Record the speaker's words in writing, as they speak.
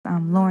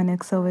Lauren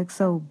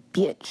XOXO,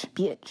 bitch.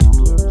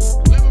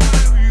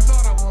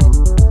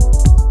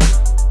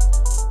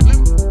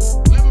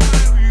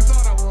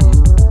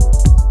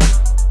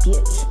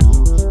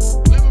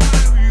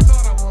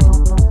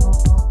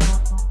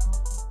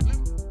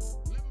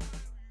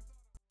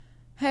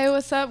 Hey,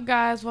 what's up,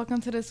 guys? Welcome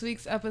to this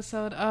week's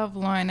episode of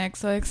Lauren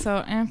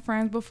XOXO and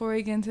Friends. Before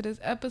we get into this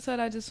episode,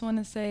 I just want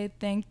to say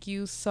thank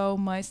you so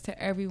much to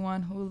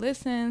everyone who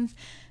listens.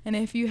 And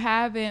if you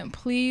haven't,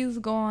 please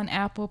go on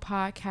Apple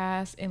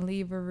Podcasts and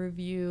leave a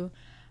review.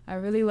 I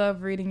really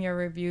love reading your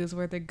reviews,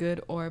 whether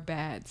good or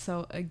bad.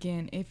 So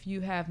again, if you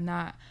have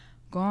not,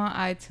 go on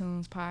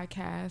iTunes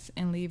Podcast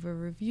and leave a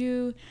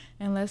review.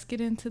 And let's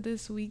get into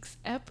this week's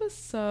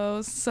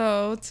episode.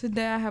 So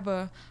today I have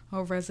a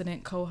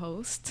resident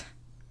co-host.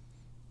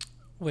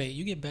 Wait,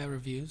 you get bad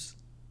reviews?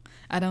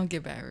 I don't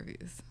get bad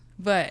reviews.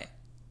 But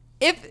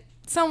if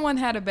someone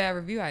had a bad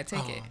review, I'd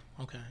take it.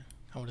 Okay.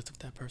 I would have took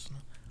that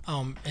personal.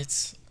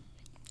 It's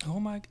at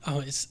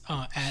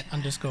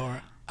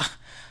 _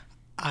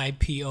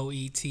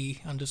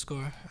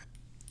 IPOET_.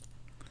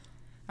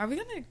 Are we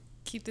gonna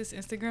keep this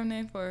Instagram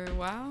name for a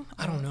while?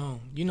 I don't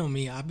know. You know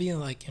me. I'll be in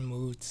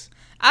moods.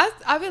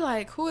 I'll be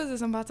like, who is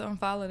this? I'm about to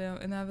unfollow them,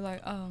 and I'll be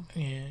like, oh.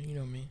 Yeah, you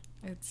know me.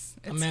 It's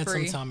I'm mad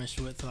free. sometimes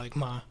with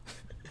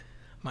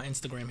my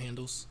Instagram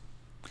handles.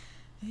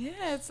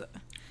 Yeah,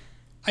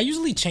 I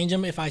usually change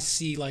them if I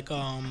see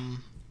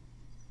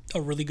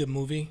a really good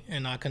movie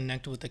and I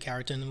connect with the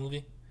character in the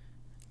movie.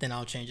 Then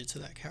I'll change it to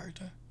that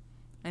character.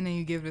 And then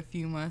you give it a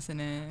few months, and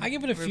then I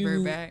give it a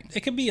few. Back. It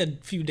could be a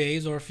few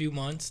days or a few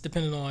months,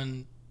 depending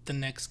on the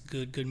next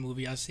good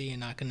movie I see,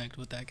 and I connect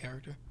with that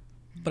character.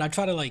 But I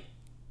try to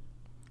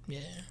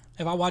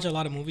if I watch a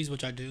lot of movies,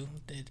 which I do,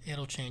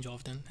 it'll change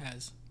often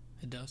as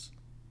it does.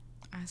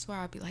 I swear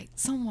I'd be like,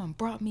 someone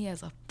brought me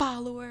as a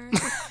follower.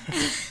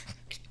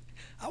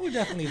 I would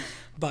definitely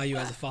buy you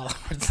as a follower.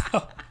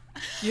 So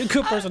you're a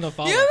good person to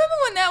follow. You remember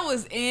when that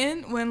was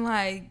in?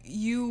 When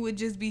you would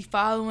just be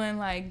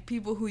following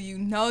people who you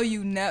know,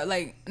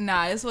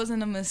 nah, this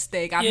wasn't a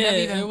mistake. I've never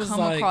even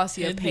come across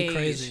your page. It'd be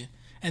crazy.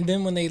 And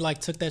then when they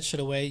took that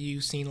shit away,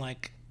 you seen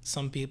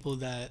some people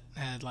that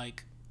had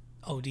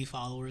OD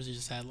followers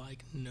just had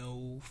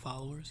no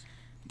followers.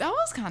 That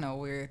was kind of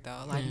weird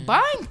though.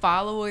 Buying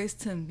followers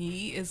to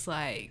me is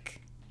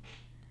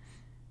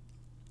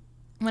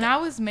when I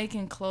was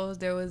making clothes,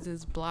 there was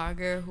this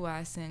blogger who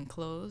I sent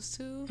clothes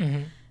to,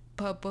 mm-hmm.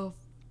 but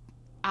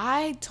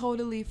I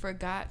totally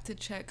forgot to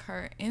check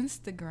her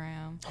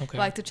Instagram,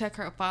 to check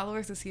her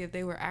followers to see if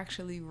they were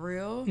actually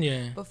real.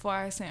 Yeah. Before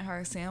I sent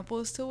her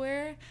samples to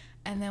wear,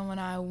 and then when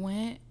I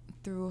went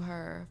through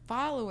her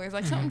followers,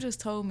 mm-hmm. something just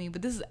told me,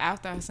 but this is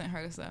after I sent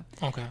her the stuff.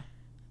 Okay.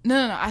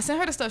 No. I sent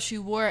her the stuff she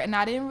wore, and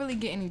I didn't really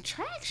get any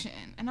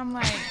traction. And I'm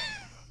like,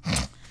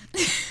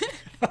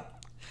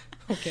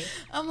 okay.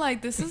 I'm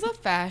like, this is a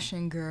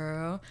fashion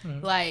girl.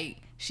 Mm-hmm.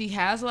 She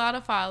has a lot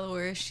of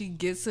followers. She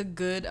gets a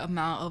good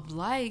amount of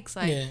likes.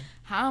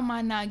 How am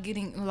I not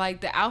getting,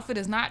 the outfit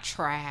is not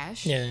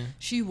trash. Yeah.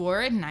 She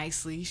wore it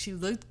nicely. She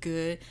looked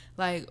good.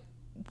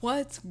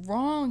 What's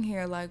wrong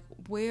here?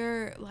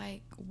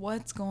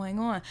 What's going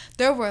on?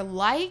 There were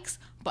likes,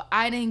 but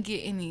I didn't get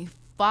any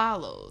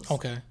follows.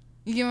 Okay.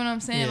 You get what I'm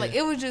saying? Yeah.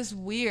 It was just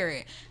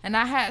weird. And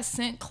I had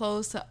sent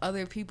clothes to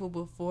other people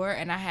before,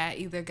 and I had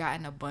either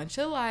gotten a bunch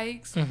of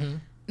likes,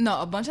 mm-hmm.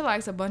 a bunch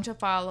of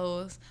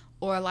follows,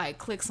 or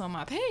clicks on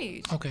my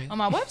page, on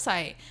my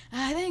website. And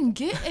I didn't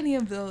get any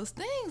of those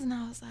things, and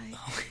I was like,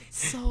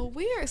 so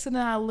weird. So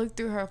then I looked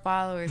through her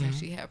followers, mm-hmm. and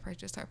she had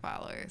purchased her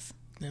followers.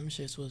 Them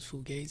shits was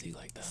fugazi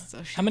like that.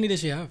 So how many did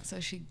she have? So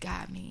she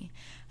got me.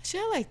 She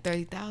had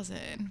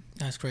 30,000.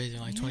 That's crazy.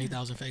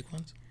 20,000 fake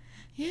ones.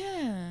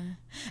 Yeah.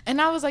 And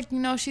I was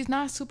she's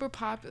not super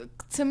popular.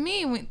 To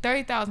me,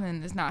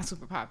 30,000 is not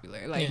super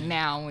popular.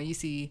 Now when you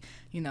see,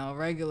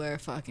 regular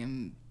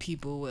fucking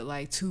people with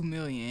 2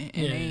 million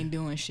and they ain't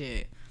doing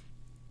shit.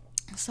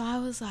 So I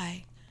was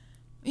like,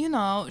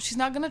 she's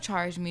not going to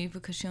charge me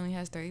because she only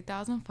has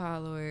 30,000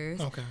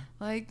 followers. Okay.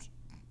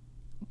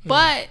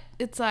 But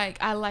it's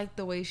I like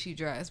the way she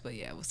dressed, but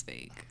yeah, it was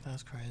fake.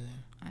 That's crazy.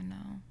 I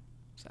know.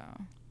 So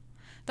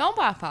don't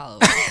buy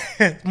followers.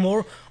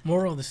 Moral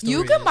of the story.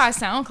 You can buy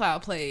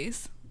SoundCloud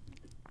plays.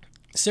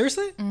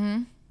 Seriously?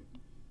 Mm-hmm.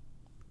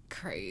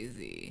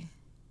 Crazy.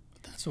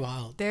 That's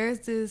wild. There's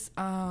this.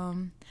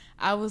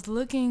 I was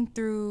looking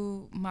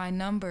through my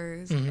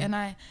numbers, mm-hmm.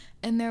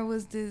 and there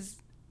was this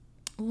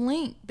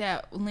link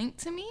that linked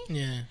to me.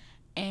 Yeah.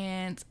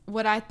 And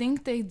what I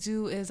think they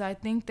do is I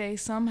think they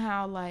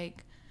somehow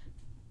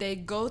they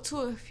go to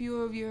a few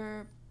of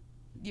your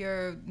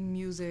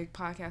music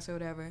podcasts or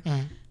whatever.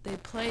 Mm-hmm. They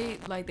play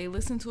they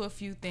listen to a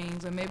few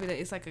things, or maybe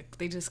it's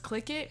they just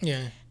click it.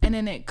 Yeah. And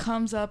then it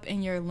comes up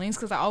in your links,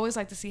 because I always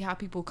like to see how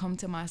people come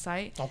to my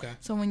site. Okay.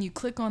 So when you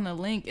click on the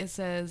link, it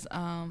says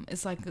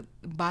it's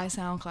buy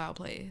SoundCloud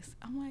plays.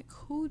 I'm like,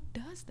 who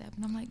does that?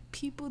 And I'm like,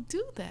 people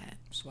do that.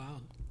 It's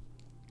wild.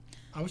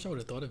 I wish I would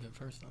have thought of it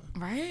first time.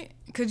 Right?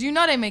 Because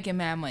they making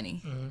mad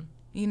money. Mm-hmm.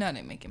 They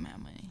making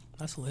mad money.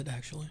 That's lit,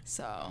 actually.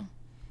 So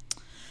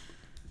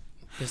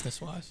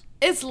business wise.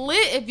 It's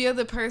lit if you're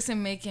the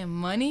person making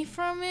money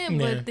from it, Yeah.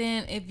 but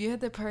then if you're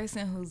the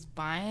person who's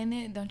buying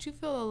it, don't you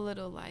feel a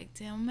little like,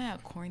 damn, I'm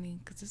mad corny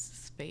because this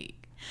is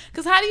fake?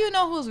 Because how do you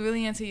know who's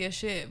really into your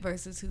shit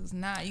versus who's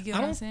not? You get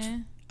what I'm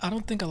saying? I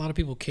don't think a lot of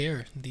people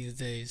care these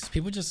days.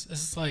 People just,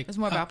 it's like... It's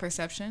more about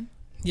perception.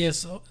 Yeah,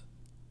 so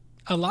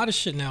a lot of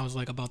shit now is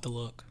like about the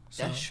look.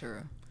 So That's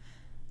true.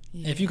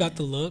 Yeah. if you got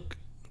the look,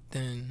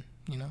 then,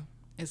 you know,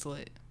 It's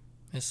lit.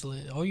 it's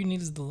lit. All you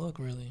need is the look,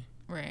 really.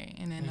 Right.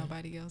 And then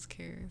nobody else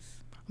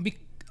cares.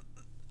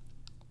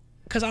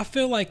 Because I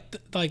feel like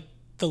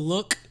the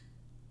look,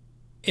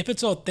 if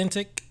it's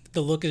authentic,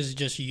 the look is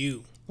just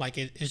you. Like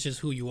it's just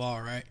who you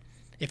are, right?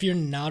 If you're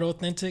not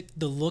authentic,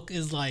 the look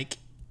is like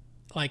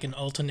an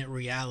alternate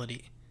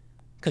reality.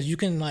 Because you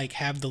can like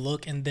have the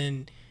look and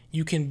then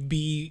you can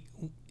be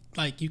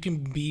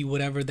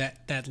whatever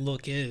that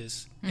look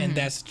is, and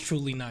that's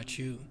truly not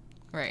you.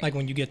 Right. Like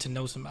when you get to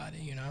know somebody,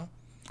 you know.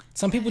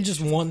 Some people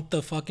just want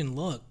the fucking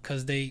look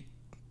because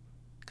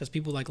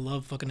people like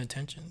love fucking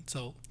attention.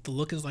 So the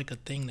look is like a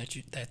thing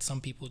that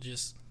some people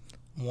just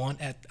want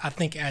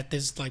at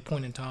this like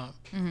point in time.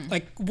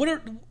 Like what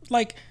are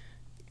like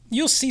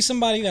you'll see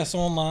somebody that's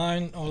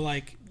online or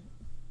like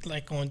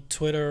on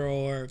Twitter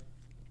or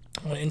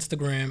on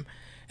Instagram,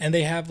 and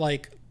they have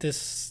like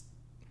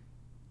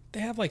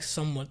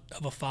somewhat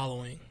of a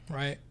following,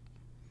 right?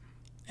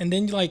 And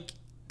then like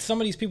some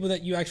of these people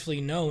that you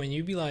actually know, and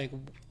you'd be like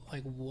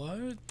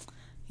what?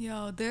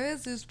 Yo, there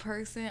is this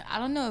person. I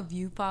don't know if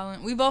you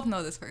following. We both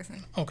know this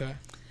person. Okay.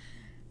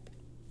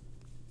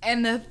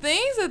 And the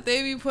things that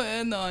they be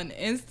putting on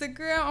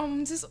Instagram,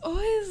 I'm just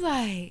always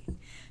like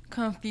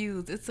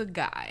confused. It's a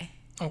guy.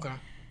 Okay.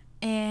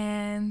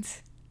 And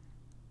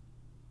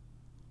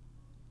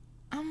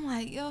I'm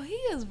like, yo, he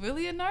is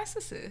really a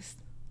narcissist.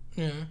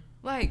 Yeah.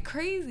 Like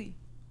crazy.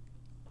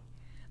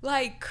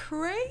 Like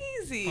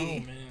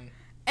crazy. Oh man.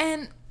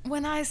 And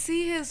when I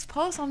see his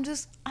posts, I'm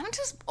just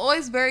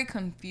always very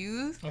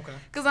confused. Okay.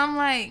 Cause I'm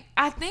like,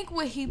 I think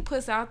what he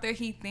puts out there,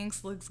 he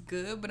thinks looks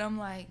good, but I'm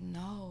like,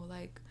 no,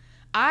 like,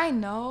 I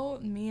know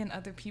me and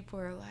other people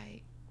are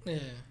like, Yeah.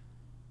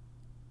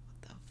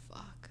 what the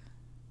fuck?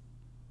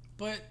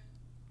 But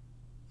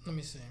let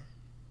me see.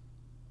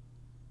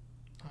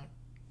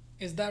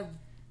 Is that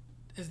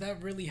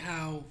really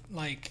how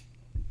like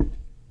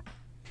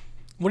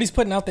what he's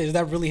putting out there? Is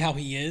that really how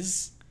he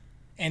is?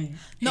 And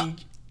No,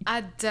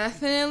 I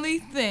definitely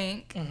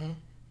think.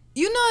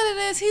 You know what it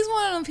is? He's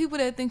one of them people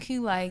that think he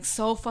like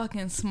so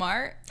fucking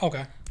smart.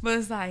 Okay. But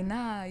it's like,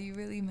 nah, you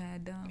really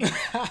mad dumb.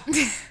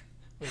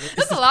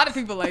 There's a lot of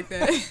people like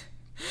that.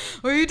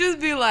 Where you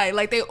just be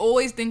like they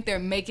always think they're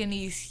making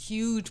these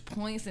huge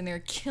points and they're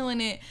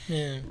killing it.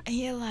 Yeah. And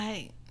you're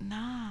like,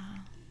 nah,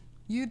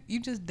 you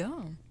just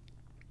dumb.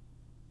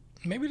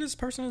 Maybe this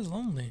person is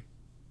lonely.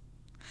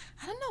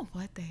 I don't know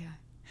what they are.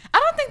 I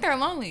don't think they're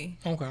lonely.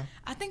 Okay.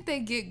 I think they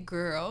get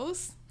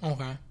girls.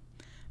 Okay.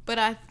 But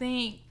I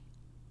think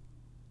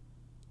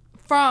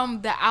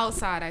from the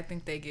outside, I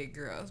think they get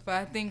girls. But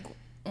I think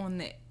on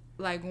the,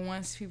 like,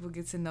 once people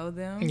get to know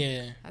them,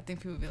 Yeah. I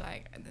think people be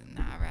like,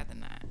 nah, I'd rather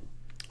not.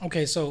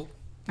 Okay, so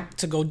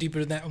to go deeper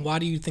than that, why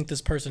do you think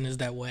this person is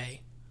that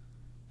way?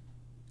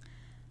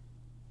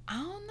 I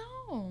don't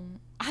know.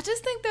 I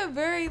just think they're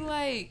very,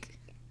 like,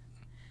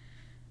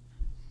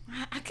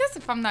 I guess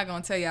if I'm not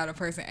going to tell y'all the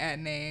person at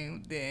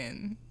name,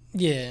 then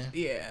Yeah.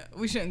 yeah,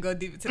 we shouldn't go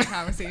deep into the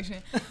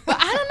conversation. But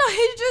I don't know,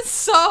 he's just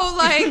so,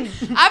 like,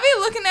 I be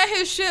looking at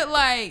his shit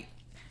like,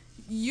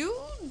 you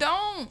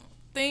don't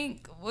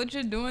think what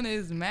you're doing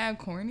is mad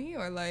corny,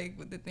 or like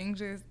with the things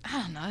you're,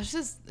 I don't know, it's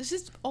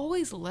just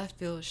always left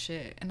field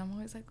shit, and I'm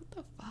always like, what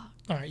the fuck?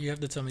 All right, you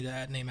have to tell me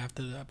that name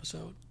after the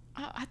episode.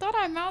 I thought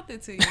I mouthed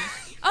it to you.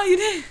 Oh, you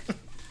did?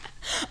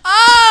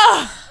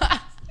 Oh!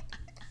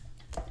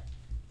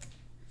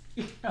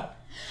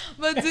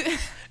 But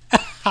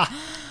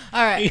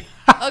all right,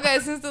 okay.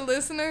 Since the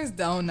listeners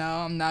don't know,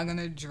 I'm not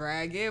gonna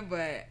drag it.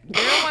 But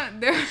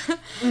they're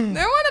one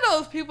of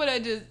those people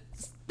that just,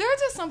 there are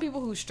just some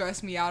people who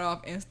stress me out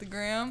off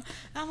Instagram. And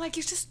I'm like,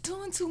 you're just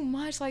doing too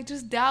much. Like,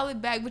 just dial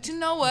it back. But you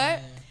know what?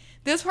 Yeah.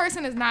 This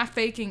person is not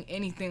faking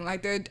anything.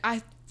 Like,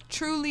 I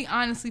truly,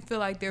 honestly feel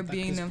like they're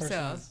being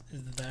themselves.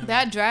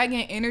 That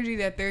dragon energy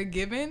that they're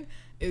giving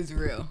is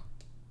real.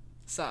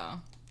 So,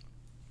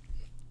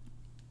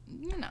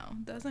 you know,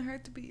 doesn't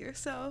hurt to be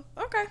yourself.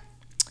 Okay.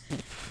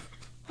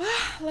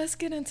 Let's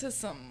get into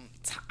some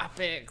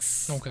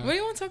topics. Okay. What do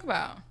you want to talk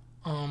about?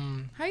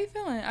 How you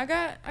feeling? I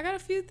got a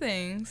few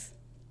things.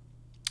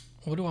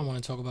 What do I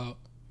want to talk about?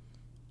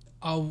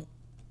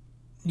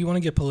 You want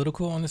to get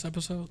political on this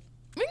episode?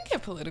 We can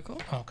get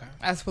political. Okay.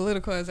 As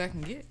political as I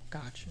can get.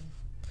 Gotcha.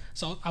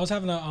 So I was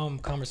having a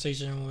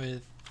conversation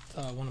with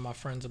one of my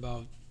friends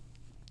about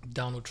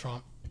Donald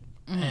Trump,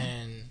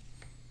 and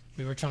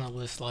we were trying to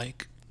list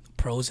like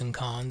pros and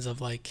cons of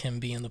like him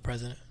being the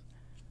president,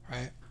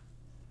 right?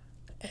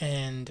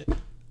 And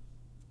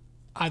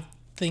I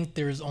think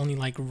there's only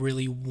like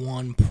really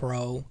one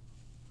pro,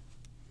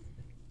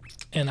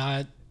 and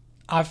I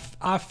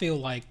I feel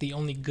like the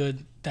only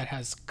good that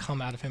has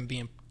come out of him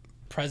being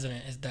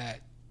president is that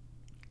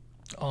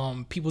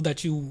people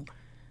that you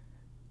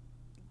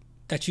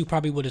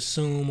probably would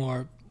assume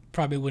or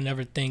probably would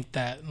never think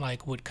that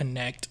like would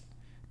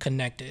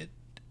connected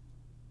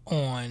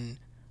on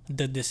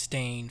the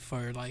disdain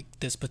for like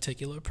this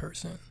particular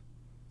person.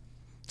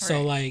 So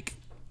Right. like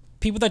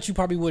people that you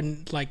probably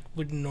wouldn't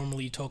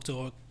normally talk to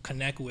or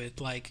connect with,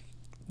 like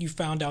you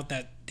found out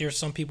that there's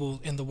some people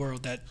in the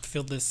world that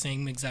feel the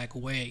same exact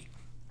way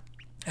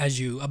as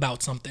you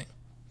about something.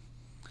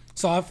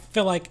 So I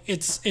feel like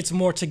it's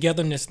more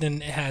togetherness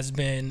than it has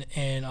been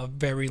in a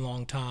very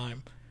long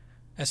time,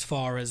 as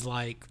far as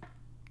like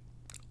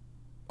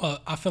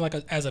I feel like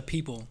as a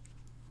people,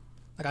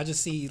 like I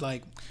just see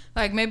like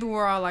Like maybe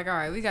we're all like, all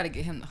right, we got to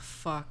get him the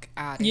fuck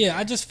out of yeah, here.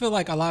 I just feel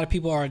like a lot of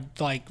people are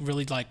like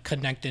really like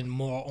connecting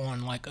more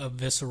on like a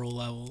visceral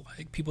level.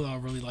 Like people are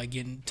really like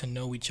getting to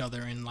know each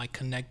other and like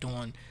connect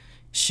on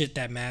shit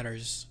that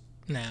matters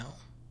now.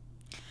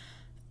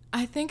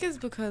 I think it's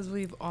because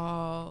we've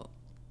all,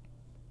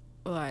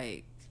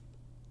 like,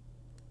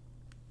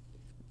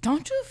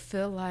 don't you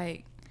feel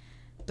like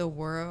the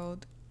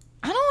world,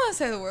 I don't want to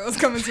say the world's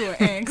coming to an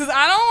end because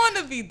I don't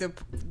want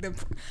to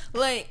be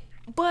like,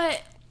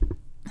 but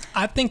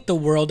I think the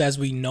world as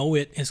we know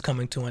it is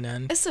coming to an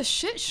end. it's a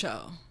shit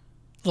show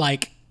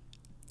Like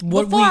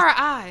what before our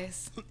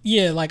eyes.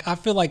 yeah, like I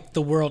feel like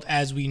the world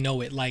as we know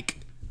it, like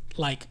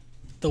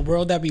the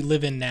world that we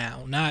live in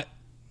now, not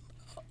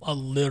a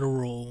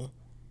literal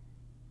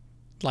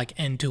like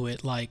end to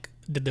it, like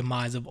the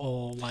demise of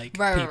all like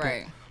Right, people.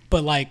 right.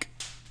 But like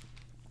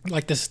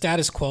the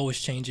status quo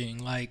is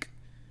changing. Like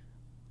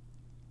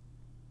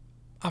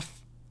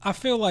I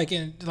feel like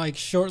in like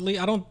shortly,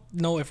 I don't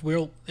know if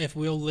we'll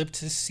live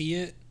to see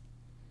it,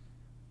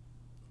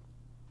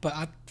 but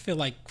I feel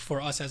like for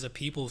us as a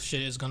people,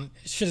 shit is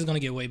gonna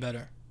get way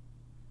better.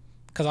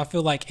 Cause I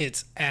feel like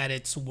it's at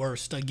its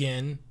worst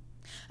again.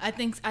 I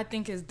think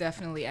it's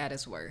definitely at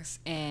its worst.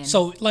 And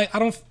So like I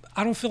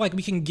don't feel like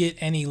we can get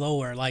any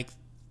lower. Like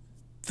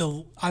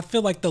I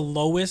feel like the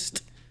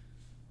lowest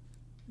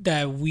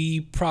that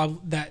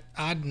that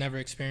I'd never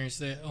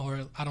experienced it,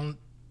 or I don't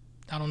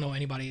know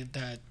anybody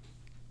that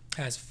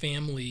has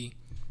family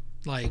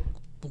like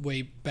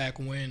way back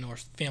when, or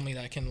family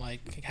that can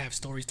like have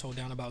stories told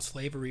down about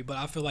slavery, but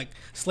I feel like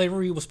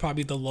slavery was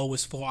probably the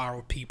lowest for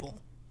our people.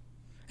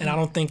 And I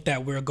don't think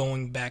that we're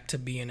going back to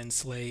being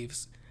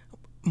enslaved.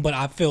 But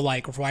I feel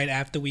like right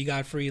after we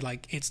got free,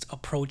 like it's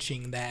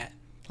approaching that,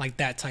 like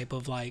that type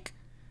of like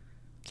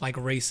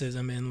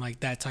racism and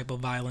like that type of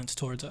violence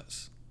towards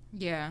us.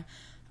 yeah,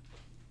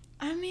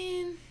 I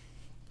mean,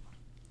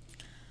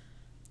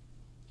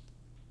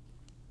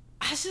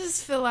 I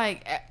just feel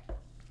like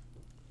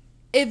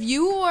if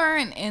you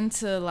weren't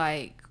into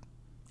like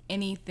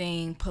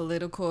anything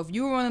political, if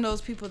you were one of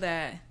those people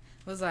that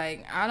was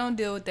like, I don't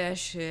deal with that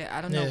shit,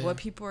 I don't know Yeah. what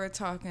people are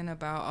talking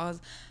about,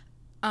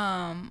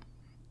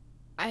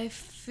 I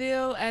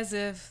feel as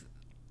if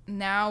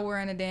now we're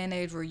in a day and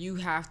age where you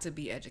have to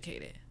be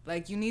educated.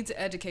 Like, you need to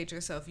educate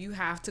yourself. You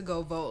have to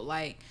go vote.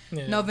 Like,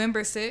 Yeah.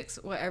 November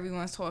 6th, what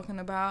everyone's talking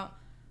about,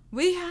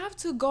 we have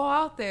to go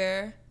out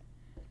there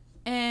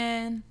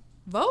and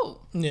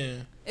vote.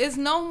 Yeah. It's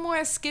no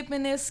more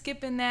skipping this,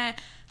 skipping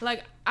that.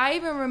 Like, I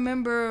even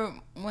remember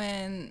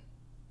when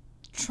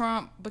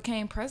Trump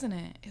became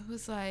president, it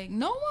was like,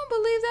 no one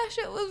believed that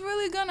shit was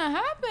really gonna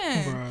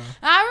happen. Bruh.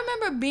 I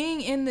remember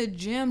being in the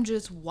gym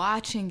just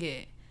watching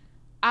it.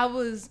 I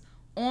was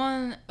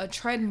on a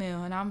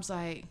treadmill and I was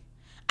like,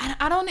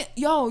 I don't,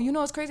 yo, you know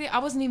what's crazy? I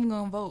wasn't even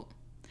gonna vote.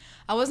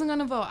 I wasn't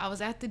gonna vote. I was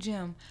at the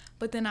gym.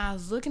 But then I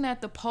was looking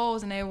at the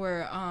polls and they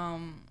were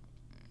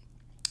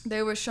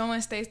showing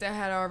states that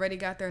had already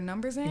got their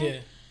numbers in. Yeah.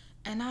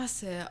 And I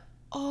said,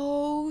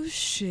 oh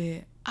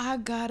shit, I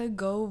gotta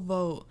go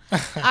vote.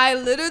 I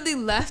literally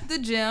left the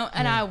gym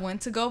and I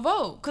went to go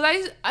vote.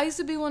 Because I used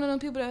to be one of them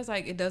people that's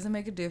like, it doesn't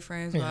make a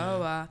difference, blah, blah,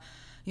 blah.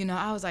 You know,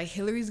 I was like,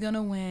 Hillary's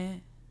gonna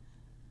win.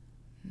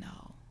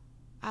 No.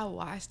 I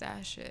watched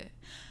that shit.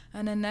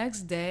 And the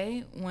next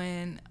day,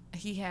 when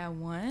he had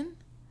won,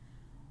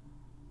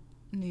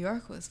 New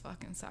York was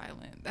fucking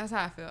silent. That's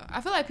how I feel.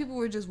 I feel like people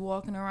were just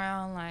walking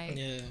around like,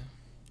 Yeah.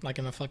 Like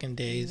in a fucking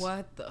daze.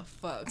 what the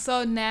fuck?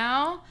 So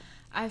now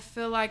I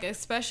feel like,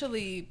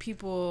 especially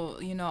people,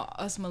 you know,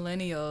 us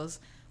millennials,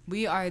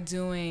 we're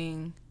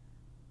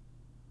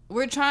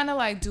trying to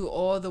like do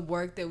all the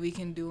work that we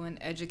can do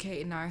in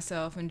educating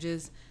ourselves and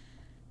just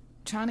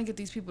trying to get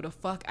these people the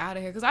fuck out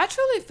of here. Because I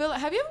truly feel like,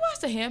 have you ever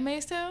watched The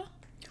Handmaid's Tale?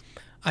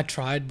 I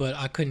tried, but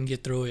I couldn't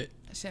get through it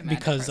Shit, mad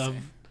because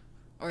depressing.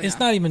 Or it's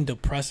no? not even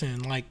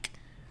depressing. Like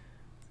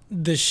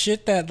the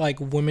shit that like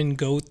women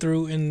go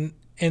through in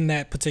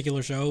that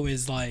particular show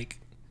is like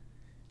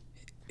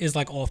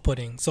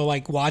off-putting. So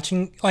like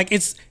watching, like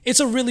it's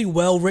a really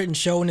well written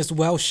show and it's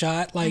well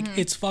shot. Like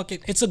it's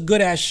a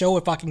good ass show.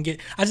 If I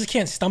just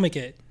can't stomach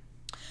it.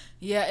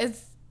 Yeah,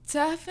 it's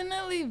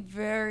definitely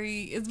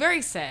it's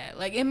very sad.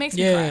 Like, it makes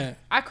me Yeah. cry.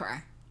 I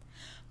cry.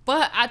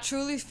 But I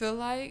truly feel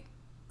like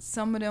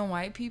some of them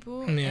white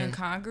people Yeah. in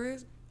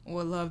Congress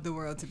would love the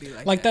world to be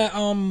Like that.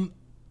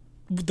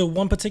 The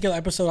one particular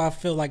episode I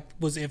feel like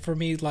was it for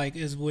me. Like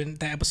is when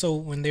the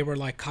episode when they were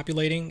like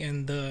copulating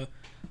and the,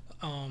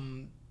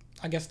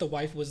 I guess the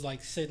wife was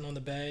like sitting on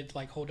the bed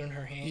like holding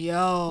her hand.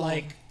 Yo.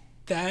 Like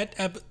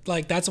that.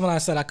 Like that's when I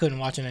said I couldn't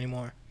watch it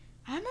anymore.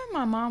 I remember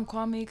my mom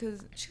called me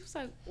because she was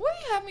like, "What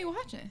do you have me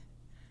watching?"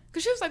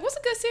 Because she was like, "What's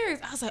a good series?"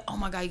 I was like, "Oh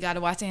my God, you got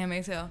to watch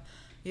Handmaid's Tale."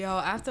 Yo,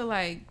 after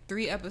like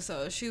 3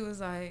 episodes, she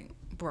was like,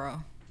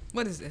 "Bro,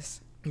 what is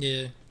this?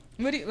 Yeah.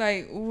 What do you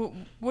like?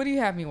 What do you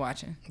have me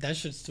watching?" That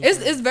shit's too.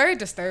 It's very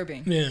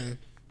disturbing. Yeah.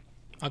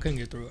 I couldn't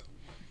get through it.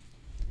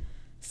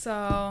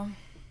 So,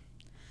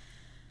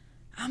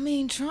 I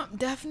mean, Trump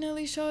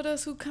definitely showed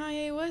us who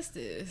Kanye West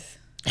is.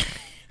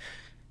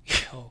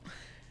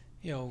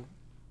 Yo.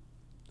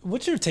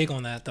 What's your take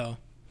on that though?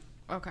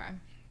 Okay.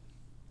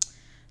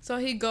 So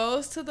he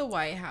goes to the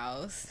White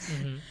House.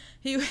 Mm-hmm.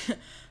 He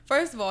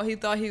first of all, he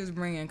thought he was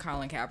bringing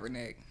Colin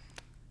Kaepernick.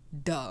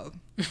 Duh.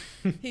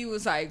 He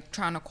was like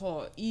trying to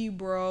call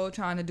Ebro,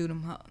 trying to do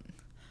them.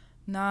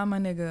 Nah, my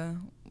nigga,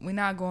 we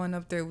not going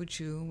up there with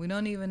you. We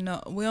don't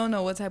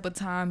know what type of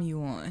time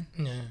you on.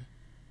 Yeah.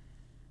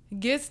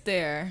 Gets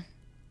there,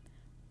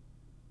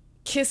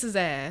 kiss his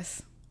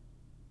ass.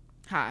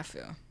 How I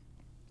feel.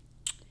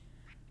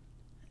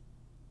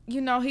 You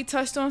know, he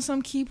touched on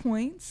some key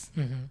points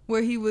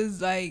where he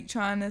was like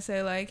trying to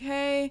say like,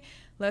 hey,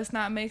 let's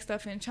not make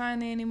stuff in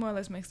China anymore.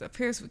 Let's make stuff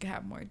here so we can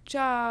have more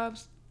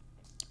jobs.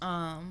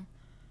 And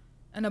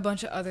a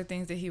bunch of other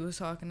things that he was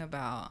talking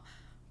about.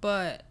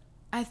 But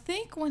I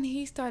think when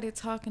he started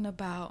talking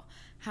about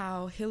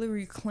how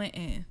Hillary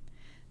Clinton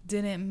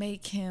didn't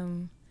make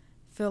him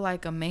feel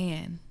like a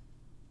man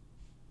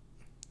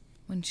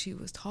when she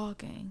was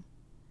talking,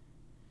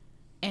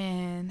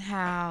 and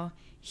how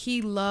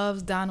he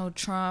loves Donald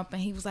Trump,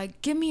 and he was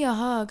like, give me a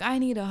hug, I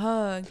need a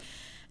hug.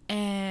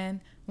 And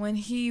when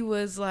he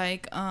was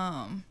like,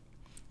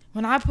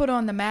 when I put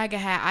on the MAGA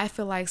hat, I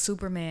feel like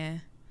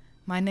Superman.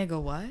 My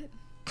nigga, what?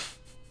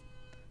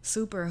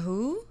 Super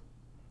who?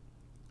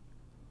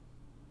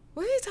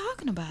 What are you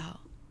talking about?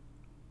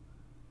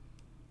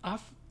 How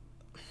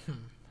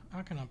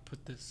can I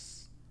put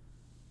this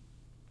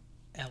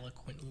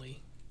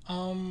eloquently?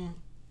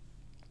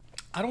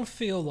 I don't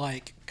feel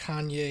like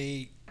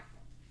Kanye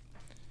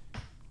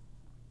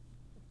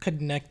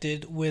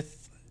connected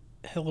with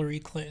Hillary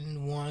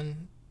Clinton,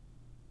 one,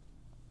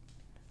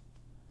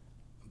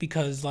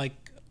 because like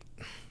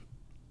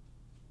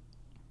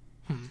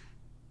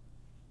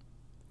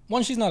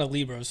one, she's not a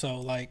Libra, so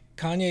like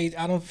Kanye,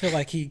 I don't feel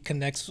like he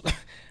connects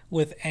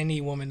with any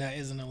woman that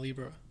isn't a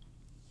Libra,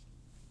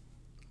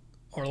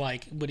 or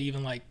like would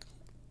even like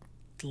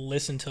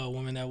listen to a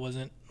woman that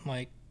wasn't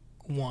like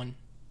one.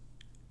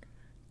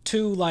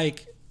 Two,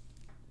 like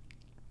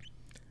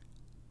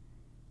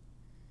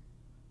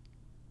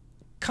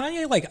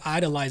Kanye like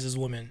idolizes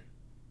women.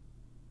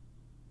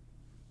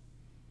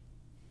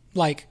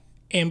 Like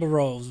Amber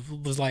Rose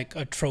was like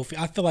a trophy.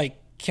 I feel like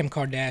Kim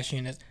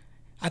Kardashian is.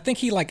 I think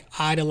he like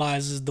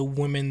idolizes the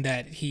women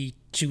that he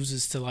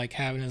chooses to like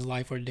have in his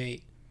life or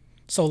date.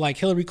 So like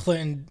Hillary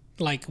Clinton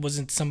like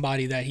wasn't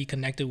somebody that he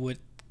connected with,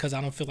 because I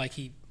don't feel like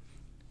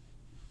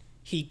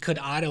he could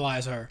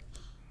idolize her.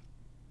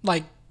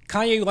 Like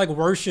Kanye like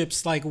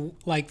worships like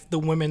the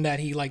women that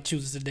he like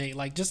chooses to date.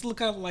 Like just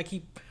look at like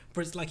he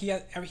has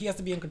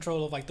to be in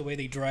control of like the way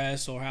they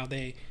dress or how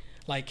they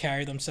like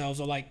carry themselves,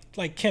 or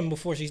like Kim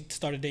before she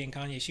started dating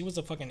Kanye. She was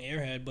a fucking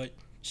airhead, but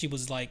she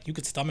was like, you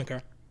could stomach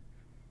her.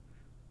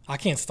 I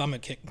can't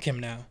stomach Kim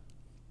now.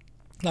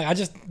 Like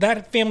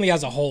that family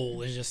as a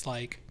whole is just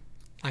like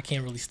I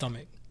can't really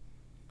stomach,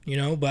 you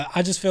know. But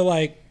I just feel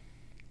like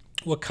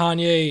with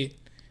Kanye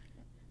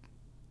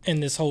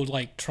and this whole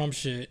like Trump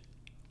shit,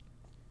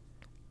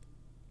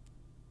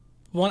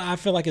 one, I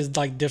feel like is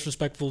like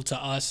disrespectful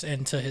to us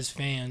and to his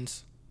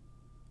fans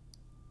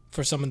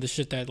for some of the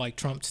shit that like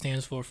Trump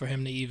stands for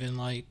him to even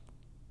like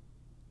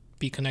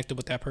be connected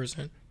with that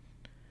person.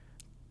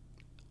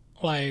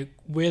 Like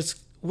where's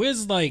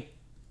like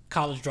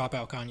college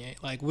dropout Kanye?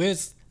 Like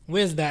where's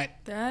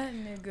that? That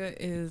nigga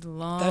is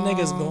long. That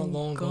nigga's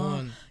long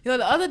gone. Yo,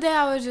 the other day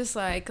I was just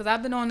like, because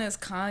I've been on this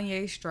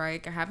Kanye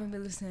strike. I haven't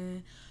been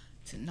listening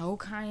to no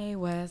Kanye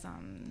West.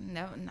 I'm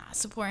never not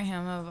supporting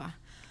him ever.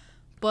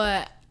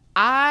 But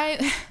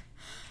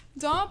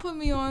Dawn put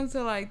me on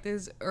to like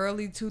this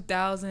early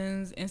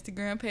 2000s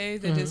Instagram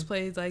page that just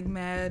plays like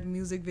mad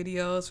music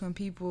videos from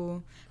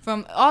people,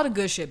 from all the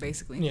good shit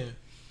basically. Yeah.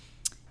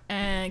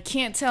 And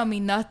Can't Tell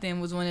Me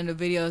Nothing was one of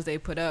the videos they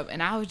put up.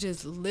 And I was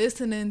just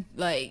listening.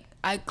 Like,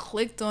 I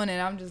clicked on it.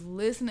 I'm just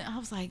listening. I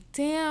was like,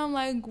 damn,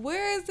 like,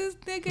 where is this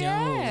nigga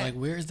at? Like,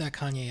 where is that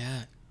Kanye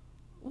at?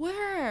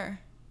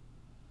 Where?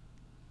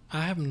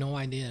 I have no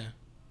idea.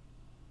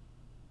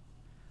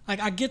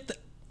 Like, I get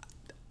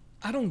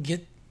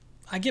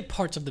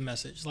parts of the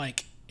message.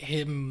 Like,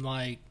 him,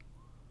 like,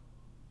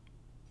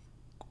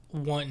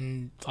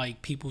 wanting,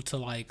 like, people to,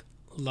 like,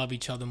 love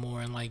each other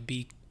more and, like,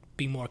 be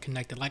more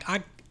connected. Like,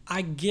 I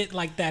I get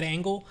like that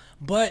angle,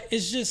 but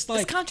it's just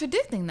like It's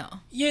contradicting though.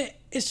 yeah,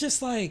 it's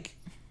just like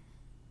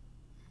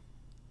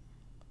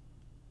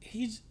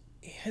his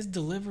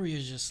delivery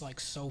is just like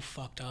so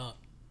fucked up.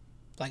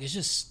 Like it's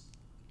just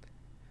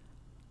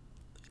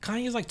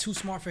Kanye's like too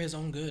smart for his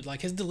own good.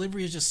 Like his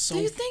delivery is just so.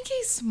 Do you think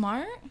he's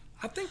smart?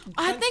 I think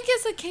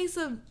it's a case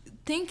of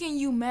thinking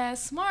you mad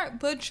smart,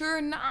 but you're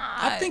not.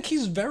 I think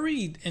he's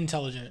very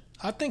intelligent.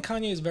 I think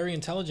Kanye is very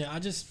intelligent. I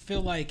just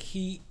feel like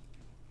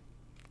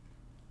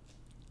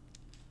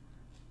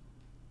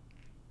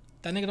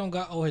that nigga don't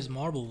got all his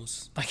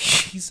marbles. Like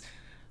he's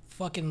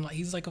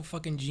like a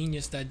fucking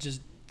genius that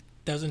just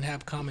doesn't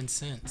have common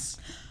sense.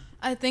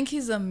 I think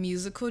he's a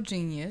musical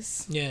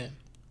genius. Yeah.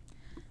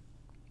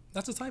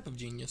 That's a type of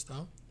genius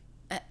though.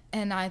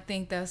 And I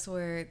think that's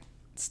where it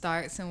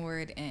starts and where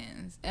it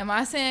ends. Am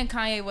I saying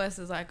Kanye West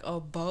is like a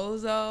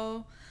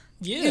bozo?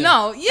 Yeah. You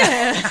know,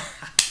 yeah.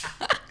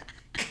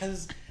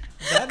 Because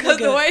that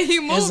the way he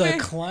is a moving.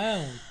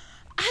 clown.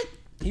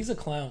 He's a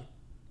clown.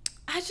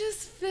 I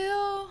just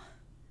feel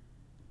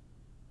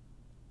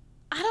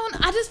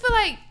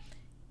like,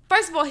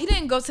 first of all, he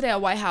didn't go to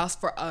that White House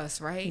for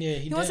us, right? Yeah,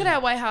 he went to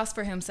that White House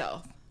for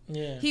himself.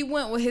 Yeah. He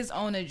went with his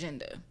own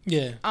agenda.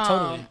 Yeah,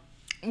 totally.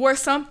 Were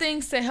some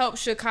things to help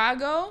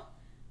Chicago,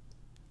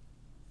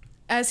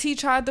 as he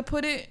tried to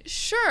put it?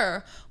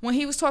 Sure. When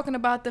he was talking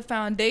about the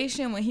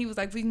foundation, when he was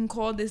like, we can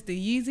call this the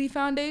Yeezy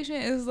Foundation,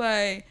 it was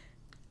like,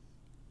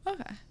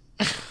 okay.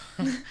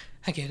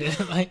 I get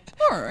it. Like,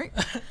 all right.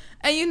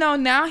 And you know,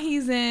 now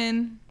he's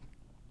in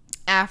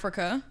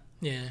Africa.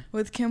 Yeah.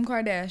 With Kim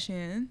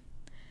Kardashian,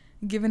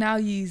 giving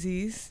out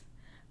Yeezys,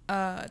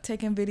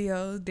 taking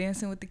videos,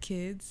 dancing with the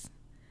kids.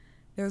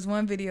 There was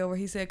one video where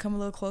he said, "Come a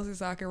little closer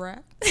so I can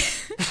rap."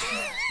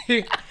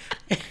 yo,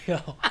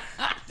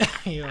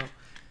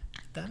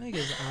 that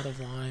nigga's out of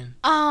line.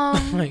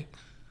 Like,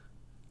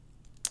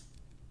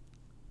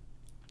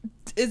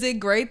 is it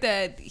great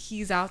that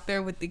he's out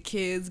there with the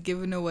kids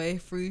giving away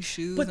free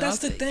shoes? But that's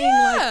the thing.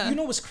 Yeah. Like, you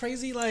know what's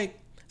crazy? Like,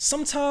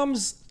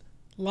 sometimes,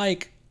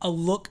 like, a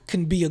look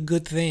can be a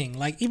good thing.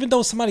 Like, even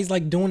though somebody's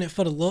like doing it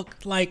for the look,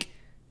 like,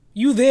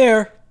 you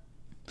there.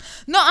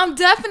 No, I'm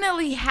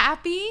definitely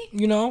happy.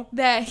 You know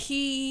that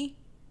he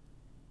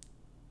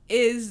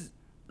is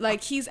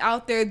like he's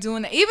out there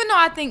doing that. Even though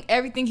I think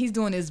everything he's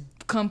doing is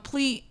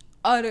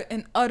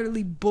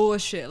utterly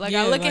bullshit. Like,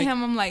 yeah, I look at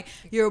him, I'm like,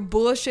 you're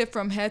bullshit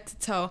from head to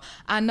toe.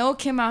 I know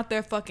Kim out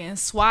there fucking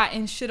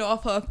swatting shit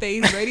off her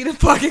face, ready to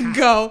fucking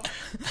go.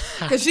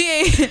 Cause she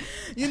ain't,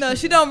 you know,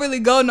 she don't really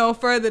go no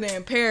further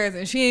than Paris,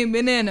 and she ain't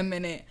been there in a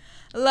minute.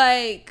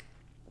 Like,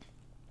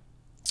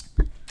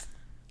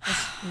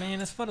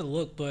 man, it's for the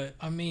look, but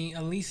I mean,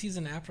 at least he's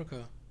in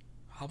Africa.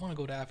 I want to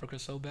go to Africa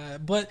so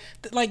bad, but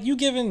like you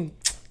giving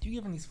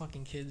these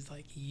fucking kids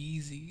like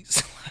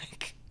Yeezys,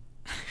 like.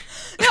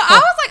 No, I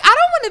was like, I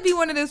don't want to be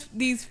one of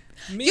these.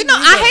 You know,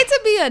 I hate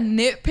to be a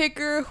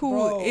nitpicker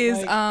who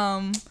is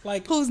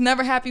like who's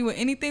never happy with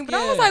anything. But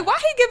yeah. I was like, why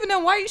he giving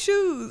them white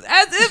shoes?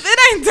 As if it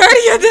ain't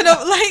dirtier than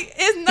a, like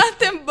it's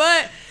nothing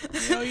but.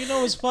 Yo, you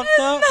know what's fucked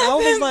up? I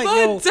was like,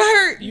 yo,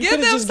 dirt. You Give could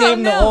have them just gave him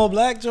something the else. all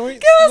black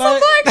joints. Give them some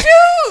black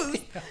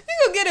shoes. You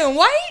gonna get in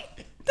white?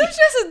 Them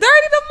shits is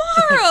dirty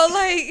tomorrow.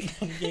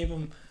 Like gave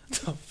him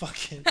the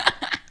fucking.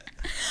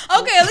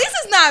 Okay, at least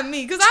it's not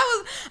me, cause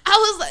I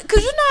was like,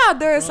 cause you know how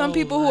there are some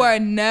people who are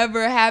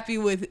never happy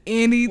with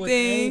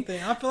anything.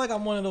 I feel like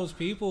I'm one of those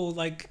people,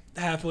 like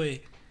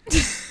halfway,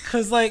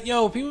 cause like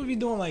yo, people be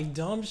doing like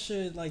dumb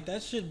shit, like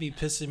that shit be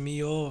pissing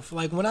me off.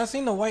 Like when I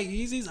seen the white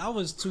Yeezys, I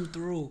was too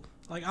through.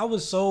 Like I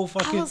was so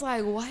fucking. I was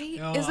like, white?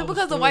 Yo, Is it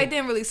because the white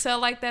didn't really sell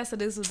like that, so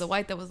this was the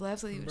white that was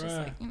left, so he was just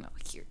like, you know,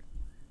 here.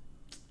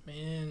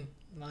 Man,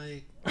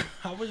 like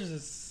I was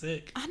just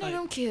sick. I know like,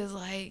 them kids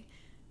like.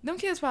 Them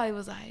kids probably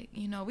was like,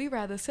 you know, we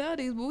rather sell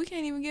these, but we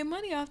can't even get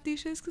money off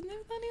these shits because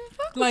niggas don't even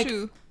fuck like, with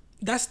you.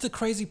 That's the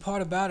crazy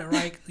part about it,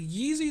 right?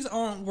 Yeezys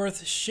aren't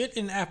worth shit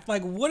in that.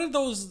 Like, what are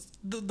those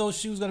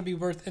shoes gonna be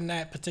worth in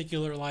that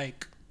particular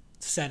like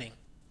setting?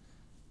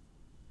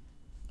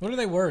 What are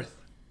they worth,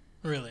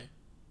 really?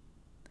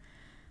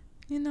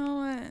 You know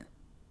what?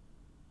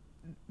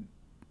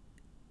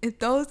 If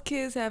those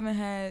kids haven't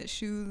had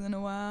shoes in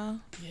a while,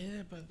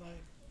 yeah, but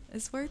like,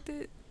 it's worth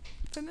it.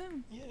 For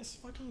them. Yeah, it's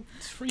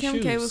free Kim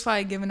shoes. K was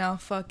probably giving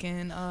out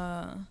fucking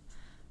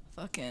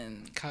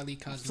Kylie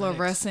Cosmetics.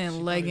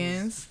 Fluorescent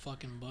leggings,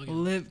 fucking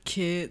bugging. lip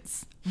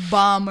kits,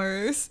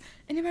 bombers.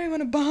 Anybody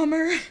want a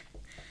bomber?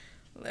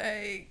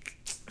 Like,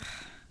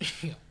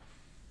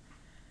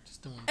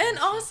 just doing. And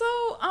also,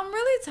 I'm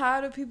really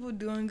tired of people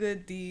doing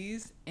good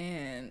deeds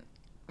and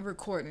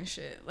recording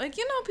shit. Like,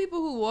 you know, people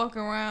who walk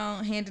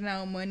around handing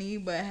out money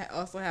but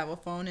also have a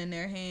phone in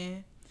their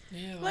hand.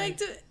 Yeah, like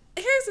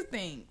here's the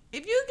thing.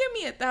 If you give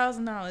me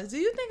 $1,000, do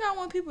you think I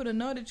want people to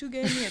know that you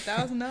gave me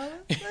 $1,000?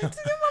 Like, to give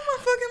my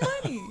motherfucking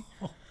money.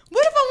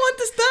 What if I want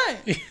the stunt?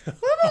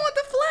 What if I want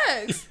the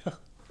flex? Why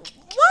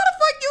the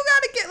fuck you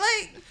gotta get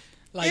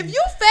like if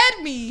you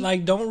fed me?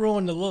 Like, don't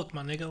ruin the look,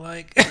 my nigga.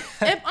 Like,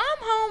 if I'm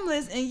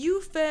homeless and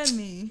you fed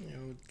me,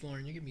 yo,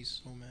 Lauren, you get me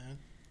so mad.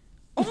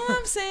 all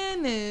I'm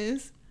saying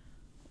is,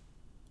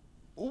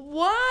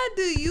 why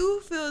do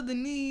you feel the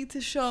need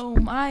to show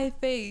my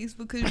face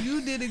because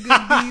you did a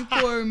good deed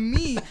for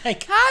me?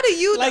 Like, how do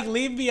you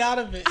leave me out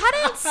of it? I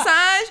didn't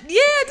sign.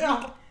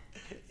 Yeah.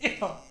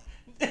 Yo,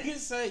 nigga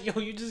said, yo,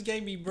 you just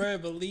gave me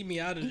bread, but leave me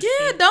out of this.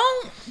 Yeah, shit.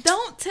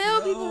 don't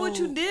tell people what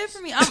you did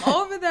for me. I'm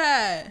over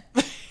that.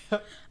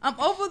 I'm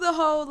over the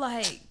whole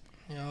like,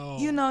 yo.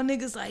 you know,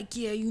 niggas like,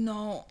 yeah, you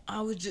know,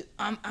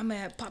 I'm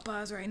at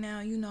Popeyes right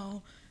now, you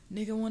know,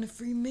 nigga want a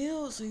free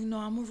meal, so you know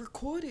I'm gonna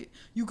record it.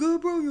 You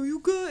good, bro? Yo, you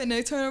good? And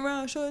they turn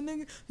around, show a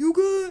nigga, you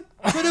good?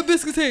 How that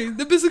biscuit taste?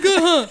 The biscuit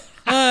good, huh?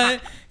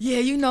 Alright. Yeah,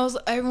 you know, so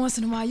every once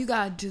in a while you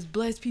gotta just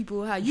bless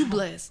people how you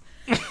bless.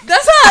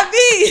 That's how it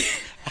be.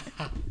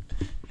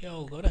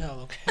 Yo, go to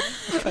hell,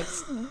 okay?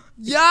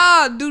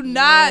 Y'all do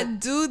not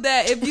do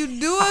that. If you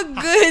do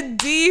a good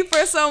deed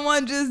for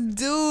someone, just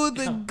do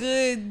the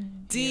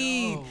good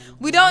deed. Yo,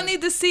 we don't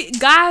need to see.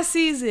 God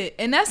sees it,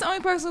 and that's the only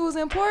person who's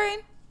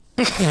important.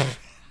 Is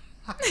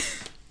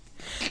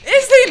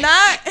he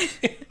not?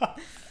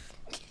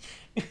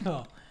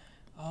 Yo.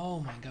 Oh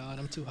my God,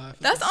 I'm too high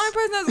for That's this. the only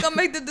person that's gonna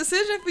make the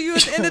decision for you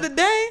at the end of the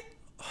day.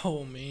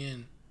 Oh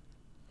man,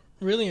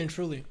 really and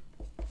truly.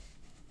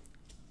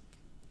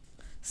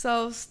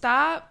 So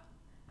stop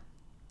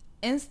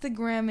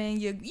Instagramming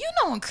your. You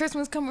know when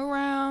Christmas come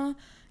around,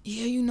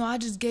 yeah, you know I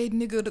just gave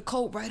nigga the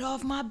coat right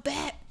off my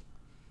back.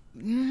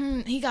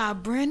 He got a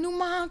brand new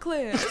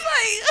Montclair. It's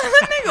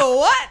like, nigga,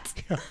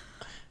 what?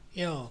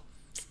 Yo,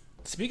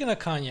 speaking of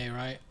Kanye,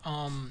 right?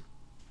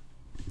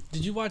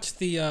 Did you watch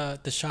the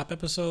Shop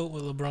episode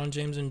with LeBron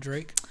James and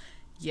Drake?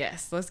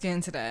 Yes, let's get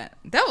into that.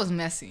 That was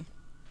messy,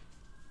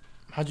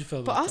 How'd you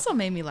feel but about also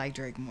made me like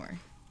Drake more.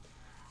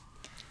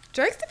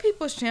 Drake's the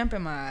people's champ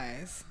in my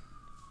eyes.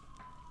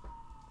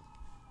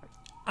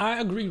 I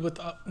agree with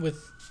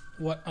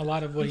what a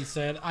lot of what he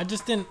said. I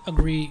just didn't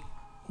agree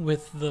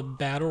with the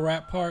battle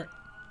rap part.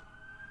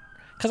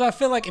 Cause I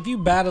feel like if you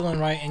battling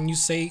right and you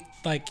say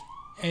like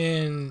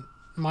in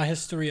my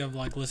history of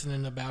like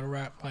listening to battle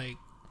rap, like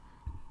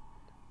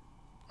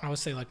I would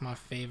say like my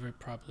favorite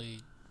probably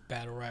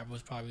battle rap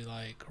was probably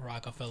like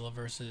Rockefeller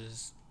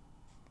versus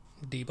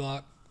D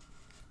Block.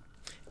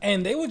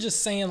 And they were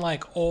just saying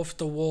like off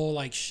the wall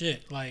like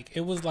shit. Like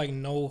it was like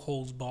no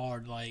holds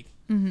barred, like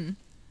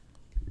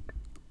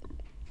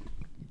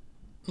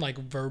like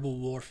verbal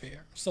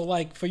warfare. So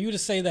like for you to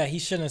say that he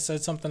shouldn't have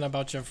said something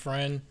about your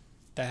friend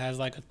that has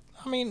like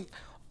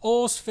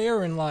all's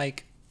fair in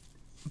like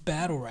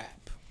battle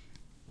rap.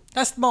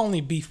 That's my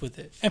only beef with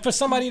it. And for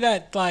somebody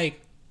that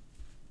like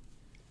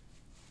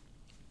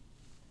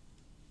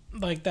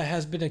that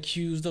has been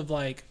accused of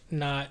like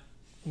not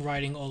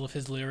writing all of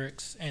his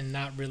lyrics and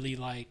not really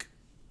like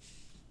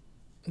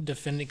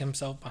defending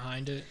himself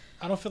behind it,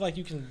 I don't feel like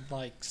you can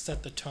like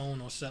set the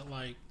tone or set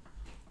like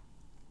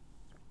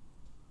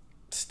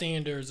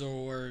standards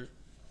or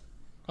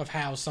of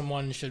how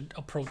someone should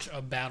approach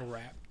a battle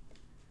rap.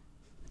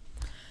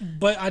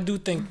 But I do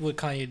think what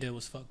Kanye did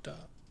was fucked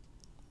up.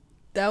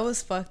 That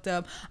was fucked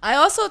up. I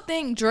also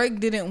think Drake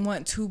didn't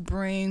want to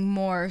bring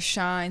more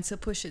shine to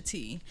Pusha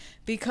T,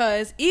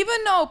 because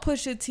even though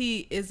Pusha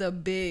T is a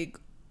big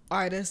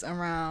artist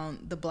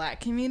around the black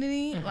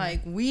community,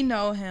 like we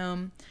know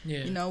him,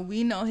 you know,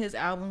 we know his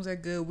albums are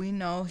good, we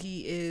know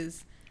he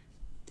is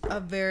a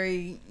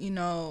very, you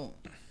know,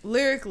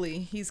 lyrically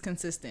he's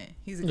consistent,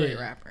 he's a great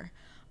rapper.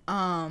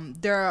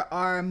 There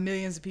are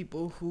millions of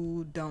people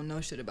who don't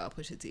know shit about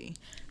Pusha T,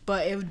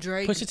 but if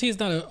Pusha T is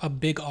not a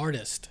big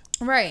artist,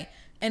 right?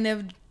 And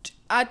if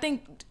I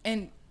think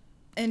in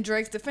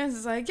Drake's defense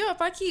is like, yo,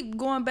 if I keep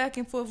going back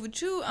and forth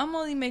with you, I'm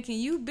only making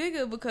you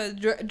bigger, because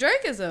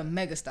Drake is a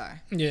megastar.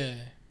 Yeah.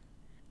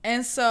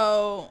 And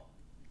so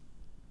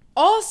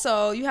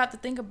also you have to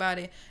think about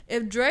it.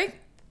 If Drake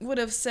would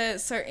have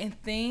said certain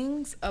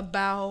things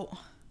about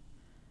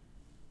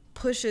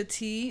Pusha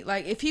T,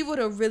 like if he would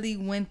have really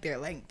went there,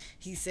 like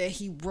he said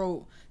he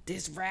wrote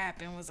this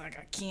rap and was like,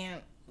 I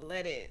can't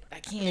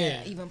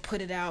even put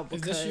it out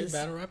because... Is this you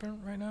battle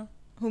rapping right now?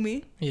 Who,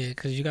 me? Yeah,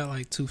 because you got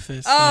like 2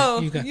 fists.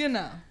 Oh, like, you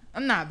know,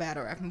 I'm not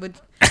battle rapping, but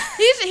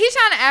he's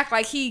trying to act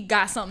like he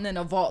got something in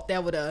the vault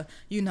that would have,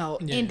 you know,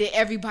 ended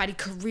everybody's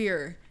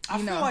career. I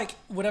feel like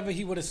whatever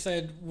he would have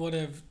said would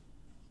have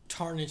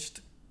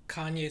tarnished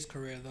Kanye's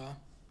career,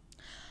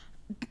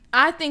 though.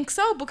 I think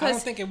so, because I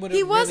don't think it would have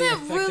he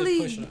wasn't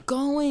really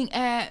going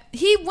at...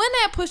 He went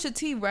at Pusha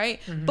T,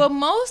 right? But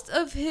most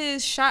of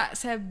his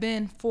shots have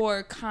been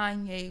for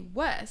Kanye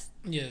West.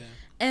 Yeah.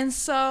 And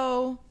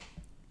so...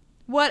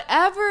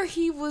 whatever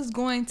he was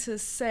going to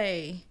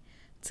say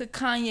to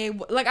Kanye,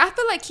 like I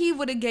feel like he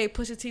would have gave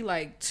Pusha T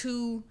like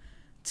two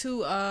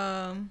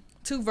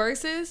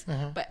verses,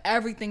 but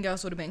everything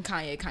else would have been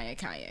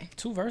Kanye.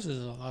 2 verses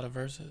is a lot of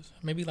verses.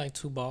 Maybe like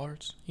 2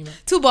 bars, you know.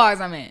 2 bars,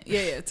 I meant.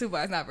 Yeah, 2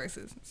 bars, not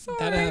verses. Sorry,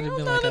 that would have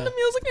been not in the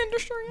music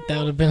industry. That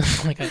would have been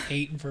like an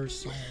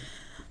 8-verse song.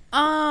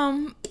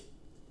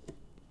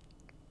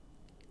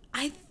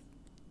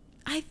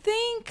 I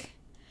think,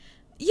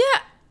 yeah.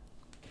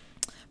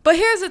 But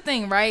here's the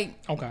thing, right?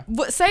 Okay.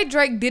 But say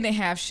Drake didn't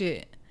have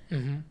shit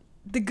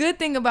The good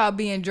thing about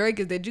being Drake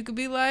is that you could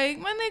be like,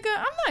 my nigga,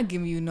 I'm not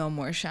giving you no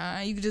more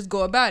shine. You could just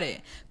go about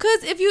it.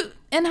 Because if you,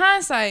 in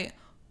hindsight,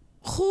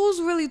 who was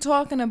really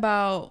talking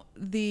about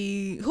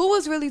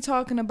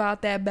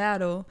that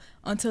battle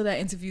until that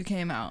interview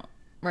came out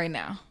right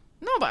now?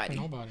 Nobody.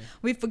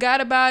 We forgot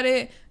about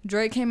it.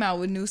 Drake came out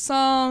with new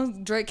songs.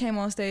 Drake came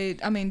on stage.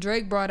 I mean,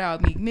 Drake brought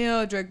out Meek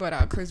Mill. Drake brought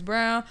out Chris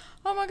Brown.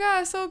 Oh my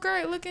God, so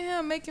great. Look at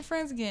him making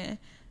friends again.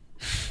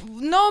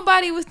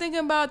 Nobody was thinking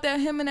about that,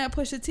 him and that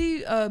Pusha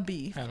T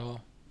beef. At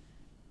all.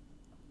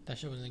 That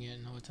shit wasn't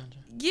getting no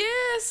attention. Yeah,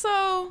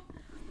 so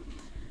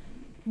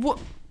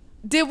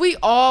did we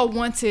all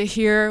want to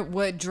hear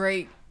what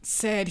Drake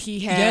said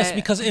he had? Yes,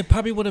 because it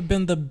probably would have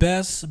been the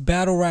best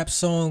battle rap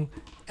song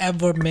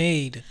ever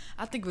made.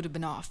 I think it would have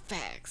been all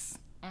facts.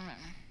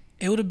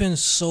 It would have been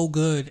so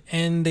good,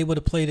 and they would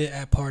have played it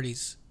at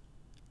parties.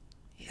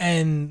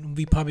 And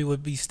we probably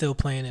would be still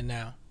playing it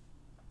now.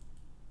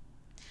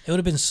 It would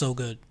have been so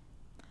good.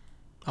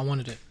 I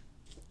wanted it.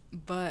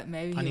 But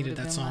maybe I he needed would have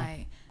that been song.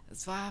 like,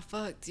 that's why I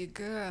fucked your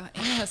girl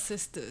and her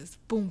sisters.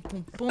 Boom,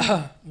 boom, boom.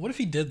 What if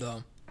he did,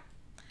 though?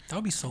 That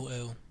would be so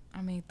ill.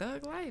 I mean,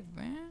 thug life,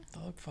 man.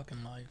 Thug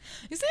fucking life.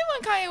 You see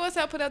when Kanye West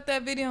had put up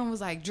that video and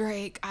was like,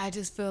 Drake, I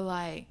just feel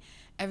like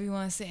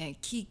everyone's saying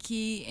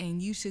Kiki and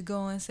you should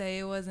go and say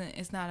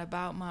it's not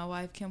about my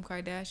wife, Kim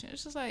Kardashian.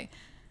 It's just like,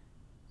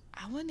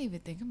 I wasn't even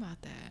thinking about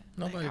that.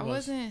 Nobody I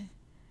was. wasn't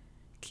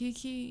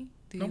Kiki.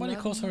 Nobody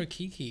calls her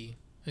Kiki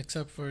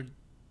except for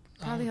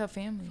probably her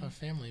family. Her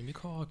family. We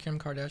call her Kim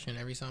Kardashian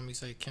every time we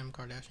say Kim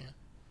Kardashian.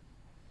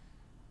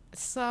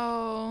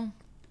 So,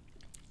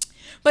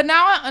 but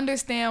now I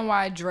understand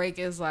why Drake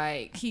is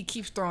like, he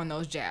keeps throwing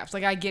those jabs.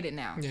 Like, I get it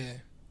now. Yeah.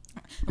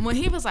 And when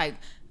he was like,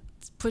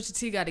 Pusha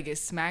T got to get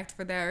smacked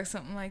for that or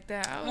something like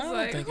that, I was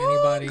like, think who's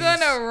anybody's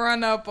gonna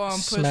run up on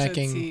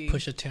smacking Pusha T?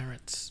 Pusha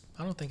Terrence.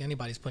 I don't think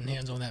anybody's putting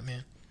hands on that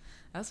man.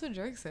 That's what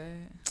Drake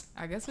said.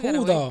 I guess we Who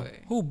gotta though? wait for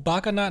it. Who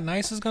Baka Not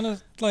Nice is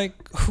gonna like?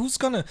 Who's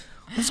gonna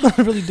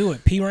really do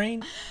it? P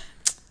Rain?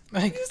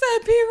 Like, You said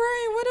P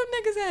Rain. Where them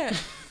niggas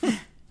at?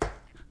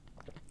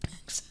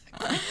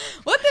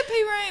 What did P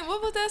Rain?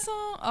 What was that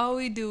song? All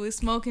we do is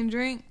smoke and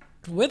drink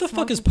where the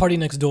fuck is Party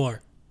Next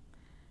Door?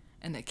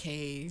 in the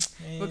cave.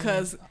 Man,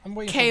 Because I'm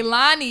waiting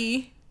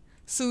Tsunami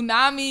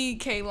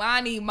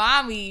Kaylani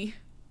mommy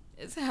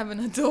is having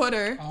a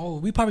daughter. Oh,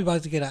 we probably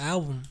about to get an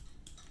album.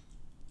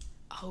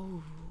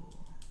 Oh.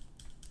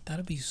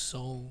 That'd be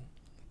so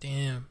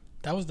damn.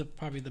 That was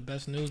probably the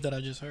best news that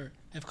I just heard.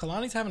 If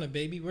Kalani's having a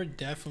baby, we're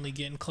definitely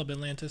getting Club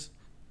Atlantis.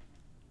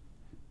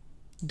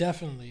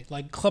 Definitely.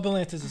 Like, Club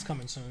Atlantis is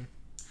coming soon.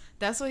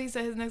 That's what he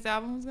said his next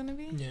album was gonna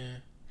be? Yeah.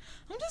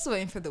 I'm just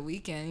waiting for the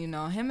weekend, you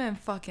know. Him and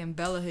fucking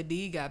Bella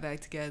Hadid got back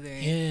together.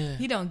 And Yeah.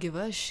 he don't give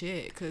us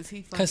shit because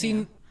he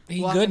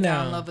he walking good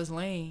down now. Lover's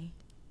Lane.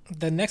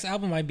 The next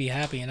album might be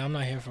happy, and I'm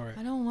not here for it.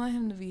 I don't want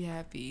him to be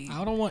happy.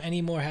 I don't want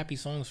any more happy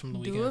songs from the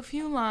Do weekend. a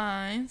few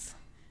lines,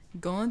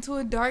 go into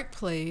a dark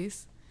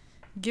place,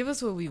 give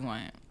us what we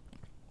want.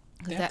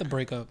 They have to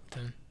break up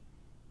then.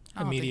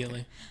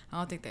 Immediately. I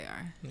don't think they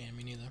are. Yeah,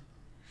 me neither.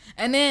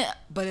 And then,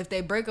 but if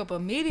they break up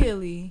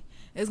immediately,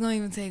 it's gonna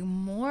even take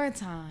more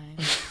time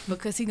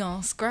because he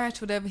gonna scratch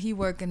whatever he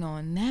working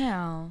on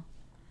now.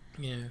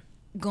 Yeah.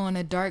 Go in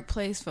a dark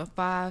place for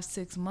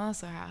 5-6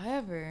 months or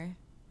however.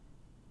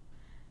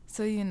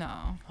 So you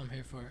know. I'm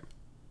here for it.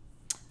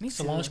 Me too.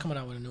 Solange coming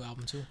out with a new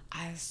album too.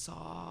 I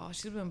saw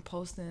she's been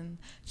posting.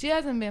 She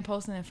hasn't been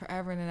posting in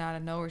forever, and then out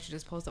of nowhere, she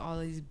just posted all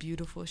these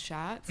beautiful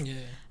shots. Yeah.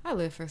 I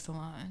live for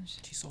Solange.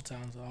 She's so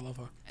talented. I love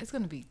her. It's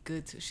gonna be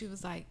good too. She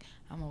was like,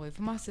 "I'm gonna wait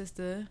for my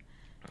sister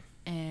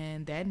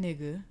and that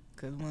nigga,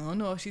 cause we don't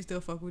know if she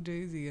still fuck with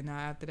Jay-Z or not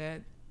after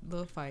that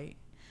little fight."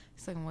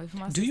 She's like, "I'm gonna wait for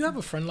my sister." Do you have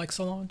a friend like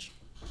Solange?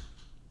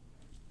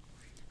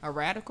 A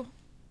radical?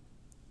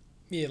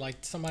 Yeah, like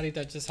somebody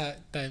that just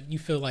that you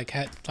feel like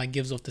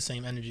gives off the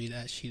same energy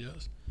that she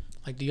does.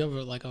 Like, do you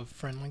ever like a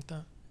friend like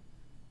that?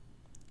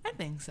 I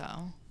think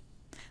so.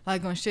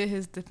 Like when shit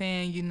hits the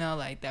fan, you know,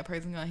 like that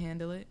person gonna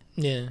handle it.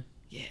 Yeah.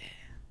 Yeah,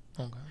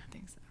 Okay. I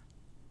think so.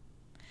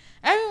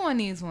 Everyone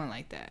needs one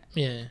like that.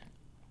 Yeah.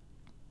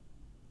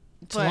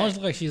 But Solange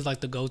looks like she's like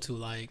the go-to.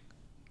 Like,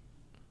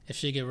 if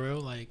she get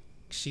real, like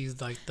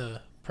she's like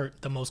the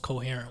most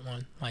coherent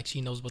one. Like,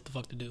 she knows what the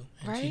fuck to do,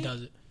 and she Right?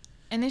 does it.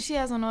 and then she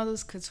has on all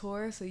those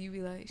couture, so you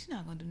be like, she's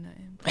not gonna do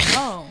nothing. But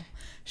no,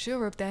 she'll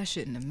rip that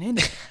shit in a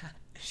minute.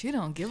 She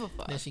don't give a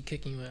fuck. Then she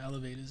kicking with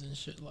elevators and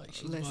shit. Like,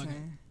 she's bugging.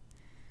 Listen,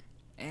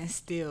 and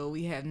still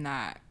we have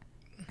not,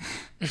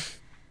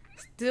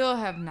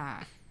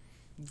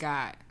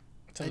 got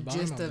To a the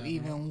bottom gist of of that,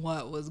 even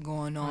what was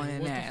going on Like, in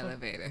what the that fuck?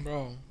 elevator.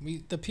 Bro,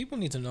 the people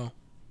need to know.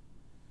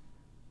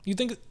 You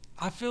think?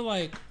 I feel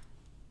like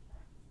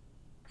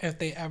if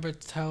they ever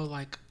tell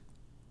like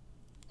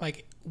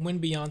when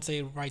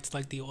Beyonce writes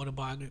like the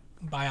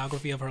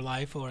autobiography of her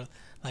life, or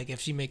like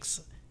if she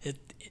makes it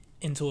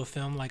into a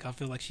film, like I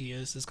feel like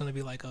it's gonna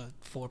be like a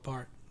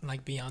 4-part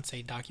like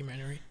Beyonce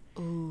documentary.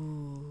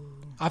 Ooh.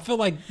 I feel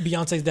like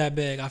Beyonce's that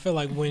big. I feel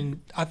like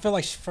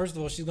first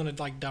of all she's gonna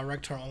like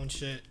direct her own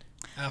shit.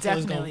 I feel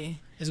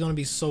Definitely. it's gonna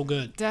be so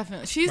good.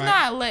 Definitely. She's Right?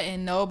 not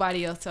letting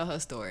nobody else tell her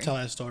story. Tell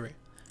that story,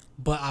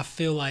 but I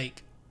feel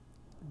like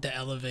the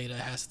elevator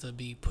has to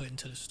be put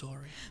into the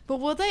story. But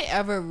will they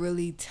ever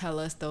really tell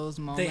us those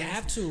moments? They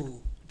have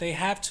to. They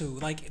have to.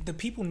 Like, the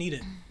people need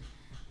it.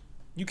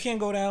 You can't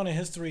go down in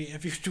history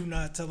if you do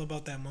not tell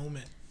about that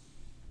moment.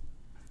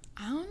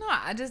 I don't know.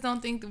 I just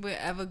don't think that we're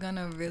ever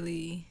gonna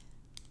really.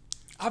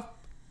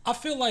 I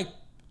feel like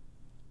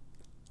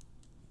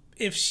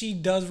if she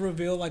does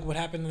reveal like what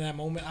happened in that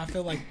moment, I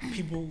feel like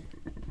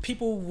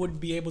people would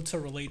be able to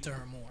relate to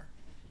her more.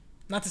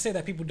 Not to say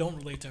that people don't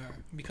relate to her,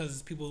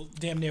 because people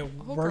damn near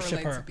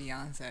worship her. To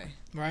Beyonce.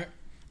 Right?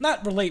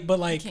 Not relate, but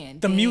like We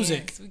can't the dance,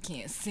 music. We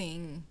can't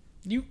sing.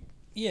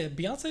 Yeah,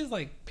 Beyonce is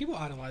like, people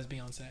idolize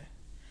Beyonce.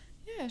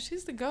 Yeah,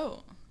 she's the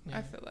GOAT. Yeah.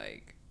 I feel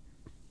like.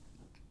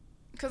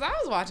 Cause I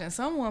was watching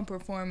someone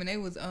perform and they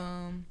was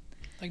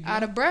Like,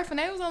 out of breath and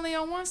they was only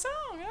on one song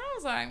and I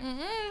was like,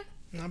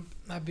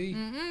 not B.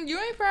 you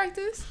ain't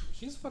practiced.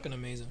 She's fucking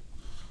amazing.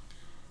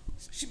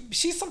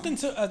 She's something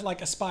to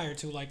like aspire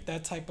to, like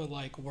that type of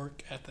like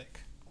work ethic.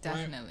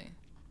 Definitely. Right?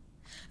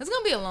 It's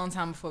gonna be a long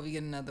time before we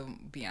get another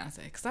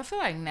Beyonce, because I feel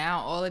like now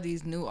all of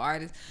these new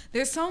artists,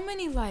 there's so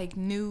many like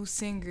new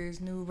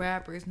singers, new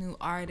rappers, new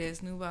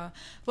artists,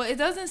 but it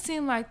doesn't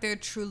seem like they're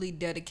truly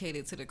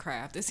dedicated to the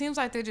craft. It seems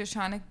like they're just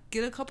trying to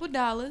get a couple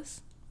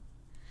dollars,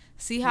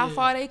 see how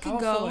far they could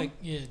go,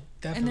 definitely.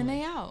 and then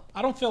they out.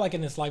 I don't feel like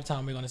in this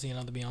lifetime we're gonna see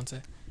another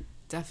Beyonce.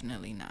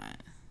 Definitely not.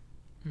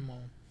 No.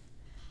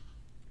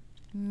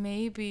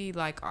 Maybe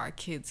like our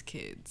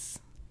kids.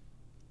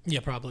 Yeah,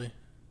 probably.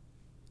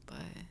 But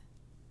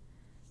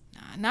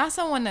not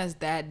someone that's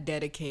that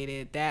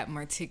dedicated, that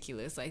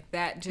meticulous, like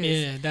that.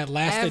 Just that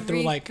lasted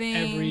through like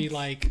every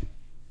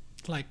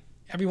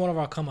every one of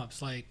our come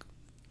ups. Like,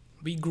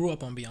 we grew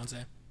up on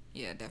Beyonce.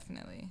 Yeah,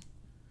 definitely.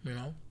 You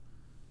know.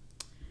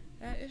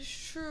 That is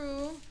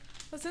true.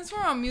 But since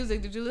we're on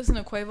music, did you listen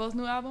to Quavo's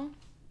new album?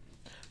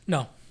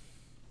 No.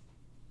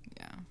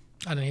 Yeah.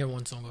 I didn't hear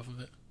one song off of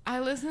it. I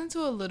listened to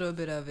a little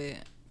bit of it.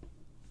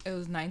 It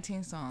was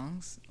 19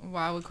 songs.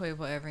 Why would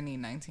Quavo ever need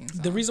 19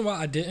 songs? The reason why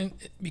I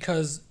didn't,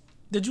 because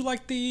did you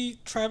like the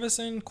Travis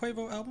and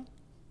Quavo album?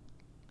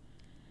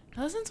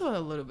 I listened to it a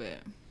little bit.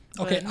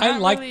 Okay, I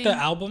liked the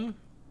album,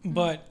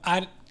 but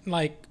I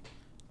like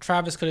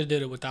Travis could have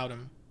did it without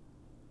him.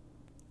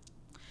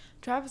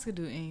 Travis could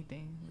do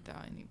anything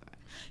without anybody.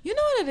 You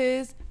know what it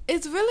is?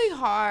 It's really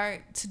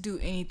hard to do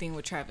anything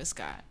with Travis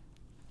Scott.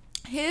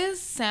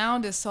 His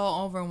sound is so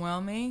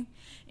overwhelming.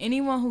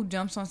 Anyone who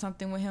jumps on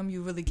something with him,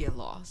 you really get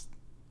lost,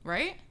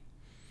 right?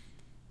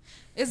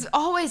 It's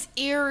always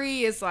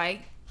eerie. It's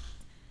like,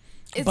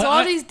 it's but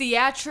all these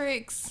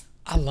theatrics.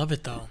 I love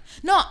it though.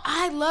 No,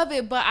 I love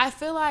it, but I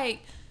feel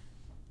like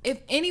if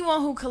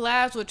anyone who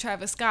collabs with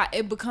Travis Scott,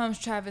 it becomes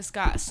Travis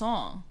Scott's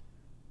song.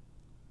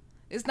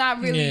 It's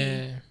not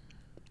really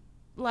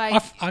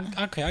like. I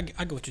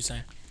get what you're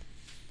saying.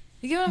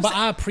 You get what I'm saying? But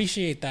I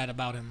appreciate that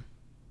about him.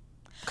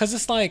 Because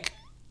it's like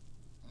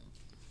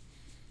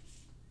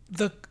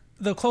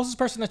the closest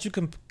person that you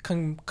can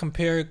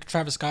compare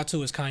Travis Scott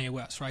to is Kanye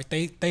West, right?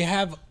 They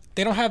have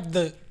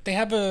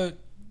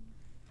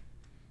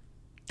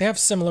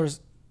similar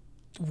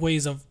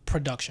ways of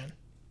production,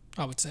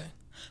 I would say.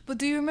 But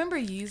do you remember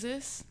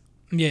Yeezus?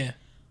 Yeah.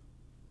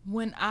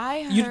 When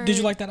I heard, did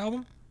you like that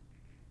album?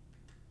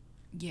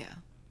 Yeah.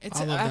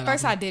 At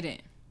first I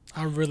didn't.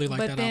 I really liked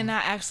that album. But then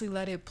I actually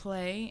let it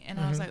play and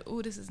I was like,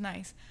 "Ooh, this is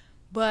nice."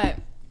 But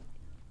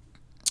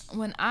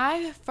when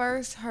I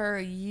first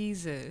heard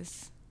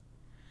Yeezus,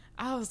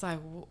 I was like,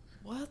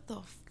 what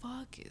the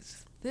fuck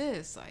is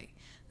this? Like,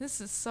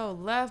 this is so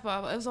left. It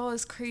was all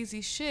this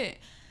crazy shit.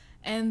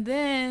 And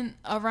then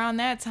around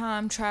that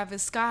time,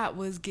 Travis Scott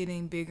was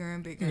getting bigger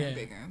and bigger and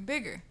bigger and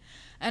bigger.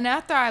 And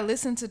after I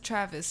listened to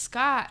Travis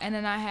Scott, and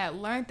then I had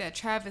learned that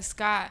Travis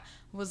Scott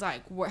was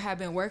like, had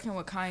been working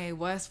with Kanye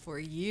West for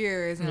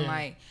years, and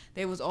like,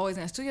 they was always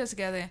in the studio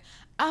together.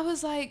 I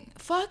was like,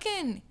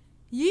 fucking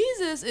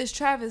Yeezus is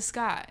Travis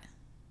Scott.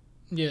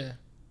 Yeah.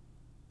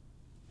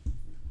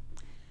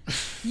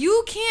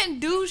 You can't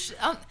do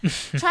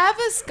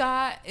Travis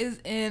Scott is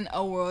in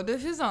a world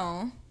of his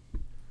own.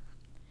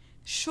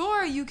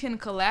 Sure, you can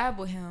collab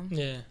with him.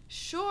 Yeah.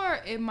 Sure,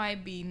 it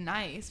might be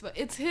nice, but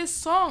it's his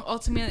song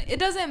ultimately. It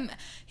doesn't.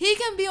 He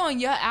can be on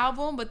your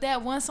album, but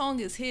that one song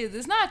is his.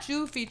 It's not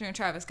you featuring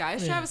Travis Scott.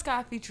 It's Travis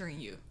Scott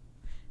featuring you.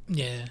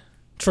 Yeah.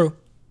 True.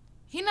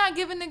 He not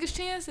giving niggas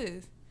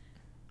chances.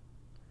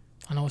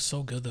 I know, it's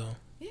so good though.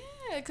 Yeah,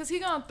 because he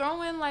gonna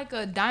throw in like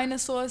a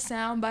dinosaur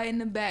soundbite in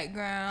the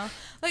background.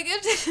 Like,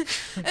 it's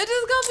just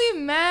gonna be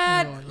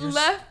mad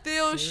left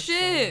field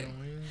shit. So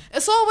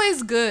it's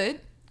always good.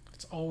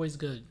 It's always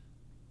good.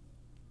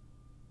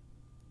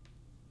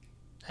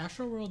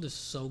 Astroworld is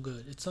so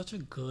good. It's such a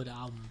good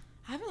album.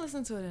 I haven't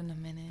listened to it in a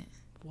minute.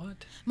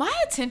 What? My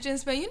attention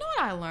span, you know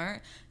what I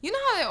learned? You know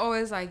how they're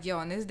always like,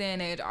 yo, in this day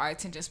and age, our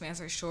attention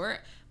spans are short?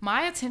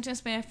 My attention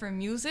span for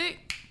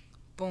music,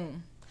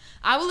 boom.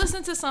 I will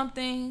listen to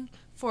something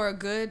for a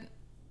good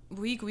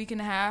week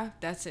and a half,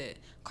 that's it.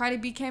 Cardi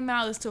B came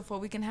out, listened to it for a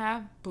week and a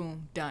half,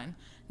 boom, done.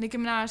 Nicki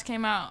Minaj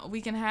came out a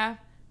week and a half,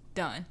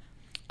 done.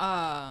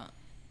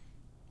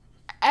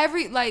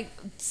 Every, like,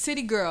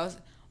 City Girls,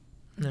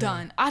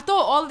 done. I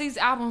thought all of these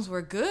albums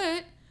were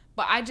good,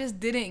 but I just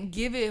didn't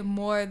give it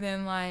more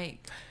than,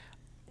 like...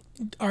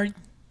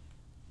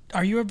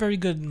 Are you a very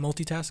good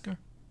multitasker?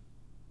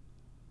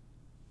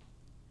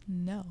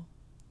 No.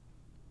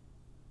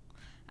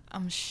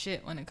 I'm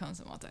shit when it comes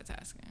to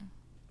multitasking.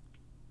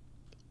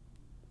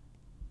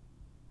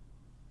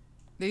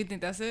 Do you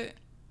think that's it?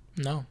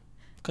 No.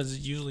 Because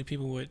usually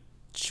people with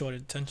short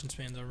attention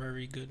spans are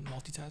very good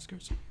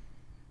multitaskers.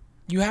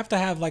 You have to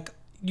have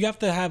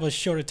a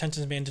short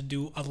attention span to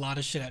do a lot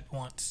of shit at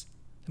once.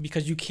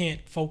 Because you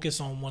can't focus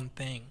on one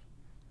thing.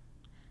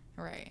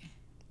 Right.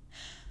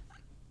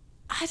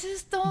 I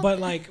just don't... But,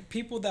 like,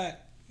 people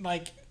that,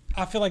 like...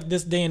 I feel like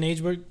this day and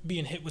age, we're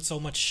being hit with so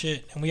much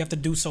shit. And we have to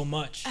do so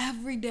much.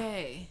 Every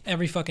day.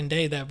 Every fucking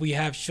day that we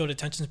have short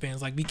attention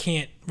spans. Like, we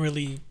can't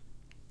really...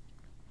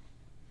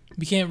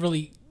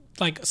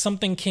 Like,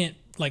 something can't,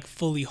 like,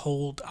 fully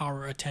hold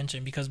our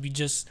attention. Because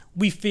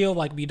we feel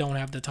like we don't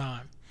have the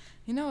time.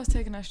 You know what's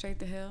taking us straight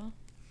to hell?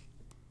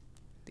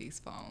 These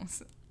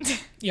phones.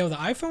 Yo, the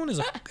iPhone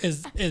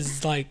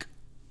is like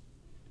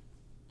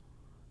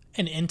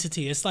an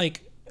entity. It's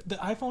like the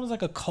iPhone is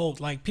like a cult.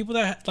 Like people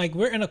that like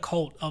we're in a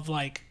cult of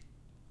like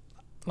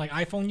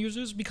iPhone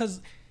users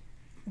because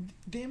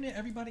damn near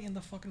everybody in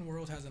the fucking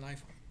world has an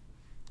iPhone.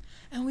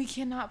 And we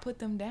cannot put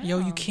them down. Yo,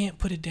 you can't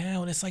put it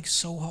down. It's like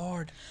so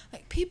hard.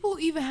 Like people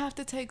even have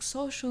to take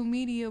social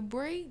media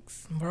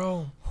breaks.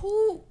 Bro.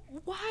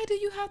 Why do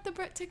you have to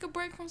take a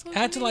break from social media?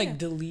 I had to like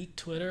delete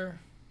Twitter.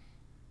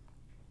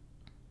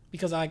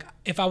 Because like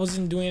if I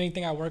wasn't doing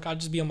anything at work, I'd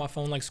just be on my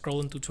phone like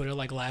scrolling through Twitter,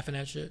 like laughing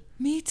at shit.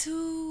 Me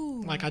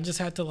too. Like I just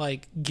had to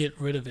like get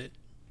rid of it.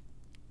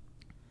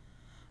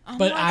 I'm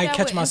but like I that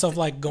catch with myself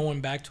like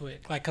going back to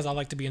it, like because I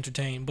like to be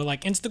entertained. But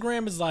like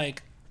Instagram is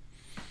like,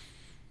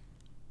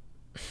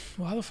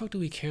 why the fuck do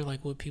we care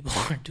like what people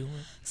are doing?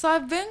 So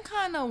I've been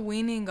kind of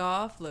weaning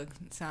off. Look,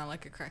 sound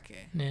like a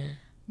crackhead. Yeah.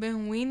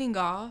 Been weaning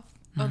off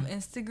of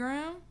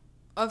Instagram.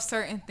 Of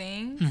certain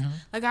things. Mm-hmm.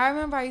 Like I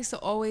remember I used to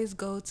always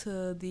go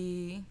to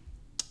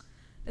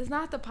it's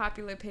not the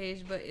popular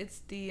page, but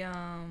it's the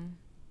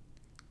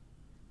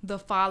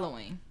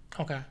following.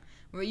 Okay.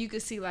 Where you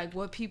could see like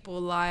what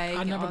people like.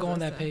 I never go on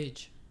that stuff.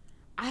 Page.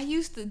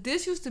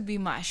 This used to be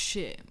my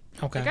shit.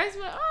 Okay. Like I used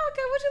to be like, oh,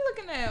 okay, what you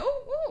looking at?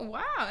 Oh,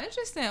 wow,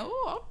 interesting.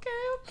 Oh,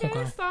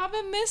 okay.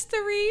 Solving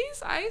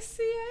mysteries. I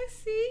see.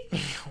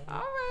 All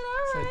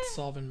right. It's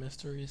solving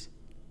mysteries.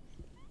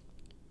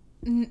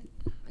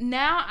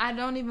 Now I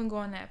don't even go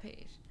on that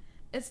page.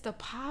 It's the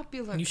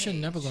popular page. You should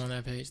never go on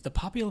that page. The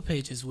popular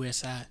page is where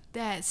it's at.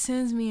 That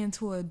sends me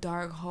into a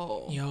dark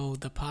hole. Yo,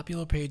 the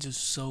popular page is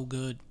so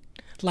good.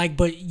 Like,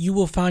 but you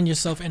will find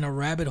yourself in a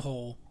rabbit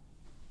hole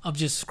of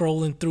just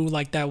scrolling through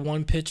like that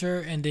one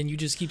picture, and then you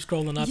just keep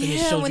scrolling up, and it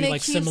shows you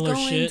like similar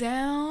shit.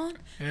 Down,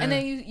 and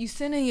then you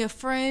sending your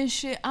friends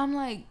shit. I'm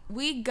like,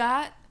 we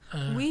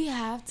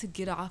have to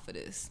get off of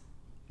this.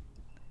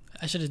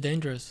 That shit is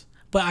dangerous.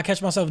 But I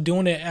catch myself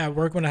doing it at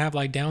work when I have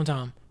like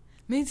downtime.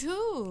 Me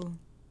too.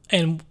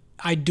 And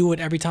I do it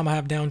every time I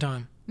have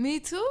downtime. Me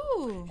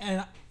too.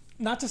 And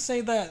not to say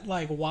that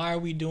like why are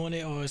we doing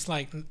it, or it's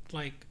like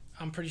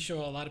I'm pretty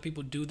sure a lot of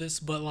people do this,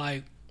 but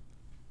like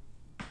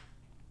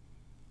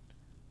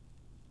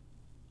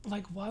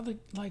why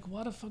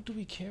the fuck do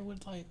we care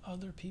what like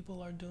other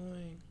people are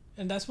doing?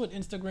 And that's what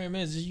Instagram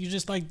is. You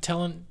just like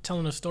telling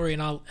a story,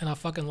 and I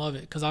fucking love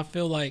it because I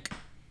feel like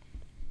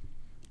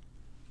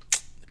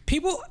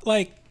people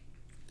like,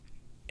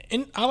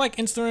 I like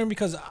Instagram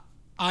because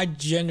I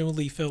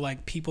genuinely feel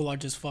like people are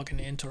just fucking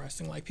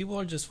interesting. Like people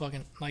are just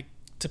fucking like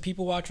to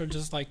people watch or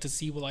just like to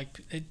see what like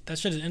that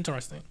shit is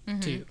interesting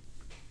to you.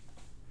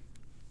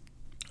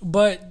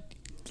 But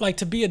like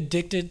to be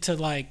addicted to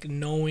like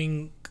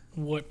knowing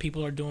what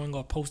people are doing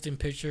or posting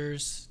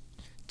pictures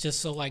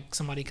just so like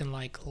somebody can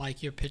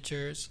like your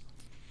pictures,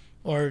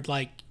 or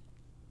like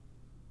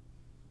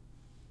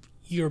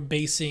you're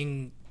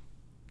basing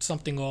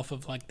something off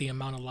of like the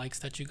amount of likes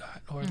that you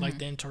got or like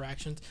the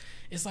interactions.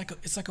 It's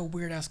like a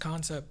weird ass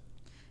concept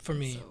for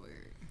me. So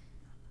weird.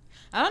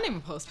 I don't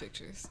even post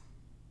pictures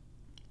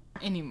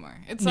anymore.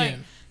 It's like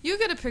you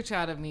get a picture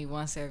out of me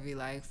once every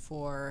like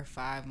 4 or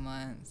 5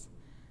 months.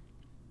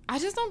 I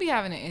just don't be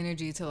having the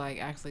energy to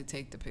like actually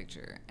take the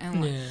picture.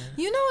 And like,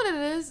 you know what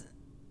it is?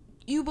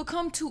 You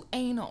become too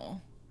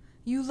anal.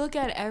 You look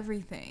at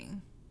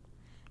everything.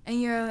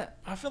 And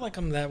I feel like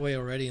I'm that way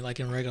already, like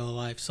in regular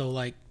life. So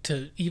like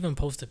to even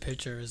post a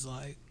picture is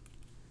like,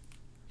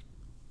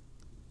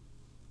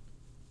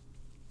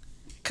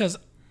 cause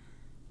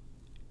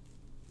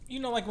you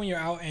know, like when you're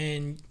out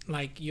and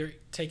like you're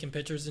taking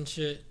pictures and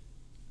shit,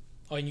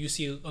 or you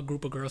see a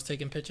group of girls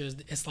taking pictures,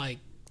 it's like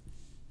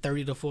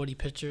 30 to 40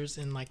 pictures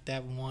in like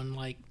that one,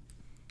 like,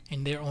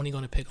 and they're only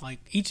gonna pick like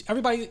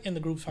everybody in the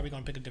group's probably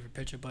gonna pick a different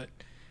picture, but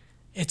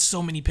it's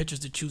so many pictures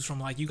to choose from.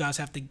 Like you guys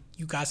have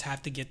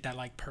to get that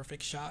like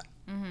perfect shot.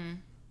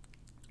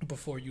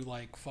 before you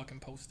like fucking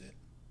post it.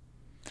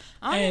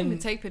 I don't And- even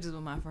take pictures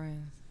with my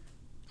friends.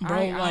 Bro,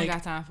 I like, don't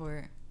got time for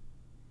it.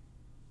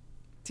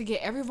 To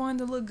get everyone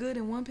to look good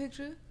in one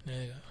picture?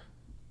 there you go.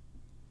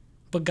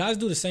 But guys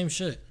do the same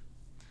shit.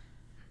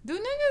 Do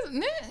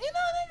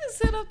niggas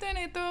sit up there and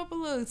they throw up a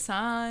little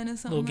sign or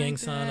something Little gang like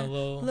sign, that. a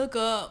little, Look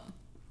up.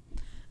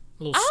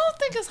 little, I don't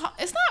think it's hard.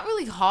 It's not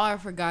really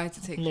hard for guys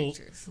to take little,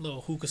 pictures.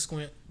 little hookah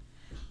squint.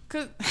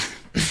 Cause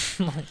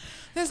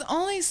there's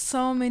only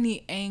so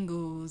many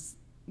angles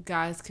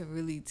guys could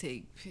really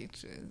take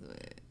pictures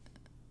with.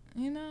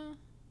 You know?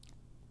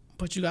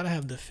 But you gotta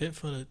have the fit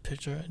for the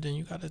picture. Then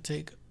you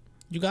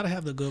gotta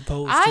have the good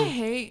pose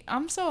too.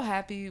 I'm so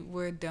happy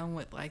we're done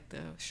with like the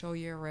show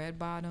your red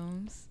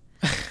bottoms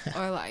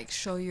or like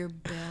show your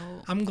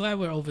belt. I'm glad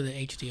we're over the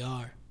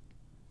HDR.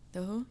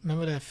 The who?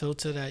 Remember that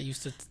filter that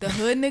used to... The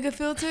hood nigga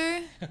filter?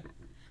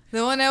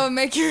 The one that would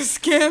make your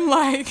skin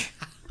like...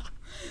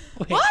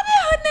 Wait, Why do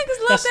hood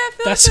niggas love that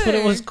filter? That's what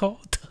it was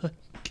called.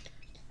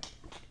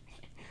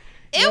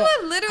 It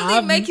would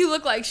literally make you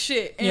look like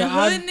shit. And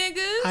hood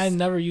niggas... I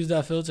never used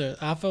that filter.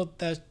 I felt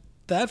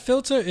that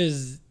filter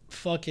is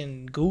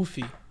fucking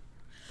goofy.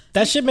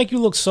 That shit make you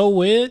look so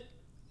weird.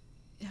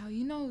 Yo,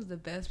 you know who's the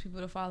best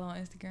people to follow on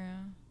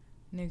Instagram?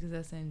 Niggas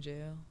that's in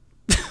jail.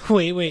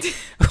 Wait.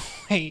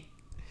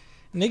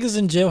 Niggas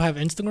in jail have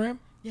Instagram?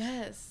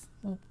 Yes.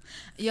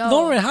 Yo.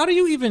 Lauren, how do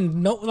you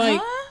even know? Like,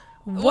 huh?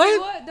 what? Wait,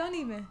 what? Don't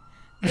even.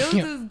 There was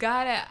this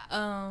guy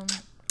that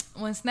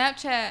when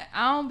Snapchat,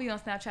 I don't be on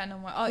Snapchat no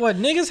more. Oh, What,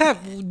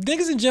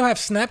 niggas in jail have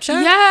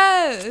Snapchat?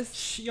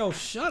 yes. Yo,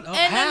 shut up.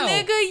 And How? the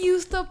nigga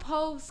used to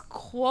post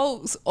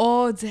quotes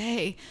all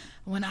day.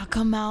 When I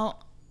come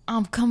out,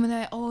 I'm coming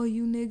at all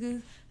you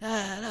niggas.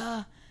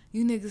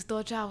 You niggas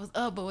thought y'all was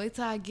up, but wait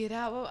till I get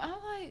out. But I'm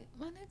like,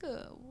 my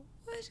nigga,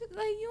 what you,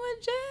 like, you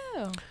in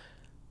jail?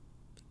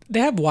 They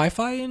have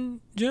Wi-Fi in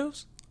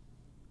jails?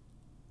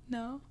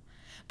 No.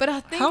 But I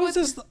think How is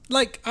this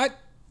like people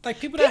that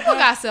people have,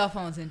 got cell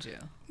phones in jail.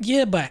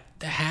 Yeah, but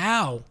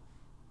how?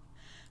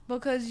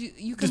 Because you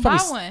can There's buy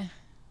probably one.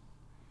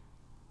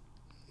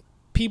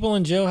 People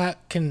in jail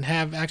can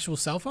have actual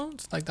cell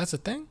phones? Like, that's a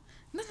thing?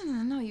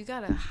 No. You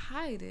gotta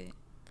hide it.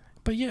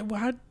 But yeah, well,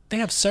 how, they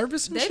have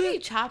service and They shit? be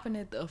chopping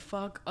it the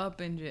fuck up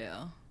in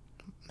jail.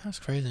 That's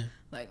crazy.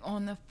 Like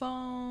on the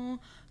phone,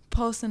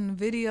 posting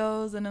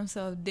videos of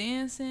themselves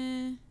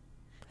dancing.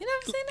 You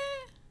never seen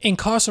that?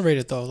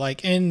 Incarcerated though,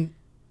 like in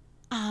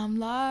I'm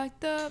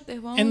locked up. They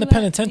won't the let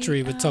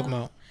penitentiary me we're talking out.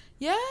 about.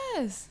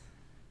 Yes.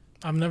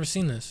 I've never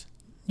seen this.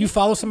 You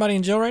follow somebody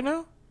in jail right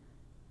now?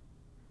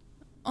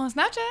 On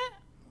Snapchat?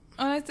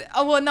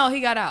 Oh well, no,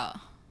 he got out.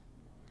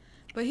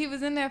 But he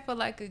was in there for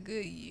like a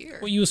good year.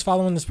 Well, you was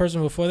following this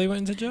person before they went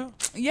into jail?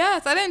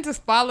 Yes, I didn't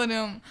just follow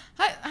them.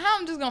 How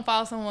I'm just gonna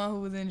follow someone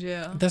who was in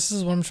jail? This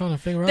is what I'm trying to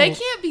figure They out.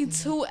 can't be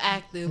too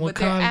active, What but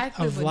they're kind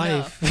active of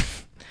enough.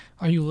 life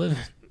are you living?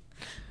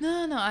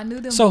 No, I knew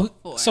them So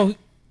before.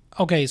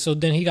 okay, so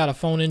then he got a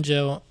phone in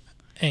jail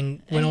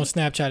and went on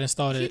Snapchat and He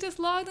started. just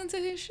logged into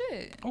his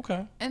shit.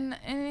 Okay. And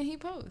then he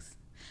posts.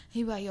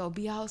 He be like, yo,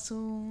 be out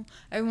soon.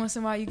 Every once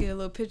in a while you get a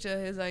little picture of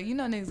his, like, you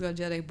know niggas go to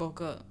jail, they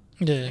bulk up.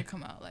 Yeah. They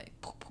come out like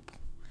poof, poof, poof.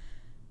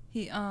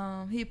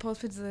 He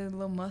posts pictures of his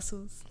little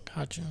muscles.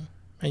 Gotcha.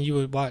 And you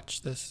would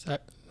watch this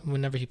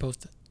whenever he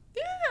posted.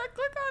 Yeah,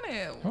 click on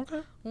it.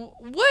 Okay.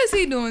 What is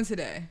he doing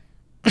today?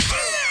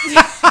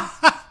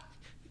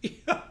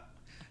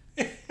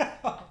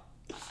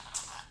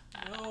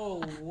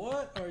 Oh,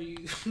 what are you?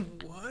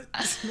 What?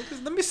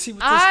 Niggas, let me see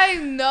what I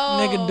know.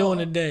 nigga doing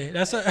today.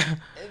 That's a.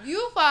 If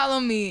you follow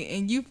me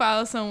and you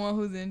follow someone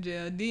who's in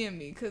jail, DM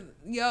me. Because,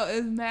 yo,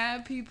 it's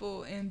mad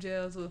people in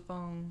jails with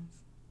phones.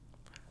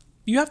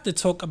 You have to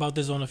talk about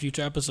this on a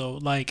future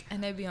episode. Like,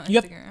 And they be on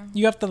you Instagram.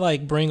 you have to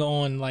like bring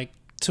on like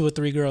 2 or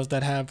 3 girls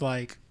that have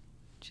like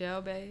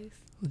Jail base.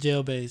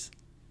 jail bays.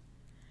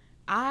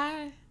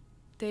 I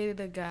dated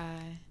a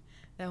guy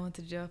that went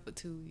to jail for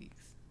 2 weeks.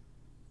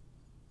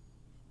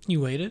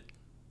 You waited?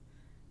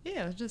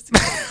 Yeah, it was just 2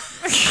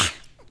 weeks.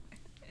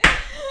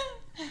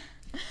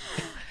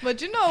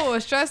 But you know what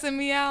was stressing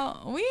me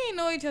out? We ain't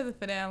know each other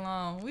for that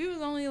long. We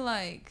was only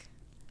like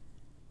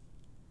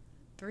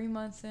 3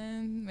 months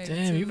in. Maybe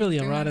Damn, you really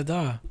a ride or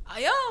die.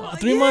 Yo,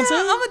 3 months in?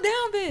 I'm a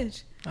down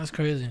bitch. That's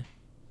crazy.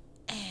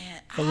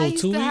 And A I little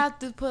used 2 to week? have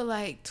to put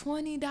like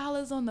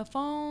 $20 on the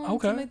phone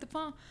Okay. to make the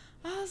phone.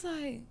 I was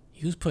like,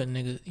 You was putting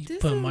this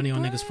putting is money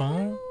on niggas' phone.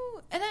 brand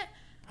new. And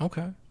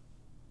Okay.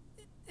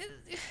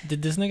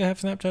 Did this nigga have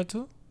Snapchat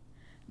too?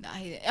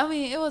 I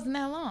mean, it wasn't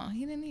that long.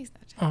 He didn't need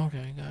Snapchat. Oh,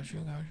 okay, got you.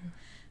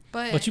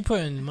 But you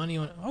putting money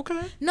on?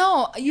 Okay.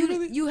 no, you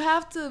really- you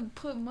have to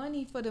put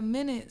money for the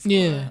minutes.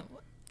 Yeah.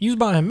 You was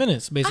buying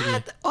minutes I basically.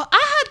 had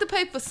to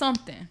pay for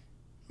something.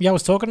 Y'all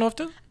was talking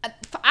often?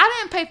 I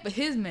didn't pay for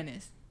his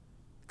minutes.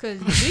 Cause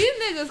these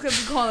niggas could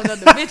be calling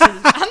other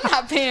bitches. I'm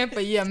not paying for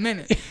your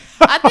minutes.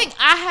 I think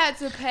I had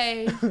to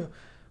pay.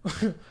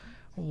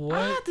 What?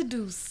 I had to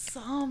do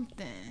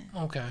something.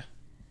 Okay.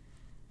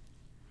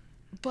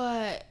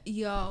 But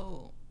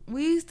yo,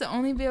 we used to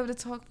only be able to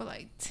talk for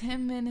like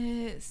 10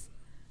 minutes.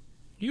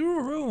 You were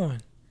a real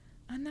one.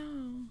 I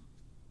know.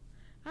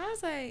 I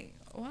was like,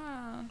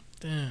 wow.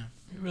 Damn.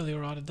 You really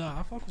were out to die.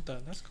 I fuck with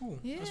that. That's cool.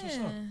 Yeah. That's what's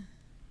up.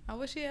 I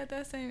wish he had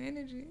that same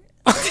energy.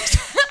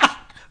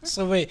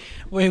 So wait.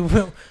 When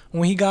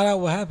he got out,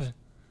 what happened?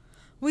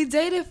 We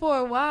dated for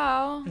a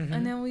while, Mhm.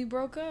 and then we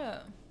broke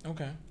up.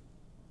 Okay.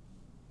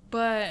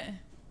 But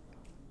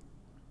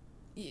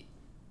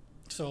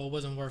So it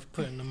wasn't worth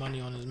putting the money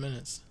on his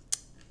minutes.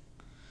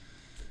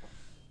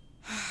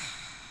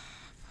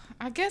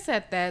 I guess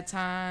at that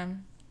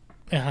time,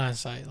 In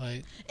hindsight,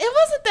 like, it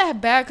wasn't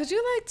that bad because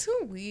you're like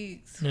 2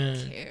 weeks. Yeah.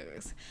 Who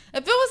cares?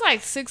 If it was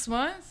like 6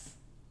 months,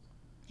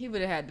 he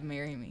would have had to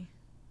marry me.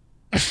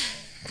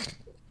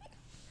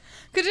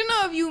 Because, you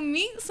know, if you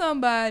meet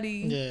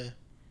somebody, yeah.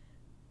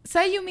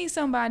 say you meet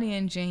somebody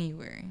in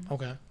January,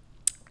 Okay.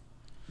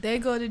 they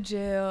go to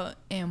jail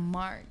in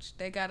March.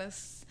 They got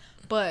us.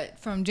 But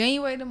from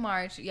January to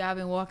March, y'all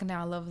been walking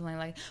down Lover's Lane.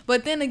 Like,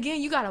 but then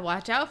again, you got to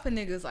watch out for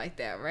niggas like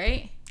that,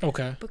 right?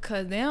 Okay.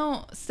 Because they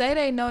don't say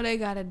they know they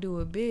got to do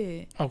a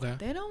bid. Okay.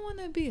 They don't want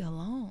to be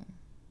alone.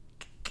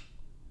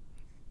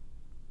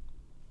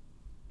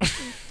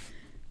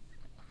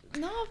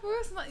 No, for real,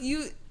 it's not,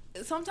 you.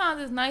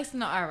 Sometimes it's nice to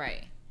know. All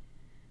right,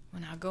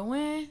 when I go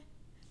in,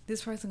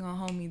 this person gonna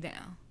hold me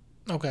down.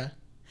 Okay.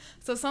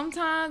 So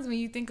sometimes when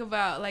you think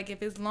about like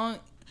if it's long,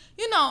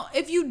 you know,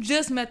 if you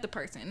just met the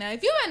person. Now,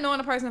 if you've been knowing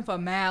the person for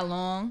mad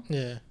long,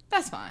 Yeah.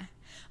 that's fine.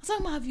 I'm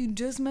talking about if you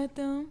just met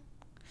them,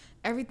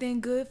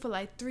 everything good for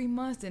like 3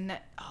 months, and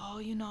that, oh,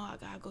 you know, I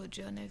gotta go to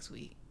jail next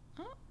week.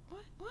 Huh?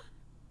 What?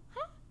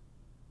 Huh?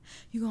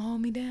 You gonna hold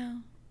me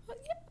down? Well,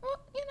 yeah, well,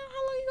 you know,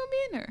 how long you gonna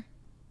be in there?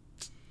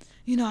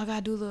 You know, I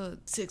gotta do a little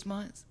 6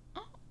 months.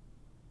 Oh,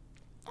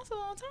 that's a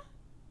long time.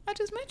 I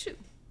just met you.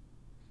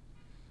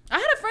 I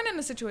had a friend in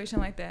a situation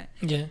like that.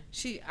 Yeah.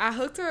 I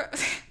hooked her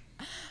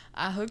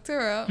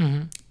up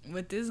Mm-hmm.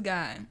 with this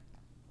guy.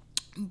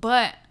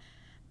 But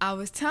I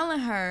was telling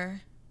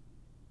her,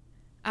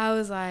 I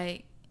was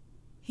like,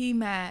 he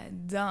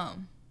mad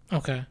dumb.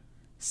 Okay.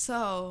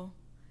 So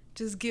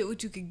just get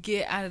what you could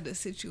get out of the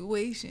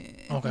situation.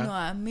 Okay. You know what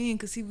I mean?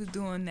 Because he was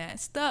doing that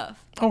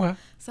stuff. Okay.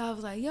 So I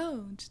was like,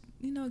 yo, just,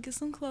 you know, get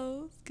some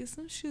clothes, get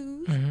some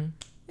shoes, Mm-hmm.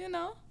 you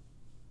know,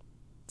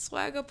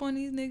 swag up on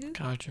these niggas.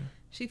 Gotcha.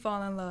 She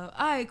fall in love.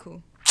 All right,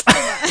 cool.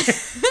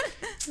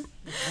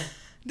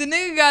 The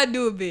nigga gotta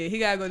do a bid. He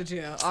gotta go to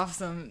jail off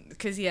some,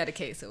 because he had a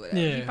case or whatever.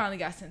 Yeah. He finally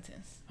got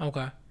sentenced.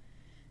 Okay.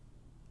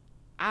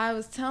 I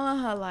was telling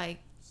her, like,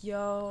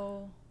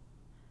 yo,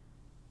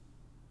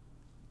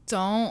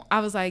 I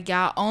was like,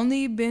 y'all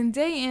only been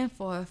dating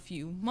for a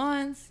few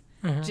months.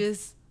 Mm-hmm.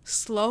 Just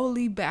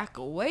slowly back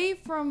away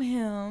from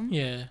him.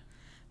 Yeah.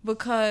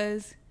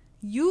 Because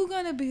you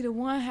gonna be the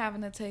one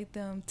having to take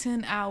them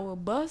 10-hour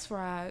bus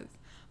rides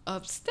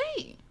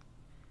upstate.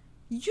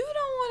 You don't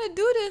want to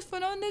do this for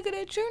no nigga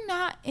that you're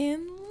not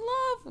in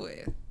love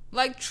with.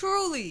 Like,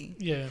 truly.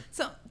 Yeah.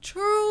 So,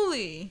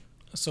 truly.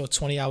 So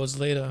 20 hours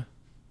later,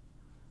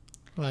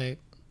 like,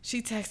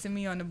 She texted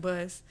me on the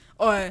bus.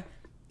 Or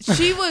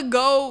she would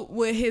go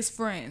with his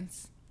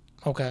friends.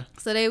 okay.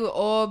 So they would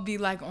all be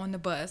like on the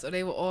bus. Or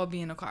they would all be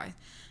in the car.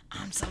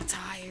 I'm so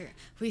tired.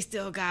 We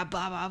still got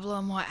blah, blah,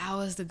 blah more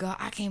hours to go.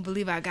 I can't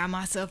believe I got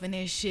myself in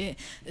this shit.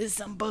 This is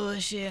some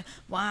bullshit.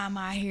 Why am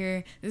I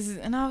here?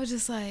 And I was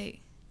just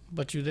like,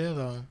 But you there,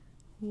 though.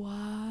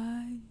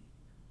 why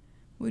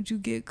would you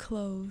get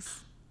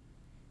close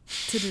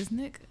to this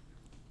nigga?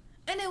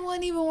 And it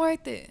wasn't even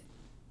worth it.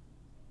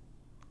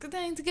 Because they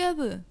ain't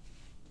together.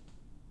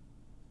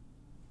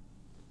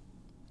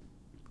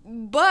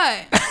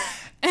 But,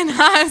 in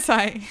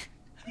hindsight,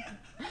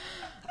 I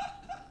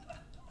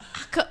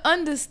could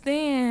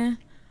understand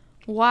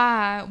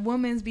why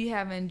women's be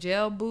having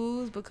jail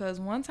boos. Because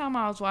one time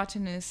I was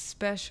watching this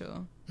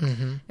special.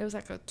 Mm-hmm. It was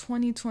like a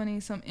 2020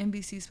 some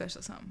NBC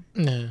special something.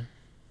 Yeah.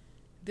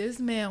 This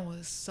man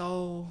was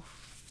so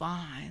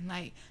fine.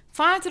 Like,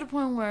 fine to the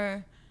point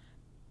where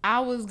I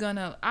was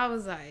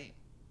like,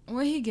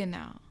 when he getting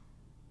out?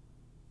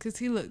 Because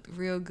he looked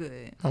real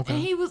good. Okay.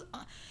 And he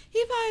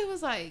probably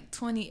was like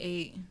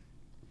 28.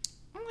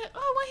 I'm like,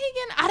 oh, when he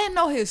getting out? I didn't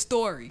know his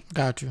story.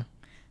 Got you.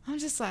 I'm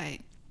just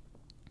like,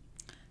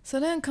 so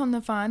then come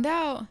to find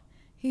out,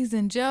 he's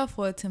in jail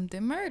for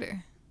attempted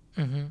murder.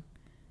 Mm-hmm.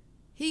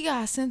 He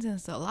got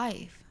sentenced to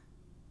life.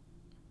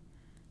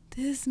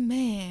 This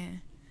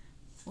man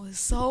was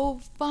so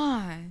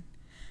fine.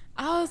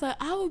 I was like,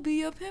 I would be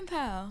your pen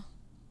pal.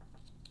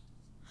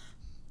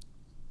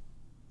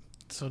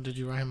 So did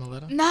you write him a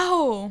letter?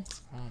 No.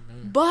 Oh,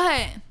 man.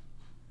 But,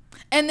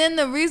 and then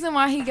the reason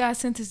why he got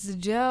sentenced to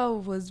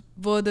jail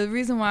the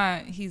reason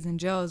why he's in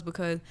jail is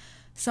because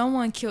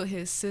someone killed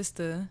his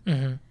sister.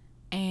 Mm-hmm.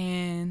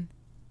 And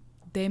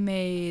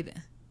then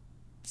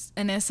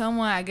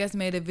someone, I guess,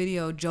 made a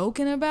video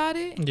joking about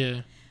it.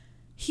 Yeah.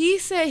 He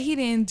said he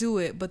didn't do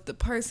it, but the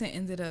person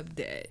ended up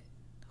dead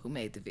who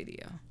made the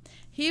video.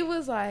 He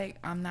was like,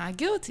 I'm not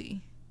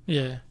guilty.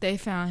 Yeah. They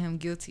found him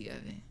guilty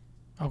of it.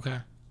 Okay.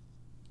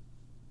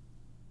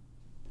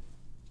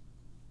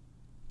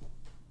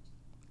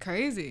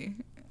 Crazy.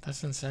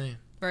 That's insane.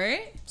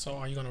 right? So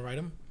are you gonna write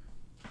him?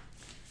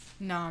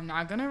 No, I'm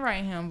not gonna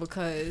write him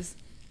because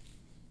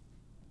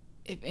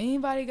if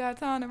anybody got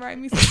time to write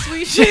me some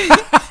sweet shit,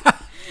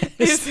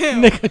 it's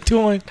him. Nigga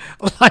doing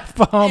life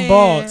behind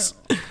bars.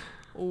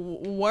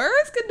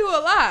 Words can do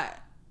a lot.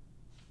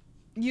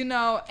 You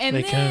know, and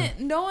They then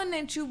can. knowing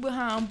that you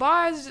behind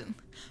bars,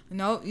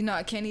 no, you know,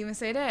 I can't even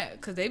say that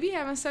because they be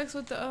having sex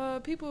with the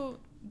people,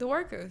 the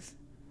workers.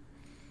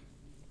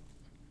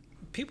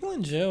 People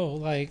in jail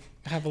like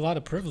have a lot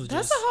of privileges.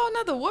 That's a whole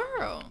nother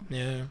world.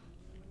 Yeah,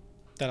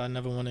 that I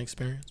never want to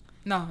experience.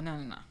 No.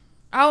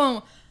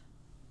 I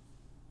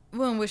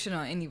wouldn't wish it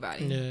on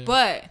anybody. Yeah.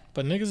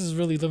 But niggas is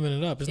really living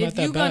it up. It's if not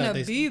that you bad.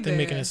 gonna be They're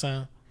making there- it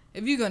sound.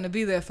 if you're gonna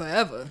be there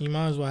forever, You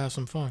might as well have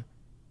some fun.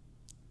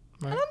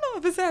 I Right? don't know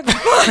if it's having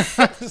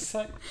fun. It's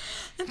like,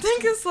 I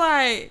think it's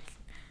like,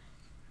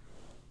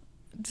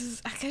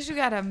 just I guess you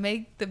gotta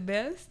make the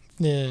best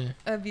yeah.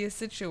 of your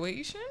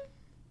situation.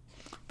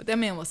 But that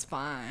man was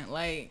fine.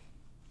 Like,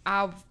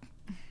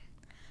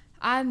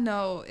 I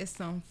know it's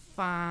some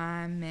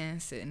fine men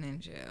sitting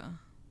in jail.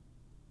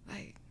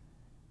 Like,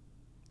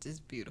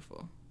 just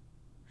beautiful.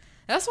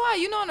 That's why,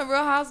 you know, on the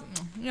Real House,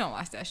 you don't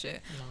watch that shit.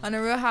 No. On the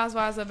Real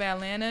Housewives of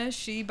Atlanta,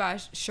 she by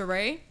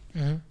Sheree,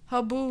 Mm-hmm.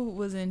 her boo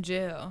was in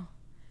jail.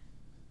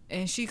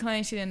 And she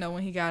claimed she didn't know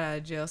when he got out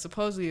of jail.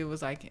 Supposedly it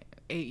was like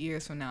 8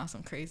 years from now,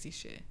 some crazy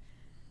shit.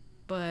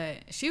 But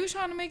she was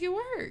trying to make it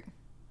work.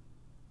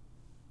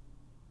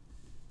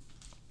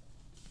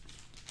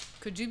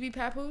 Could you be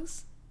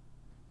Papoose?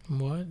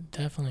 What?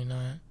 Definitely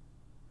not.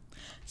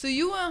 So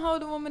you wouldn't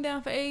hold a woman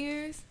down for 8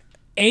 years?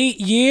 8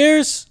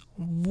 years?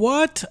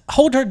 What?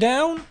 Hold her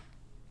down?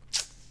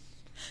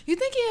 You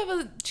think he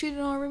ever cheated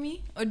on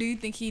Remy? Or do you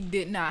think he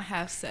did not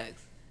have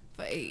sex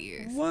for 8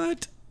 years?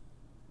 What?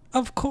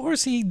 Of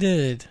course he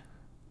did.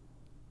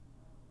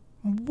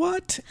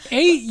 What?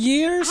 8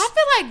 years? I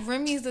feel like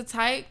Remy's the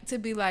type to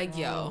be like,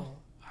 yo, Oh,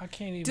 I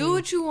can't even. do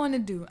what you want to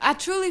do. I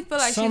truly feel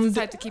like she's the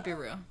type to keep it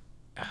real.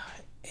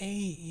 8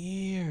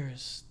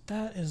 years.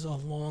 That is a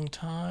long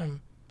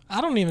time. I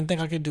don't even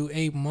think I could do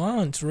 8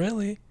 months,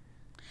 really.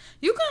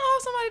 You can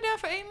hold somebody down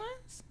for 8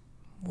 months?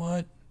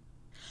 What?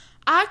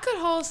 I could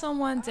hold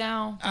someone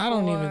down for... I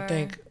don't even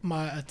think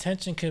my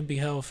attention can be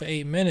held for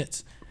 8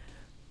 minutes.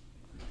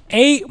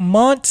 8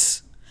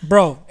 months?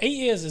 Bro, 8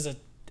 years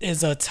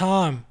is a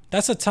time.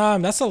 That's a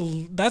time. That's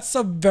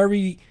a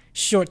very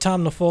short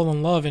time to fall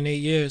in love in 8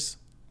 years.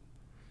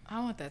 I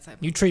want that type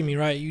of... You treat me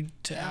right. You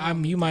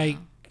might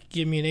down.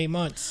 give me in 8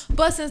 months.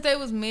 But since they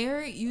was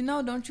married, you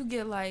know, don't you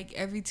get like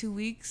every 2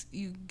 weeks,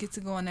 you get to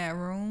go in that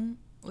room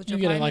with You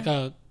your get partner?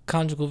 like a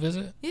conjugal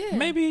visit? Yeah.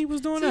 Maybe he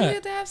was doing So you that.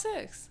 get to have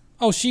sex.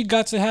 Oh, she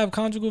got to have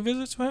conjugal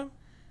visits with him?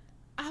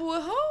 I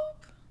would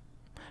hope.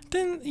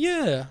 Then,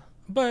 yeah.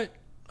 But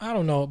I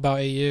don't know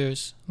about 8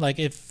 years. Like,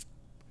 if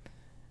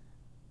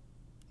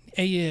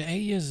 8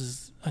 years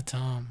is a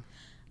time.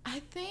 I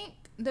think,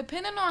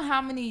 depending on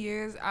how many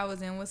years I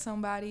was in with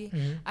somebody,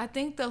 Mhm. I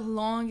think the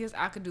longest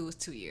I could do was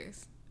 2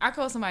 years. I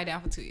could hold somebody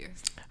down for 2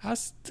 years.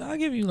 I'll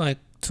give you like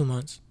 2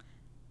 months.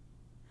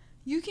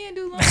 You can't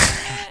do longer than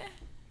that?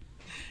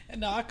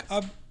 No, I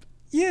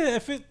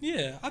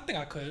think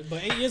I could.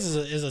 But 8 years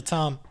is a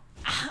time.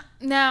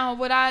 Now,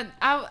 what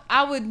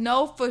I would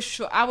know for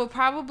sure. I would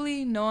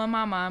probably know in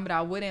my mind, but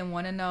I wouldn't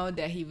want to know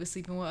that he was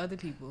sleeping with other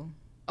people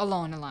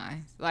along the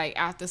line, like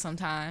after some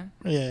time.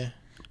 Yeah.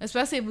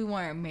 Especially if we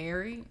weren't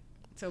married,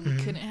 so we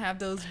couldn't have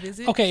those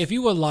visits. Okay, if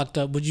you were locked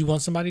up, would you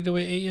want somebody to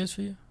wait 8 years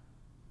for you?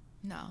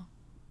 No,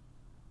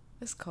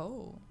 it's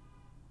cold.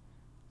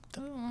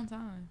 That's a long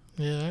time.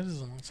 Yeah, that is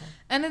a long time.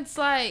 And it's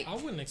like, I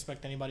wouldn't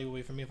expect anybody to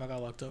wait for me if I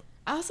got locked up.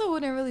 I also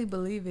wouldn't really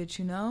believe it,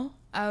 you know?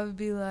 I would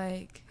be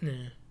like,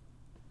 Yeah.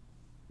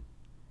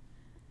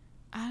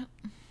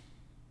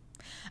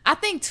 I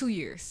think 2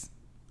 years.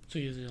 2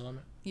 years is your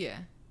limit. Yeah.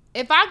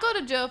 If I go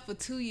to jail for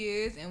 2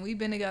 years and we've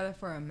been together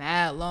for a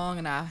mad long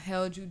and I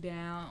held you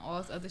down,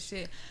 all this other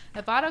shit.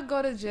 If I don't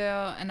go to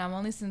jail and I'm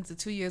only sentenced to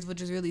 2 years,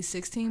 which is really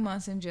 16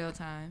 months in jail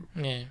time.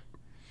 Yeah.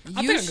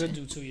 I you think I should- could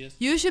do 2 years.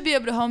 You should be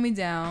able to hold me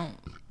down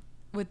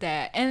with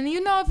that. And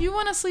you know, if you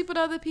want to sleep with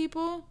other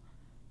people,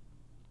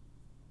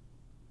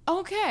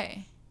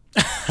 okay.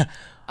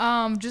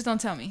 Just don't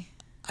tell me.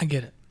 I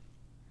get it.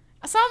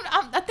 So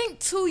I think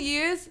 2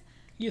 years.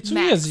 Yeah, 2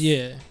 Max. years,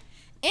 yeah.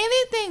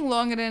 Anything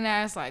longer than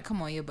that, it's like,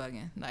 come on, you're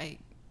bugging. Like,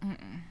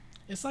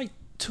 It's like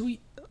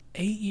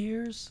 8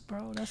 years,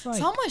 bro. That's like,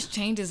 so much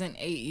changes in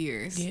 8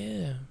 years.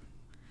 yeah.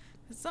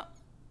 So,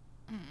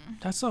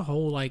 That's a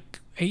whole, like,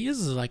 8 years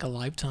is like a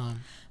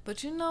lifetime.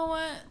 but you know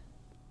what?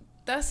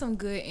 That's some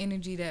good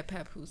energy that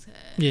Papoose had.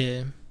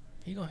 Yeah.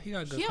 He got good He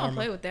don't karma.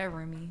 play with that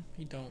Remy.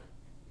 He don't.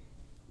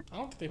 I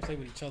don't think they play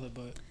with each other,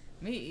 but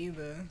Me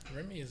either.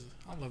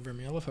 I love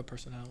Remy. I love her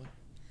personality.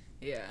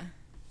 Yeah.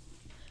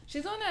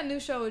 She's on that new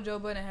show with Joe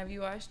Budden. Have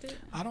you watched it?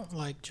 I don't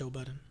like Joe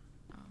Budden.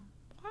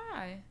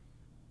 Why?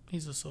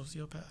 He's a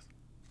sociopath.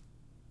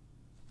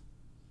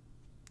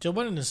 Joe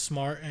Budden is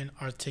smart and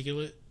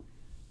articulate.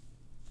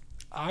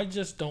 I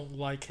just don't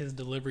like his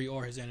delivery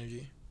or his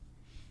energy.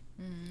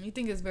 You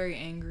think it's very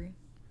angry?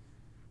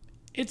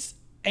 it's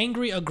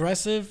angry,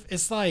 aggressive.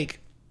 It's like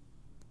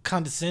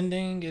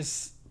condescending.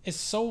 It's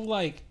so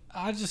like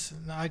I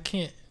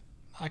can't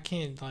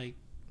like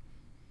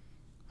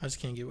I just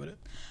can't get with it.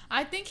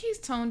 I think he's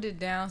toned it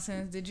down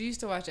since. Did you used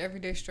to watch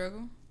Everyday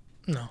Struggle?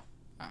 No.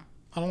 Oh.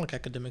 I don't like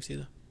academics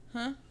either.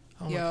 Huh?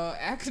 I don't Yo,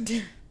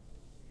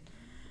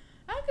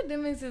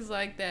 academics is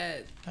like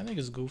that. I think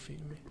it's goofy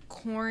to me.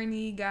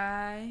 Corny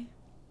guy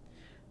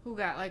who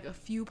got like a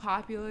few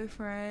popular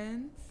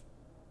friends.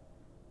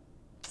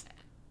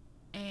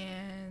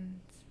 And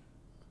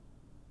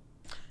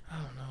I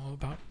don't know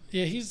about.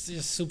 Yeah, he's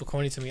just super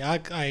corny to me.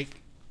 I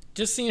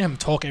just seeing him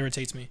talk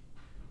irritates me.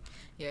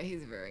 yeah,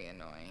 he's very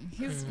annoying.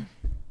 He's.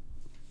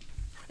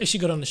 Is she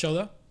good on the show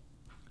though?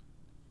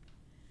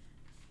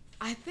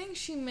 I think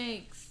she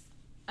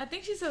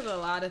says a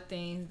lot of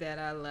things that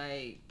I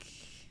like.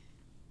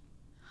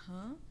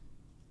 Huh?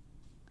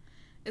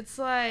 It's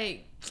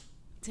like,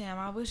 damn,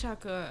 I wish I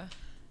could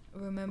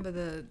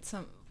remember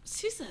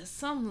she said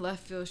some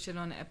left field shit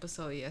on the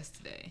episode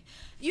yesterday.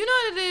 You know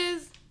what it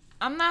is?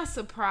 I'm not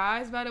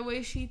surprised by the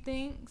way she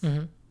thinks.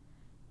 Mm-hmm.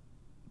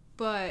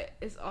 But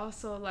it's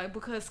also like,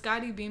 because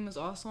Scotty Beam is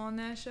also on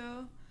that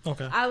show.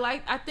 Okay.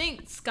 I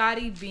think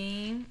Scotty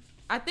Beam,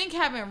 I think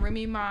having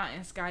Remy Ma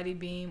and Scotty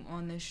Beam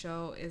on this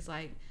show is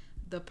like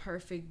the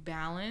perfect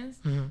balance.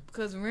 Mm-hmm.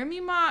 Because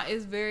Remy Ma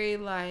is very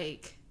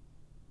like,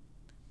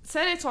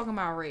 say they're talking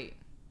about rape.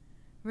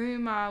 Remy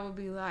Ma would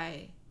be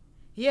like,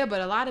 yeah,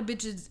 but a lot of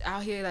bitches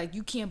out here, like,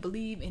 you can't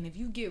believe, and if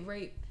you get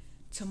raped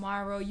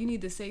tomorrow, you need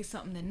to say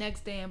something the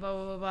next day, and blah,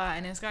 blah, blah, blah.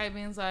 And then Scotty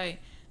Beam's like,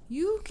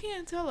 you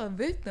can't tell a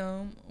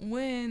victim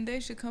when they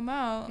should come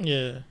out.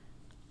 Yeah.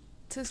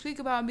 To speak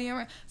about being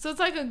right. So it's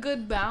like a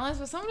good balance,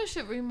 but some of the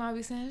shit Remy might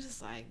be saying is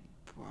just like,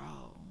 bro,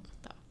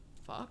 what the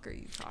fuck are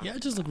you talking about? Yeah,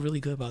 it just look really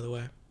good, by the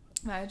way.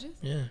 I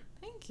just? Yeah.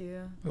 Thank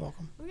you. You're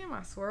welcome. Look at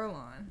my swirl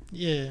on.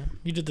 Yeah.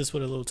 You did this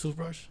with a little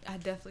toothbrush? I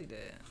definitely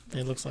did.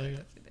 It looks like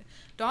it.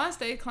 Dawn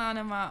stayed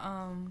clowning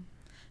my,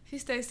 she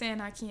stayed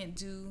saying I can't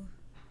do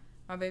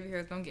my baby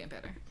hairs, but I'm getting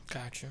better.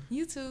 Gotcha.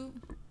 YouTube.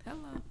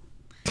 Hello.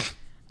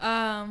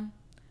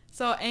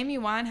 So Amy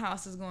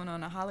Winehouse is going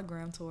on a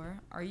hologram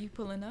tour. Are you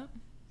pulling up?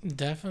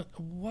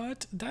 Definitely.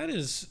 What? That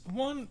is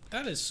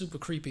super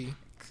creepy.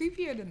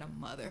 Creepier than a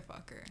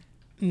motherfucker.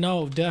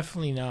 No,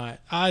 definitely not.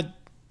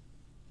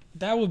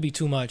 That would be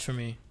too much for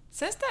me.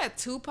 Since that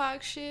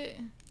Tupac shit.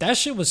 That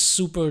shit was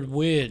super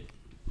weird.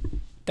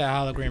 That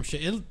hologram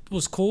shit. It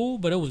was cool,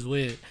 but it was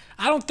weird.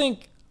 I don't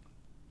think,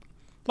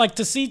 like,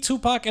 to see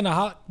Tupac in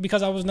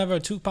because I was never a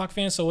Tupac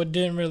fan, so it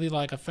didn't really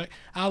like affect.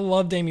 I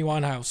loved Amy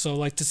Winehouse, so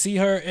like to see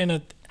her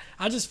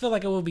I just feel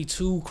like it would be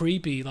too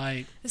creepy.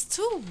 Like, it's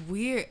too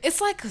weird. It's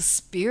like a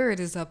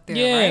spirit is up there.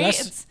 Yeah,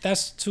 right?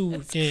 that's too.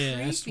 It's Yeah,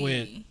 creepy. that's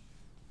weird.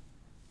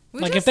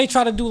 Like, if they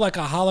try to do like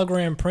a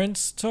hologram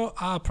Prince tour,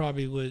 I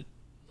probably would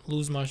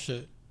lose my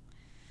shit.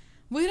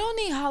 We don't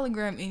need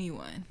hologram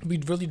anyone. We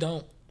really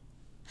don't.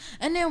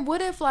 And then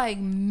what if like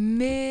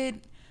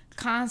mid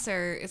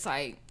concert, it's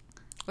like,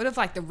 what if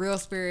like the real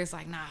spirit is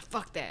like, nah,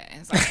 fuck that,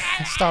 and it's like,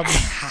 Stop.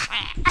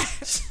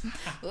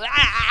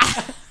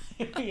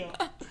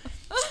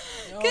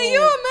 Can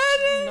you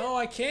imagine? No,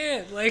 I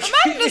can't. Like,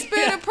 imagine the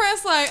spirit of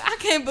Prince like, I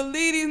can't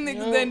believe these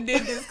niggas done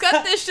did this.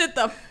 Cut this shit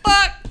the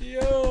fuck. Yo.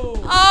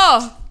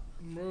 Oh.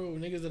 Bro,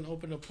 niggas done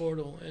opened a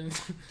portal and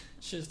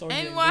shit started.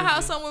 And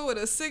Winehouse somewhere with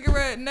a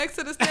cigarette next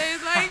to the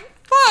stage, like,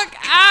 fuck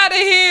out of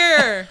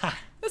here.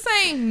 This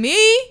ain't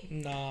me.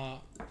 Nah.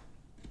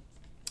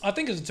 I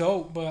think it's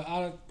dope, but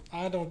I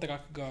don't think I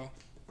could go.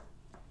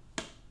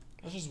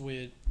 That's just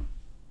weird.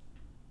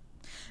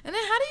 And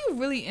then how do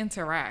you really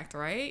interact,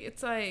 right?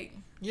 It's like,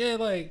 yeah,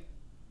 like,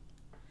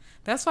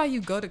 that's why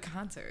you go to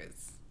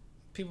concerts.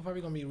 People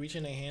probably gonna be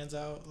reaching their hands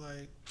out,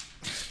 like,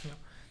 you know,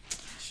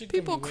 shit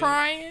people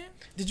crying.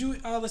 Did you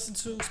listen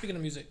to, speaking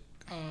of music,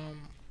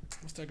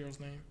 what's that girl's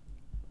name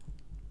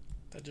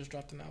that just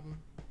dropped an album?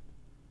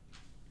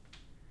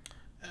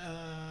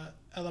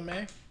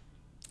 LMA.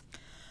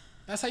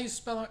 That's how you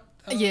spell it.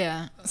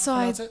 Yeah. So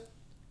I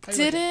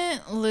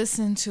didn't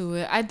listen to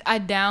it. I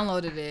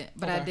downloaded it,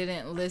 but I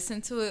didn't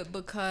listen to it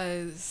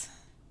because.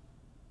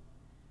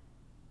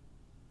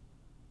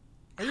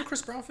 Are you a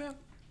Chris Brown fan?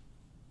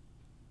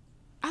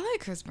 I like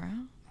Chris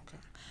Brown. Okay.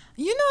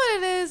 You know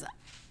what it is?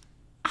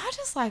 I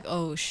just like,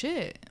 oh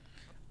shit.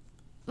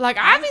 Like,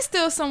 I be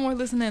still somewhere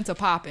listening to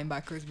Poppin' by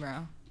Chris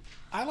Brown.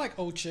 I like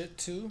old shit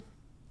too.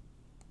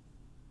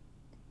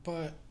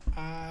 But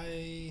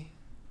I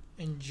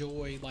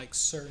enjoy like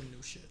certain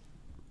new shit.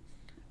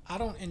 I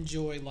don't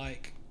enjoy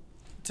like,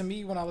 to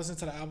me when I listened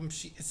to the album,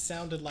 it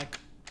sounded like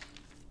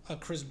a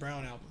Chris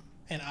Brown album,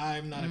 and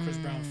I'm not a Chris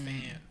Brown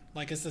fan.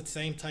 Like, it's the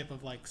same type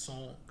of like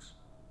songs.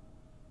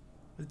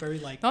 It's very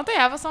like. Don't they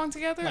have a song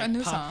together? Like a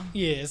new pop, song?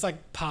 Yeah, it's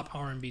like pop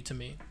R&B to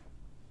me.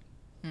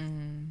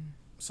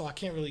 So I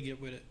can't really get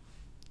with it.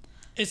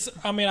 It's.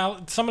 I mean,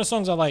 some of the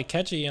songs are like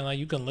catchy and like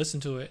you can listen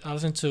to it. I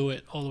listened to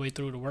it all the way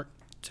through to work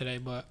today,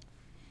 but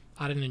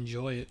I didn't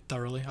enjoy it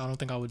thoroughly. I don't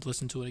think I would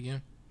listen to it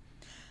again.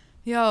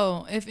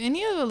 Yo, if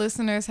any of the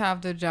listeners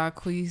have the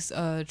Jacquees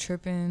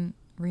Trippin'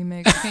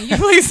 remix. Can you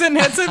please send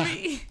that to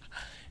me?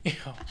 Yo.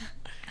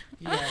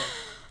 Yo.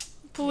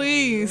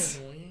 Please.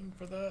 You're annoying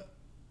for that.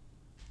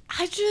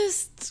 I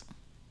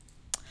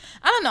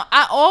don't know.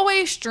 I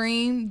always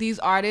stream these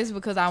artists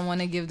because I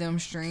want to give them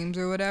streams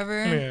or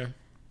whatever. Yeah.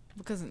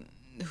 Because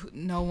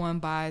no one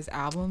buys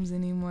albums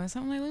anymore. So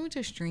I'm like, let me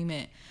just stream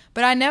it.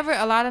 But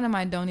a lot of them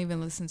I don't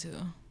even listen to.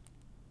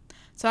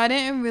 So I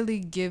didn't really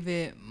give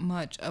it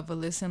much of a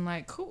listen.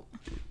 Like, who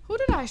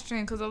did I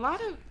stream? Because a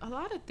lot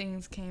of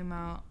things came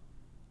out.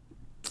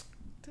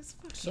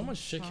 So much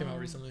shit came out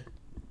recently.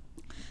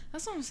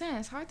 That's what I'm saying.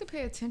 It's hard to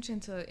pay attention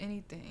to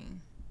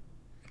anything.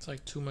 It's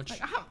like too much.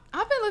 Like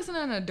I've been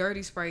listening to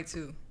Dirty Sprite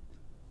 2.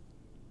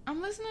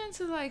 I'm listening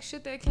to like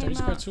shit that came Dirty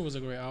out. Sprite 2 was a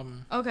great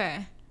album.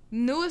 Okay.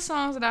 Newest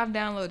songs that I've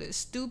downloaded: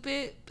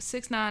 Stupid,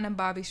 6ix9ine, and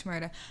Bobby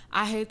Shmurda.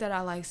 I hate that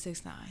I like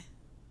 6ix9ine.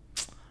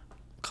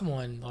 Come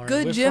on, Lauren.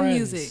 Good We're gym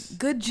friends. music.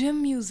 Good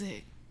gym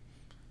music.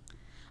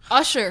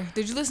 Usher.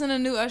 Did you listen to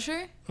new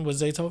Usher?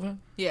 Was Zaytoven?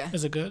 Yeah.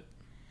 Is it good?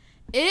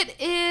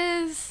 It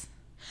is.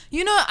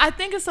 You know, I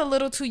think it's a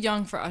little too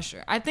young for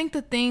Usher. I think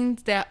the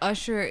things that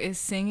Usher is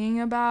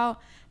singing about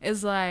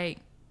is like,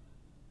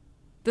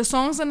 the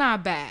songs are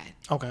not bad.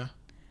 Okay.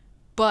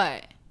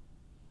 But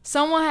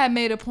someone had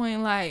made a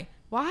point like,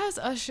 why is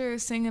Usher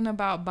singing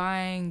about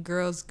buying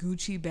girls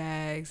Gucci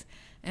bags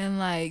and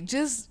like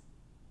just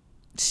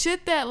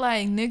shit that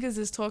like niggas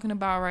is talking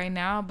about right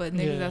now, but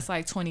niggas that's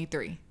like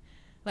 23.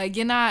 Like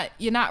you're not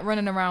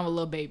running around with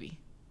Lil Baby.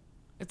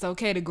 It's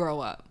okay to grow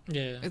up.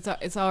 Yeah.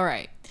 It's all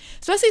right.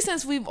 Especially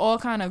since we've all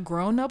kind of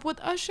grown up with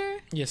Usher.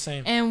 Yeah,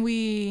 same. And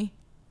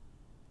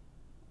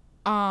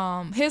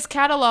his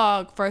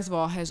catalog, first of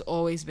all, has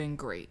always been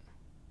great.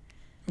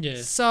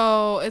 Yeah.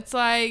 So it's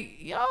like,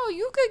 yo,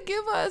 you could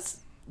give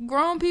us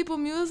grown people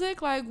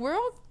music. Like, we're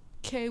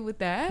okay with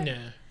that.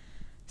 Yeah.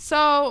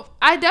 So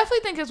I definitely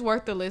think it's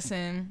worth the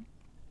listen.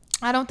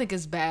 I don't think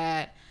it's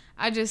bad.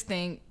 I just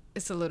think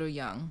it's a little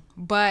young.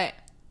 But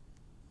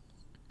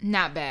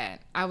not bad.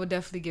 I would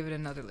definitely give it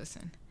another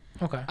listen.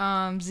 Okay.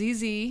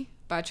 ZZ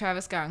by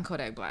Travis Scott and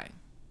Kodak Black.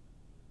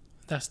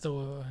 That's the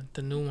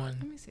new one.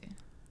 Let me see.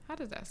 How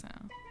does that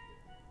sound?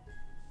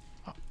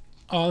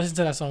 Oh, I listened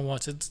to that song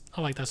once.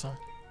 I like that song.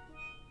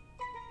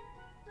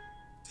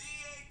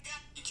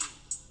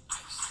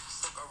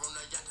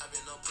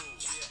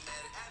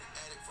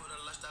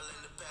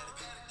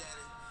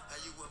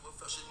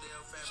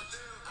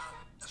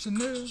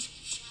 Chanel.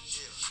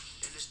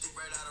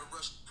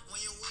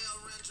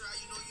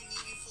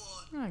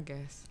 I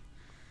guess.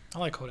 I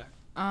like Kodak.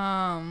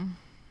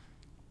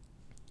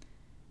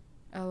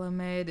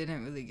 LMA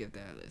didn't really give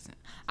that a listen.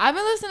 I've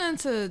been listening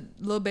to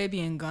Lil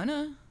Baby and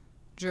Gunna,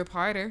 Drip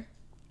Harder.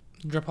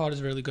 Drip Hard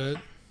is really good.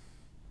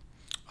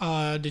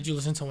 Did you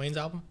listen to Wayne's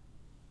album?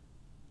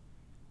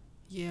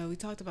 Yeah, we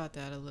talked about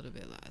that a little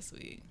bit last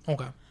week.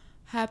 Okay.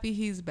 Happy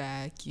he's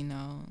back, you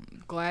know.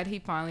 Glad he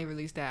finally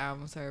released that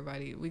album so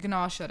everybody, we can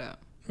all shut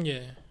up.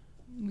 Yeah.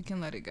 We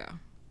can let it go.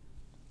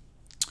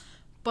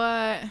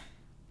 But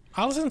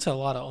I listened to a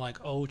lot of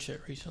like old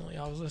shit recently.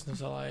 I was listening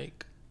to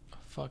like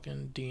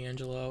fucking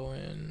D'Angelo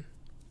and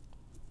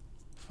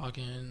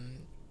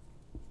fucking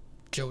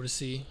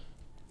Jodeci.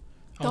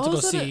 I went to go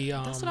see.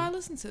 that's what I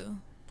listened to.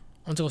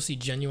 I went to go see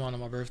Genuine on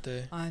my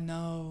birthday. I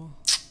know,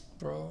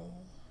 Bro,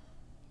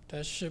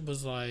 that shit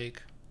was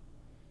like,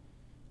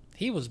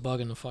 he was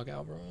bugging the fuck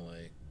out, bro.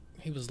 Like,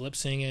 he was lip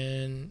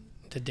singing,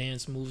 the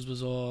dance moves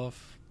was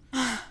off.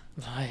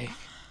 Like,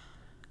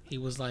 he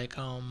was like,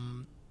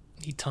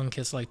 he tongue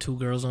kissed like 2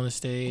 girls on the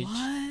stage. What?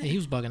 Yeah, he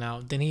was bugging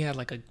out. Then he had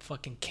like a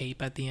fucking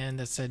cape at the end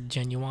that said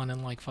Genuine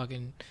and like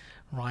fucking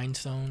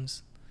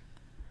rhinestones.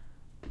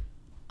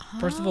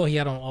 First of all, he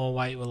had on all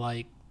white with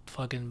like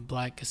fucking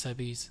black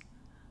Giuseppe's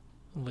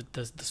with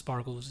the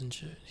sparkles and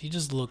shit. He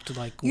just looked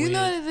like weird. You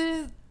know what it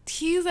is?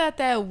 He's at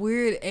that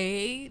weird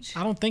age.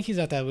 I don't think he's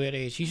at that weird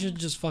age. He should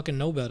just fucking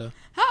know better.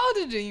 How old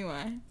is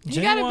Genuine? He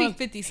gotta be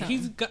 50 something.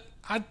 He's got.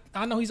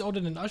 I know he's older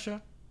than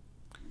Usher.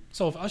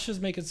 So if Usher's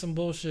making some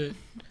bullshit,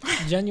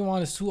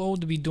 Genuine is too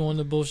old to be doing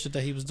the bullshit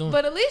that he was doing.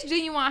 But at least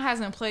Genuine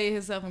hasn't played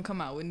himself and come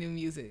out with new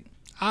music.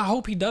 I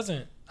hope he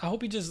doesn't. I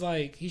hope he just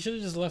like, he should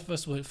have just left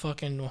us with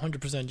fucking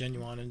 100%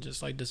 Genuine and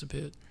just like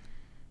disappeared.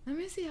 Let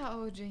me see how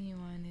old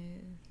Genuine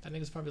is. That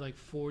nigga's probably like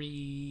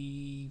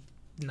 49.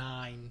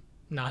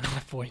 Nah, not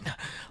 49.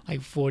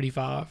 Like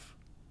 45.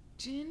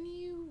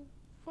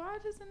 Why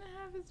doesn't it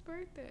have his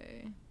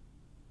birthday?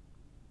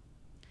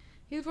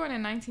 He was born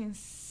in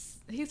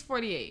he's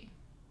 48.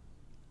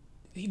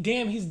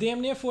 He's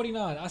damn near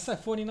 49. I said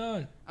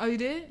 49. Oh, you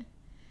did?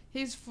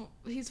 He's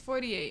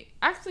 48.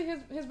 Actually,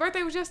 his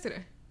birthday was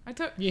yesterday.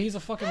 Yeah, he's a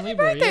fucking Happy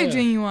Libra. birthday, Yeah.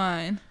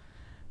 Genuine.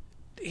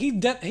 He's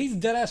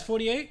dead ass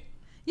 48.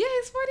 Yeah,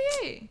 he's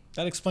 48.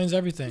 That explains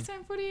everything. He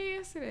turned 48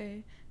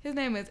 yesterday. His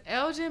name is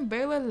Elgin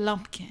Baylor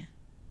Lumpkin.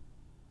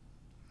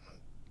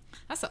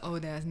 That's an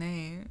old ass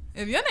name.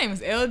 If your name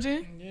is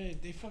Elgin. Yeah,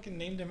 they fucking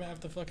named him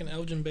after fucking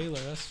Elgin Baylor.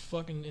 That's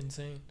fucking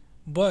insane.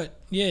 But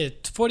yeah,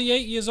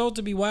 48 years old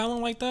to be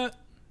wilding like that?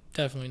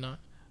 Definitely not.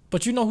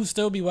 But you know who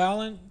still be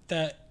wilding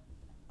that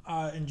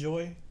I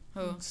enjoy?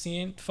 Who?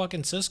 Seeing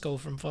fucking Cisco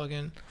from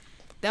fucking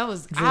That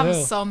was. Drew I was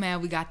Hill. so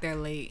mad we got there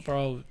late.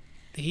 Bro.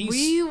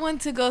 We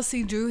went to go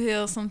see Drew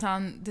Hill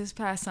sometime this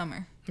past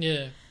summer,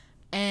 Yeah.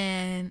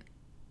 and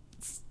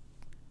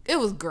it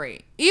was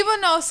great.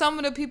 Even though some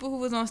of the people who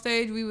was on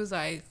stage, we was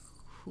like,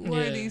 who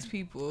are these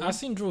people? I've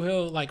seen Drew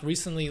Hill like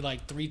recently,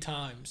 like 3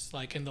 times,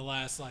 like in the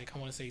last like I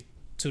want to say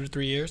 2 to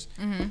 3 years,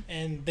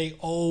 and they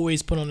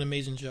always put on an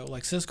amazing show.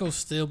 Like Cisco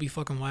still be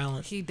fucking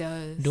violent. He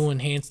does. Doing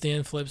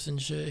handstand flips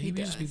and shit. He He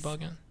just be does.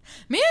 bugging.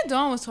 Me and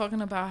Dawn was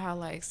talking about how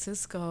like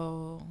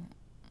Cisco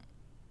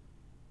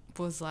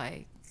was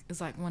like is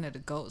like one of the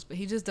GOATs, but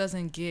he just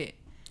doesn't get.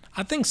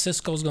 I think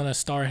Cisco's gonna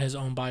star in his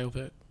own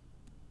biopic.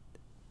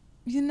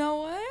 You know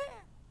what?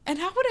 And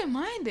I wouldn't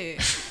mind it.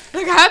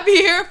 Like I'd be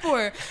here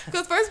for it.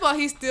 Because first of all,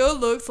 he still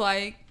looks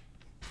like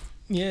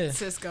Yeah.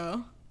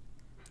 Cisco.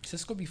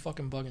 Cisco be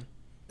fucking bugging.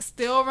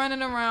 Still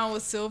running around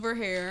with silver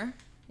hair,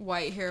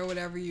 white hair,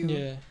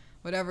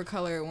 whatever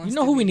color it wants. You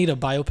know to who be. we need a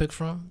biopic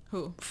from?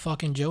 Who?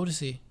 Fucking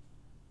Jodeci.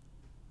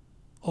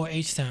 Or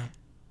H-Town.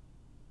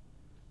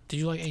 Did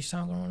you like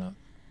H-Town growing up?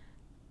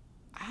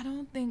 I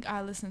don't think I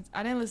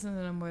didn't listen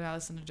to them more than I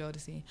listened to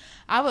Jodeci.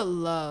 I would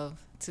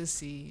love to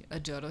see a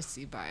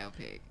Jodeci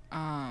biopic.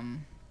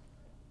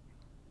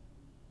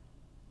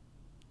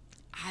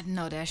 I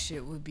know that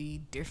shit would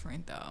be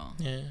different though.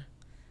 Yeah.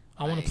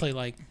 I want Like- to play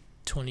like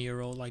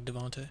 20-year-old like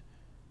Devontae.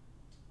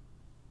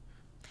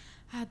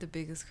 I had the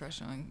biggest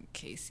crush on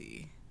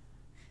Casey,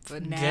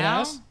 but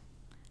Deadass?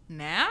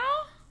 now,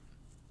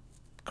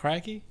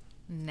 Cracky?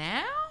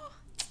 now,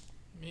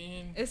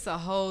 Man. it's a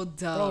whole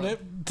dub. Bro,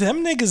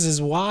 them niggas is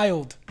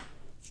wild.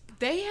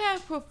 They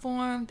have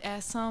performed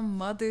at some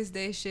Mother's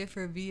Day shit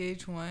for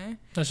VH1.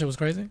 That shit was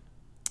crazy.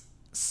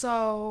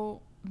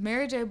 So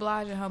Mary J.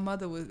 Blige and her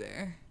mother was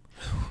there,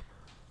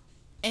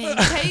 and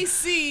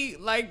Casey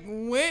like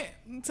went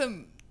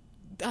to,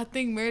 I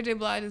think Mary J.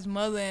 Blige's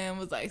mother and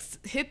was like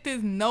hit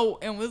this note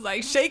and was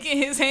like shaking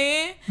his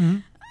hand.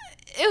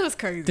 It was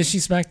crazy. Did she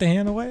smack the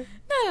hand away?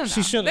 No.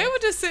 She should've. They were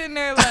just sitting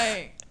there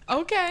like,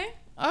 okay.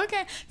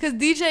 Because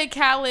DJ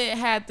Khaled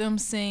had them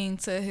sing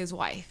to his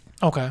wife.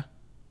 Okay.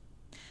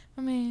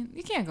 I mean,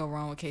 you can't go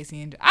wrong with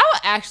Casey and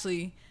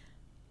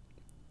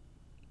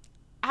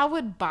I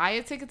would buy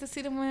a ticket to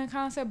see them in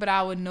concert, but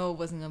I would know it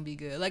wasn't going to be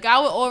good. Like, I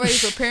would already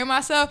prepare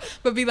myself,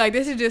 but be like,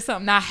 this is just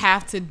something I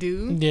have to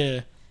do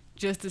Yeah.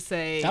 just to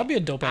say. That'd be a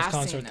dope ass I've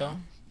concert seen though.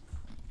 them.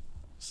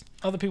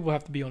 Other people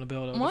have to be on the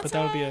bill though, One but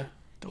that would be a time,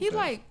 dope he bill.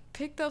 like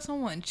picked up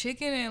someone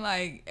chicken and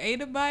like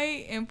ate a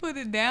bite and put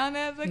it down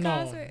at the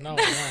concert. No,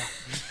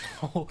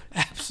 no,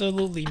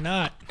 absolutely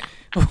not.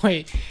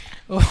 Wait,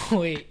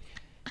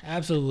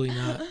 absolutely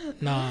not.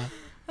 Nah.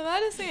 I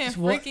just saying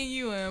What? freaking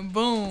you and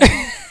boom.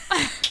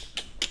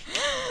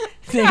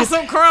 Got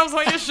some crumbs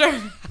on your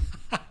shirt.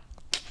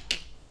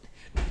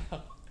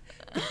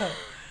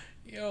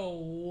 Yo,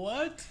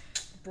 what?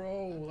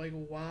 Bro, like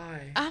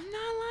why? I'm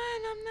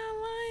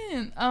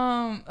not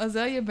lying.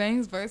 Azalea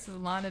Banks versus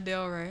Lana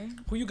Del Rey.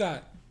 Who you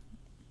got?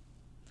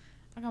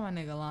 I got my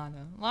nigga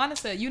Lana. Lana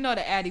said, you know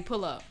the Addy,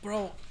 pull up.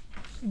 Bro,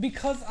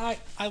 because I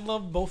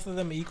love both of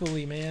them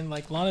equally, man.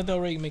 Like Lana Del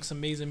Rey makes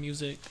amazing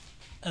music.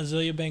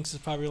 Azalea Banks is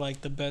probably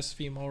like the best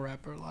female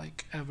rapper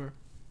like ever.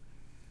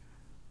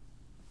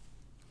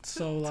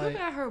 So Too like,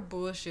 bad her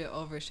bullshit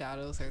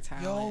overshadows her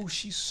talent. yo,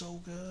 she's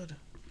so good.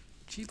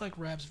 She like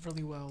raps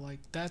really well. Like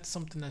that's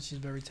something that she's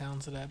very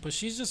talented at. But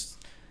she's just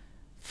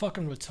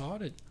fucking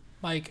retarded.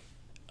 Like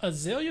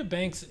Azalea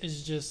Banks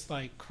is just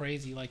like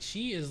crazy. Like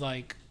she is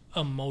like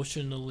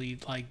emotionally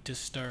like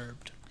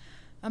disturbed.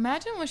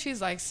 Imagine when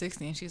she's like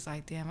 60 and she's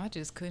like, damn, I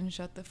just couldn't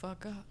shut the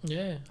fuck up.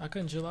 Yeah, I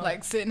couldn't chill out.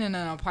 Like sitting in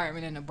an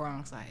apartment in the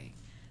Bronx, like,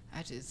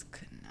 I just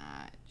could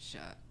not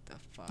shut the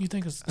fuck You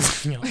think it's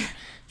you know,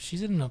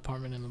 she's in an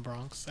apartment in the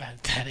Bronx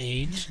at that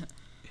age.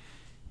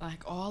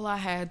 Like, all I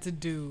had to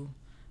do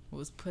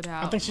was put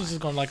out. I think she's just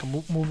gonna like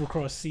move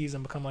across seas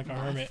and become like a my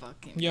hermit.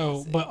 fucking Yo,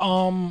 music. but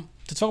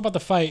to talk about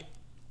the fight,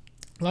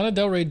 Lana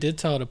Del Rey did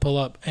tell her to pull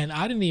up, and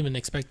I didn't even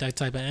expect that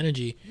type of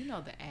energy. You know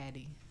the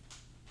Addy.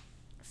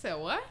 I said,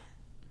 what?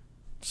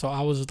 So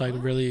I was like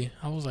What? really,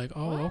 I was like,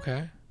 oh, What?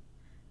 okay,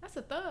 That's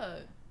a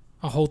thug.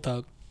 a whole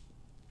thug.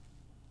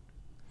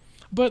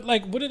 But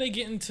like, what are they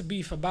getting to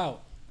beef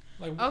about?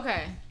 Like,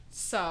 Okay,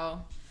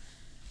 so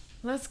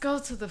let's go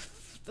to the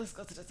top.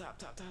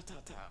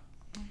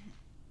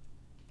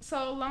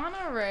 So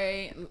Lana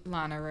Ray,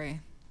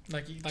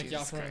 like y'all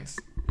Jesus friends.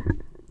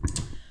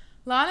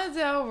 Lana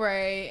Del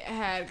Rey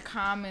had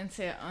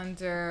commented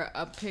under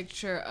a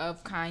picture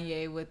of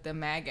Kanye with the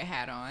MAGA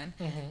hat on,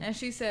 and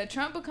she said,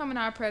 "Trump becoming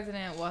our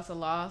president was a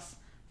loss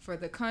for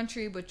the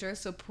country, but your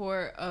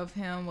support of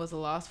him was a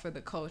loss for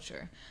the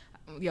culture."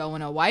 Yo,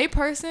 when a white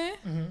person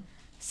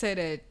say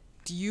that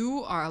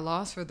you are a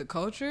loss for the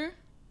culture,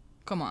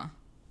 come on.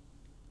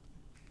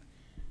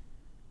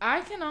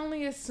 I can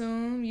only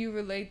assume you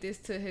relate this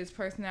to his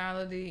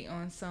personality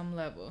on some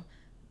level.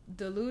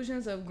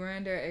 Delusions of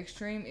grandeur,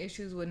 extreme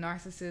issues with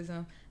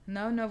narcissism,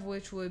 none of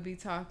which would be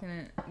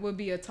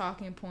a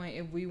talking point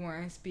if we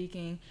weren't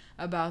speaking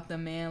about the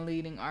man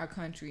leading our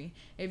country.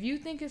 If you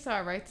think it's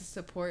all right to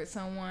support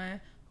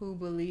someone who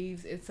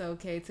believes it's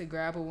okay to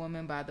grab a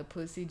woman by the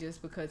pussy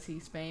just because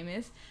he's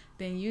famous,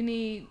 then you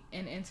need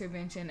an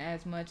intervention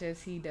as much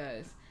as he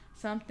does.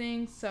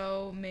 Something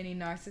so many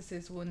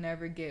narcissists will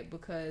never get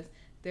because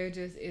there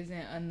just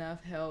isn't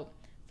enough help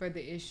for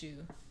the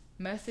issue.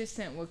 Message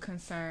sent with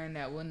concern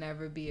that will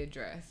never be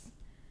addressed.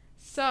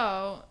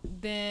 So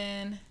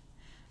then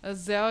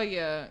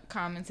Azalea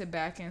commented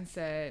back and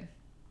said,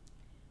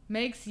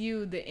 makes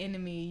you the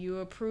enemy. You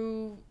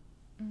approve.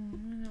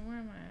 Where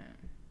am I at?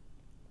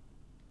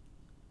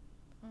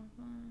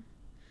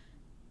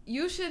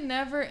 You should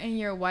never in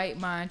your white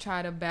mind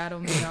try to battle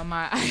me on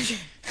my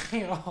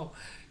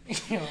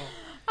Yo.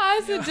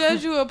 I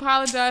suggest you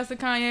apologize to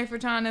Kanye for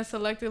trying to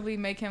selectively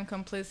make him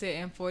complicit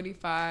in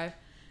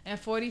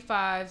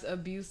 45's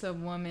abuse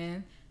of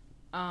women,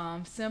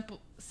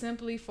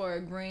 simply for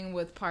agreeing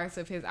with parts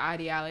of his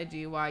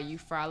ideology while you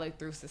frolic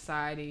through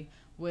society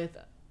with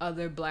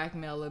other black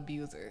male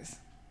abusers.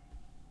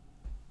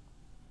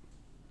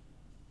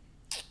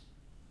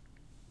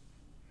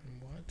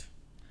 What?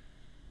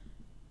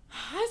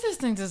 I just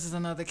think this is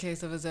another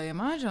case of Azalea.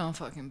 Mind your own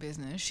fucking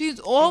business. She's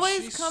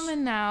always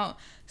coming out,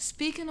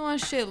 speaking on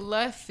shit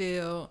left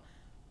field.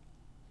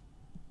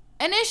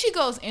 And then she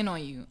goes in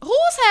on you.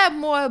 Who's had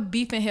more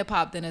beef in hip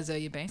hop than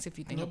Azalea Banks, if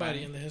you think about it?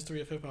 Nobody in the history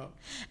of hip hop.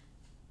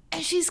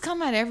 And she's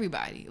come at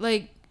everybody.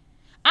 Like,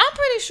 I'm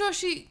pretty sure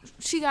she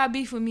got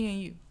beef with me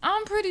and you.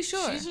 I'm pretty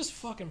sure. She's just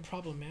fucking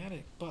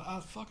problematic, but I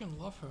fucking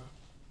love her.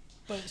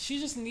 But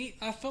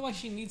I feel like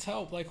she needs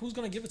help. Like, who's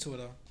gonna give it to her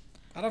though?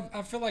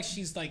 I feel like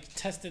she's like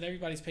tested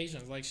everybody's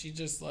patience. Like, she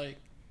just like.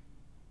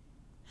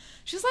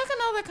 She's like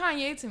another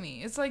Kanye to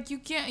me. It's like you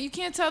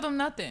can't tell them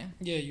nothing.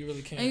 Yeah, you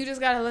really can't. And you just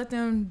gotta let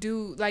them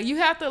do. Like, you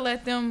have to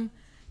let them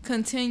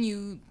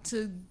continue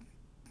to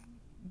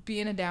be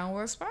in a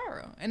downward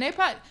spiral. And they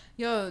probably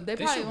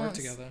should work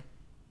together.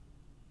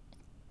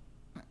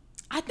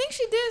 I think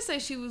she did say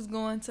she was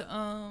going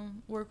to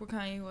work with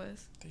Kanye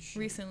West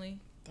recently.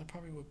 That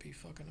probably would be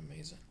fucking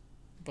amazing,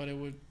 but it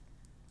would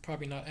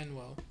probably not end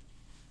well.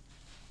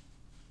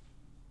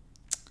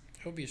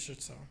 It would be a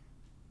shit show.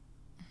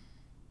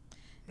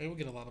 It would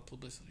get a lot of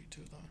publicity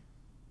too, though.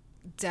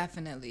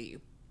 Definitely.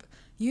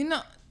 You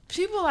know,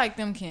 people like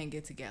them can't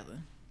get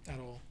together At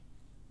all.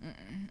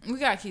 We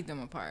gotta keep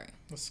them apart.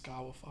 The sky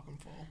will fucking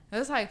fall.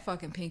 That's like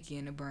fucking Pinky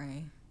in the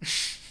Brain.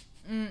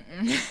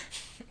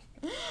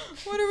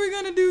 What are we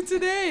gonna do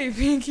today,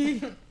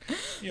 Pinky?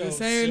 Yo, the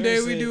same seriously.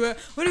 day we do it.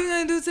 What are we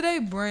gonna do today,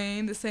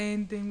 Brain? The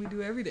same thing we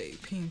do every day,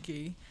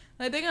 Pinky.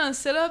 Like, they're gonna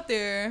sit up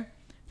there,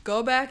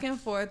 go back and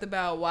forth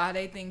about why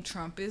they think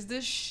Trump is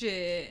the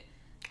shit.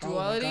 Do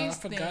all of these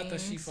things. I forgot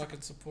that she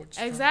fucking supports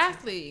Trump.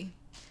 Exactly.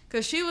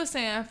 Because she was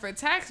saying for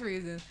tax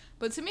reasons.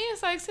 But to me,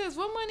 it's like, sis,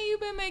 what money you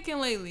been making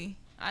lately?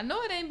 I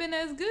know it ain't been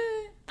as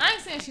good. I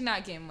ain't saying she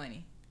not getting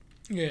money.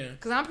 Yeah.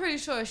 Because I'm pretty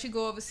sure if she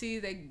go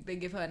overseas, they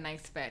give her a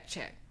nice fat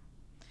check.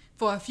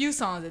 For a few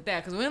songs at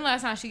that. Because when the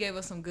last time she gave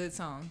us some good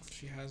songs?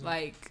 She hasn't.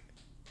 Like,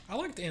 I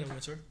like the Anna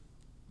Wintour.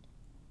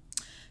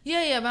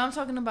 Yeah, but I'm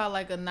talking about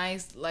like a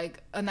nice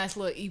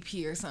little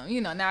EP or something. You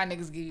know, now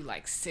niggas give you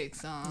like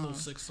 6 songs. Little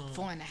 6 songs.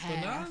 4.5.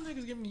 But now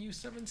niggas giving you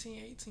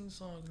 17, 18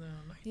 songs now.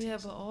 19 Yeah,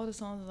 but songs. all the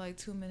songs are like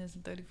 2 minutes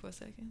and 34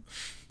 seconds.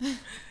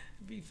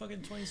 Be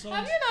fucking 20 songs.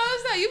 Have you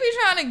noticed that? You be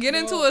trying to get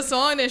into a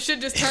song and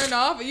shit just turn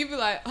off and you be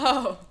like,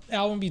 oh. The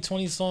album be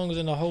 20 songs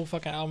and the whole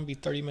fucking album be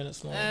 30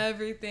 minutes long.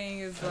 Everything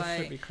is That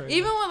should like, be crazy.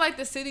 even with like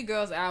the City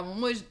Girls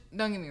album, which,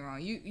 don't get me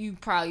wrong, you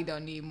probably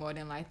don't need more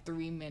than like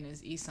 3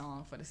 minutes each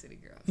song for the City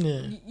Girls.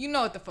 Yeah. You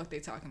know what the fuck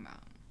they talking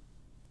about.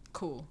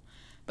 Cool.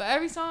 But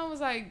every song was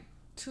like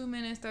 2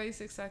 minutes,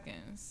 36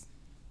 seconds.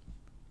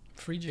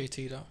 Free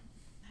JT though.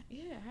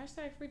 Yeah,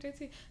 hashtag free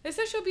JT. They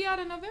said she'll be out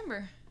in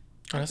November.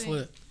 Oh, that's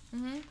lit.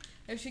 Mm-hmm.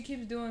 If she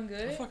keeps doing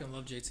good. I fucking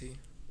love JT.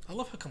 I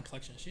love her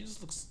complexion. She just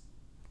looks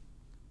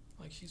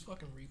like she's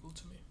fucking regal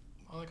to me.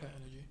 I like her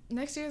energy.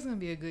 Next year is going to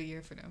be a good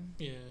year for them.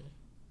 Yeah.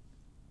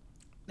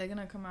 They're going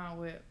to come out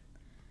with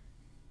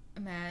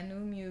mad new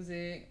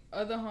music.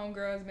 Other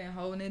homegirls been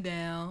holding it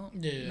down.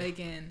 Yeah.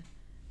 Making,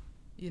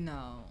 you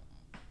know,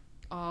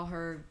 all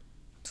her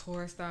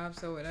tour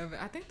stops or whatever.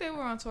 I think they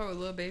were on tour with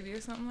Lil Baby or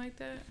something like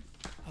that.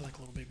 I like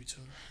Lil Baby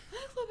too. I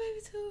like Lil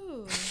Baby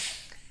too.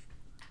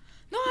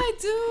 No, I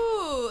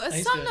do. It's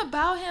He's something good.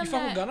 about him You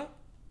fuck with that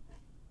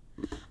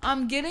Gunna?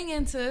 I'm getting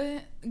into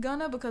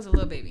Gunna because of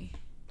Lil Baby.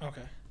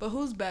 Okay. But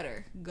who's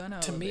better, Gunna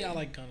or To Lil me, Baby? I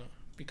like Gunna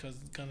because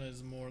Gunna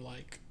is more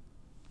like,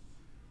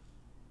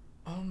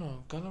 I don't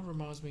know. Gunna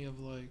reminds me of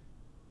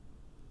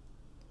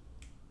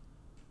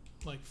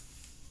like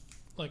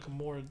a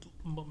more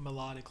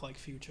melodic like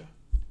Future.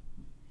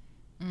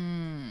 But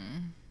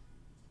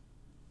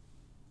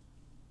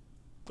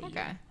Okay.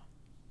 yeah,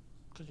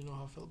 because you know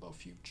how I feel about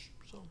Future,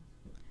 so.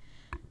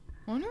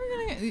 When are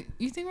we gonna get,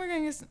 you think we're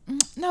gonna get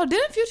no,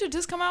 didn't Future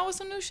just come out with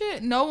some new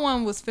shit? No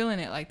one was feeling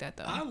it like that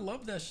though. I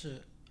love that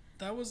shit.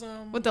 That was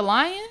With the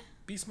Lion?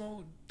 Beast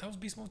Mode. That was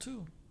Beast Mode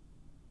 2.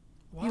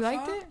 Wi-Fi? You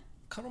liked it?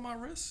 Cut on my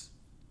wrist?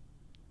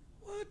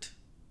 What?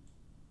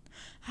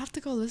 I have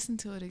to go listen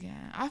to it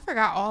again. I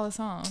forgot all the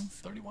songs.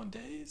 31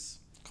 days?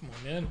 Come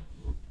on, man.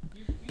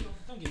 You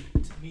don't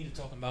get me to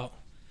talking about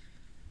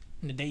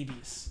the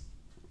Davies.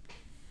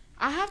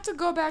 I have to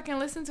go back and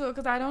listen to it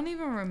because I don't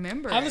even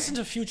remember. I listen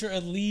to Future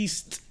at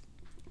least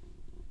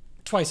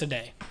twice a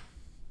day.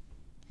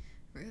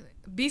 Really?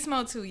 Beast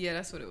Mode 2, yeah,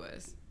 that's what it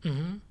was.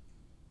 Mm-hmm.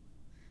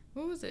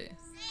 What was it?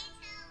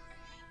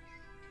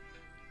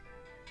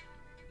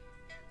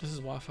 This is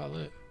Wi-Fi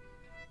lit.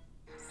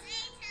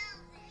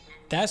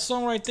 That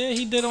song right there,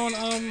 he did on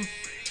Did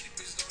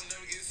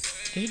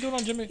he do it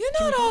on Jimmy? You know,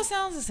 Jimmy it Kimmel? all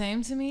sounds the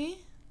same to me.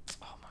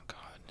 Oh my God!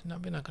 No,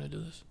 we're not gonna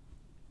do this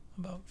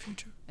about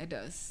Future. It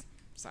does.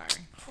 Sorry.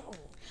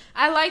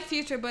 I like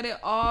Future, but it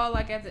all,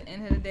 like, at the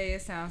end of the day,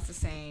 it sounds the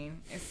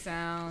same.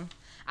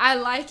 I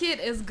like it.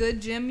 It's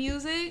good gym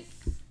music,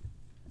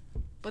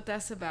 but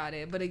that's about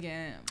it. But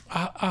again,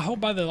 I hope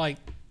by the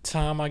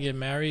time I get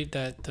married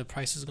that the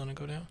price is gonna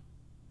go down.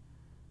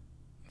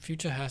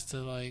 Future has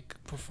to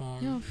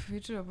perform. you know,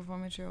 Future will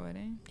perform at your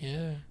wedding.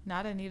 Yeah,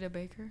 Not Anita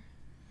Baker.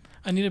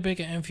 Anita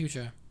Baker and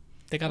Future.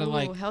 They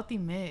gotta healthy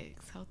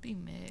mix. Healthy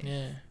mix.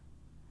 yeah.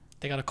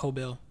 They got a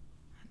co-bill.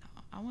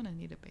 I want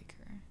Anita Baker.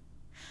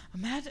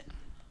 Imagine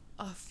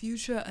a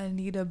Future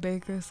Anita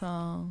Baker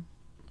song.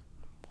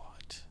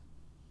 What?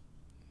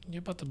 You're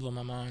about to blow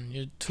my mind.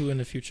 You're two in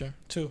the future.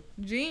 Two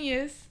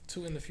Genius.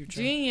 in the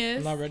future. Genius.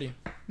 I'm not ready.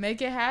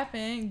 Make it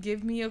happen.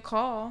 Give me a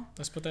call.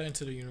 Let's put that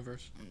into the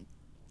universe.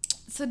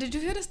 So did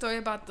you hear the story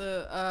about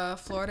the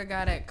Florida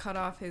guy that cut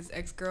off his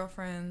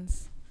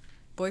ex-girlfriend's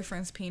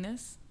boyfriend's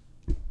penis?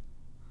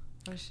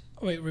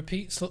 Wait,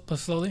 repeat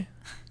slowly.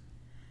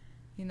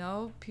 You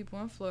know, people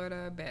in Florida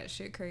are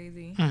batshit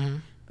crazy. Mm-hmm.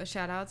 But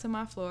shout out to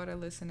my Florida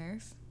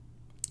listeners.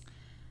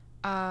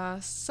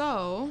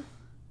 So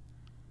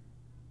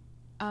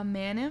a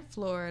man in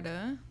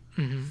Florida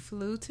Mm-hmm.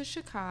 flew to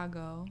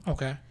Chicago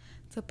Okay.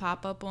 to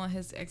pop up on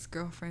his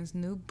ex-girlfriend's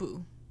new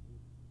boo.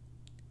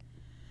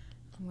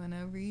 I'm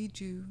gonna read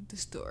you the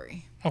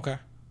story. Okay.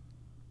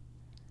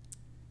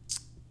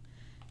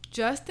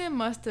 Justin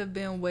must have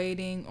been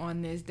waiting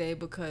on this day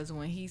because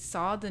when he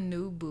saw the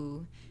new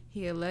boo,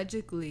 he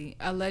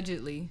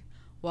allegedly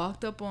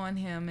walked up on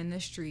him in the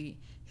street,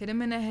 hit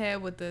him in the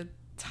head with a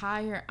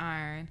tire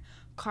iron,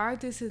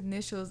 carved his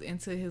initials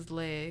into his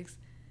legs,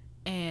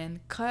 and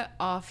cut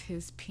off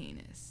his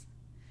penis.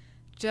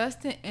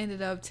 Justin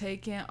ended up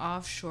taking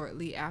off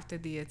shortly after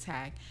the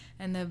attack,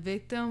 and the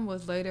victim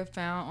was later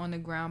found on the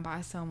ground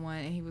by someone,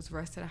 and he was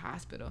rushed to the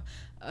hospital.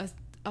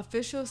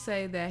 Officials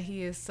say that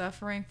he is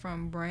suffering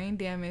from brain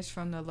damage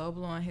from the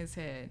lobe on his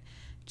head.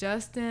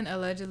 Justin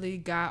allegedly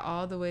got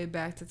all the way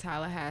back to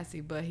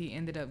Tallahassee, but he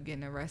ended up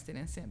getting arrested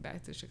and sent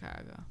back to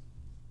Chicago.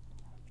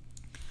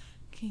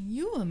 Can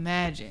you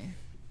imagine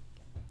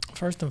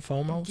First and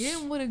foremost.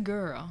 getting with a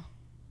girl?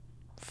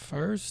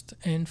 First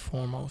and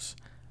foremost,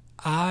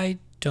 I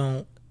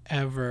don't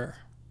ever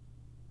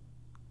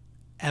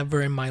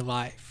in my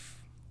life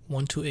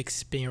want to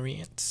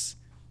experience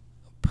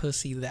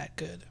pussy that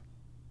good.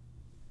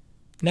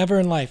 Never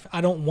in life.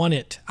 I don't want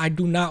it. I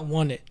do not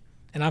want it.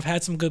 And I've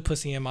had some good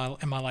pussy in my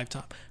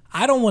lifetime.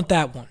 I don't want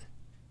that one.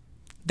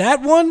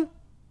 That one,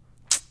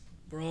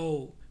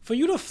 bro, for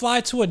you to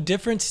fly to a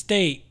different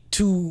state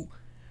to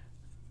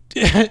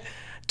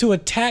to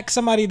attack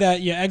somebody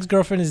that your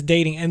ex-girlfriend is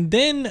dating and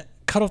then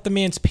cut off the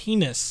man's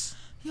penis.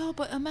 Yo,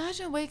 but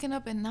imagine waking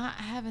up and not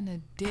having a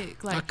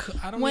dick.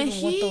 Like, I don't when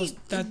even want he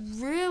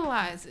those.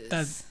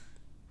 realizes,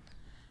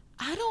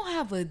 I don't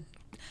have a...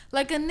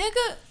 Like, a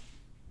nigga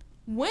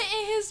went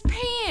in his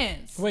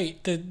pants.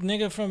 Wait, the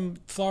nigga from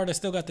Florida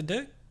still got the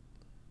dick?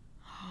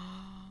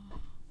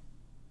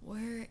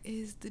 Where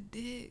is the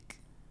dick?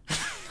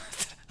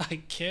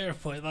 I care,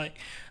 but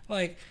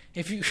like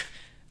if you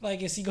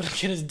is he gonna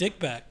get his dick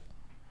back?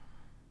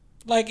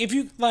 Like if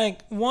you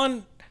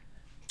one,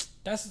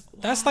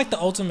 that's like the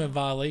ultimate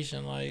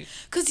violation. Like,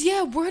 Cause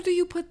yeah, where do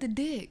you put the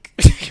dick?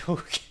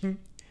 yo,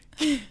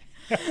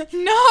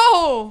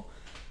 No.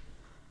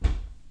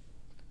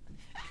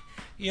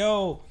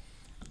 yo,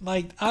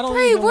 like I don't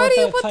Bree, even where want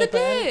do you that put the type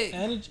of dick?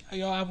 energy.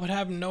 Yo, I would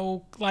have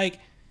no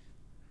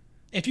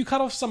if you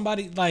cut off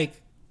somebody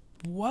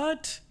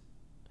what?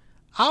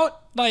 I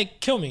would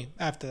kill me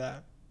after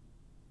that.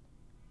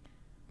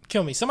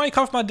 Kill me. Somebody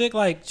cut off my dick,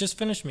 just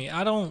finish me.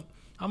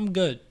 I'm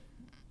good.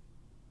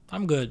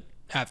 I'm good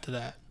after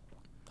that.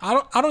 I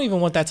don't even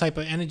want that type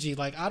of energy.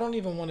 I don't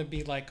even want to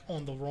be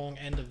on the wrong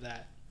end of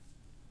that.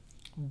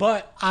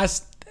 But I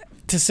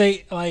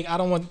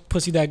don't want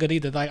pussy that good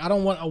either. I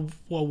don't want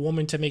a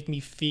woman to make me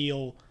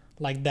feel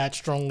that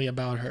strongly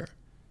about her.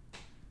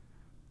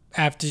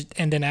 After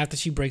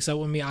she breaks up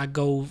with me, I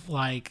go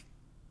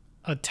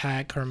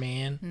attack her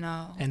man.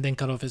 No. And then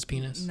cut off his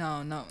penis.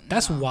 No.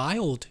 That's no.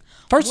 wild.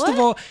 First of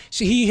all,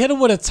 he hit her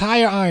with a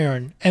tire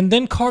iron and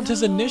then carved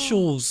his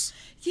initials.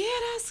 Yeah,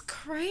 that's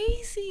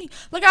crazy.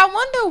 I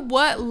wonder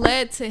what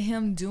led to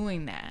him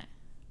doing that.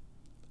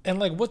 And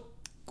what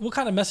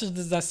kind of message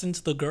does that send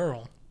to the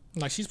girl?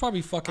 She's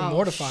probably fucking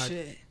mortified.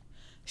 Shit.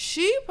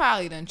 She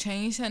probably done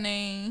changed her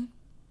name.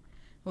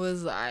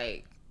 Was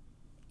like,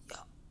 yo,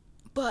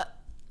 but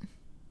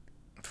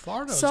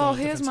Florida. so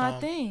here's my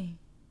thing.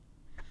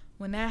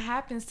 When that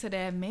happens to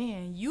that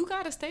man, you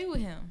gotta stay with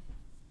him.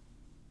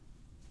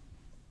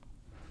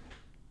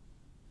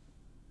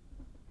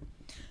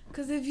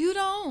 Cause if you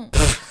don't,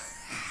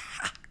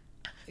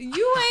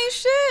 you ain't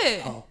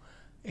shit. Oh,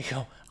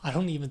 yo, I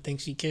don't even think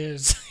she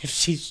cares if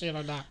she's shit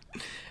or not.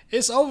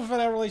 It's over for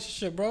that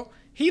relationship, bro.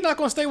 He not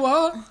gonna stay with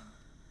her.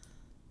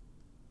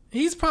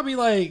 He's probably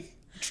like,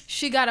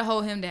 She gotta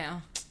hold him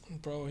down.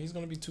 bro, he's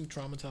gonna be too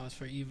traumatized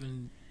for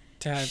even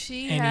to have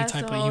She any has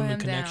type to of hold human him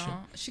connection.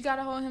 down. She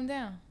gotta hold him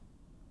down.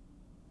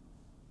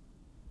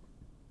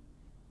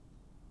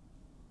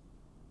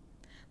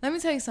 Let me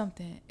tell you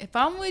something. If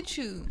I'm with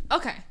you,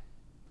 okay,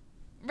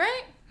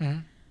 right? Mm-hmm.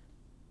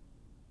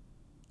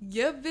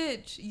 Your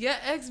bitch, your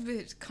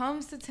ex-bitch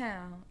comes to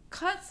town,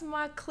 cuts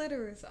my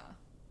clitoris off,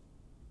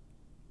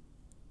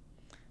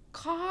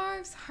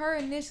 carves her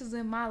initials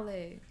in my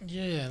leg,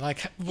 Yeah, like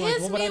hits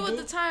what would me I with do?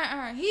 the tire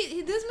iron.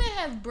 This man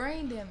has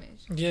brain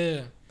damage.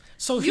 Yeah.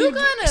 So You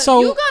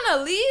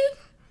gonna leave?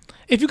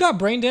 if you got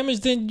brain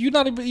damage, then you're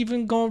not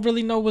even gonna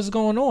really know what's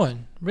going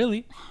on.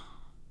 Really.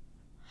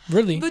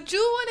 But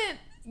you wouldn't.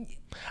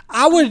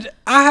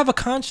 I have a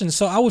conscience,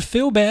 so I would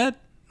feel bad,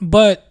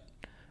 but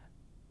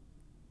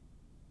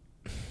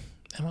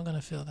am I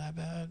gonna feel that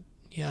bad?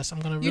 Yes, I'm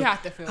gonna. You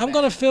have to feel. I'm bad.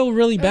 gonna feel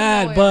really There's no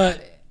bad, way but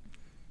around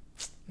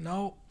it.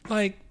 no,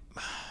 like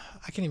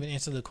I can't even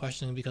answer the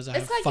question because I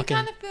It's have like fucking.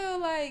 you kind of feel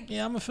like.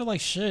 Yeah, I'm gonna feel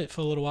like shit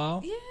for a little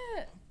while,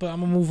 Yeah. but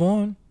I'm gonna move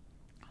on.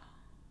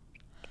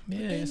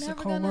 Yeah, They it's a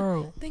never cold gonna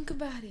world. think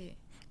about it.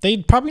 They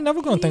probably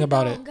never gonna think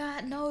about it. Don't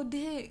got no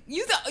dick.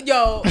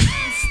 Yo,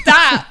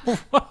 stop.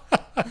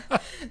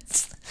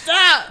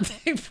 Stop.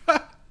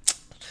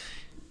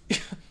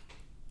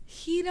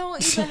 He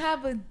don't even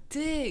have a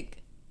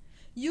dick.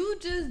 You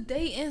just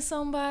dating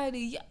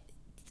somebody.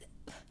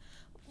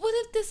 What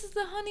if this is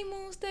the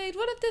honeymoon stage?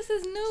 What if this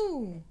is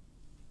new?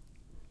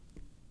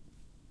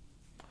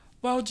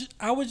 Well,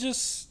 I would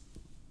just.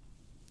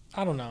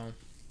 I don't know.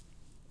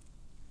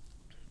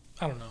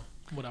 I don't know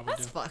what I would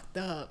That's do. fucked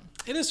up.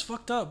 It is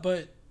fucked up,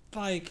 but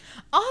like,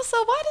 Also,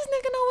 why does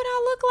nigga know what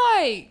I look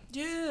like?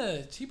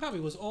 yeah, he probably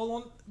was all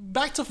on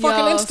back to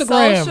fucking Yo,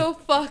 Instagram, social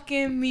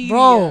fucking media.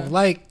 bro.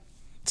 Like,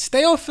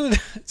 stay off of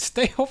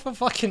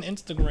fucking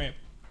Instagram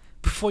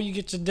before you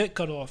get your dick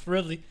cut off.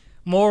 Really,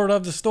 moral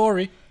of the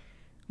story,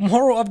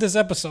 moral of this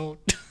episode.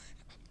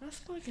 That's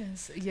fucking.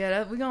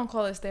 Yeah, we gonna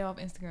call it stay off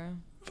Instagram.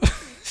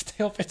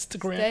 Stay off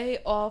Instagram Stay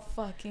off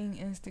fucking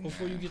Instagram.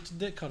 before you get your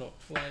dick cut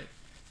off. Like,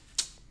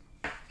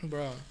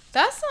 bro,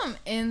 That's some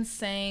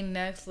insane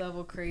next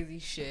level crazy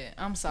shit.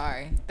 I'm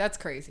sorry. That's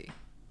crazy.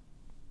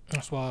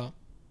 that's wild.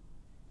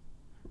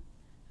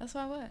 That's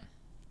why what?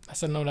 I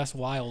said no. That's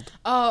wild.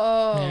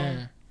 Oh.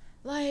 Yeah.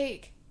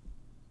 Like,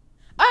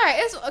 all right,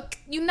 it's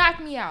you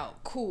knocked me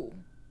out. Cool.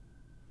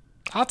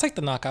 I'll take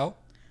the knockout.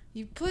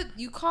 You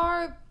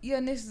carve your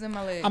initials in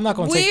my leg. I'm not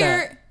gonna take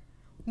that.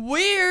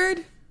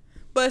 Weird.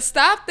 But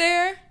stop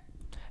there.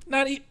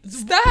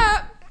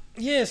 Stop.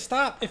 Yeah,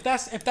 stop. If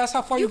that's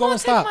how far You you gonna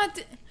take stop.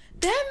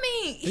 that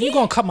mean Then you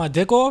gonna cut my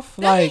dick off?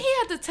 that mean Like, he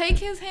had to take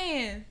his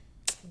hand.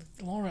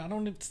 Lauren, I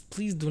don't.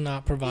 Please do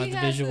not provide He the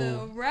had visual.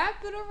 to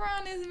wrap it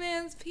around this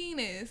man's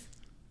penis.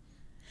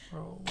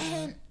 Bro,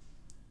 And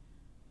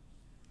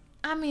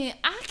I mean,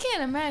 I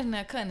can't imagine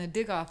that cutting a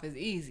dick off is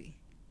easy.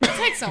 It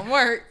takes some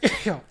work.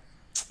 yo,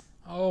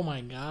 oh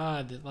my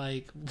god,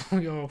 like,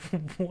 yo,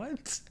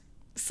 what?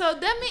 So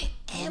that mean,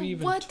 What are we and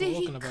even what did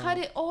he talking cut about?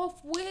 it off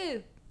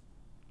with?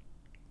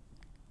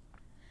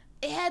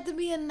 It had to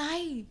be a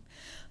knife.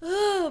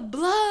 Ugh,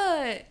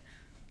 blood.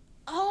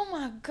 Oh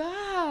my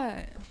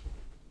god.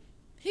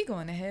 He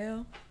going to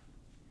hell.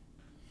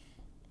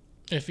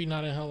 If he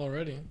not in hell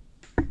already.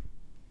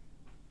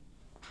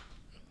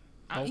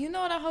 Nope. You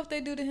know what I hope they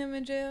do to him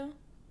in jail?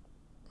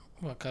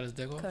 What? Cut his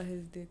dick off? Cut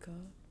his dick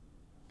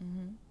off.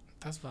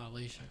 That's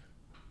violation.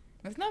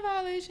 That's not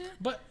violation.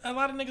 But a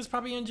lot of niggas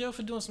probably in jail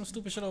for doing some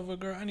stupid shit over a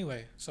girl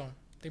anyway. So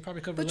they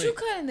probably could But relate. you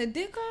cutting the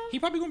dick off? He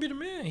probably gonna be the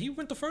man. He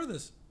went the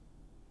furthest.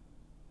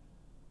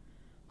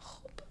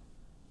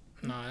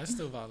 Nah, that's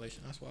still a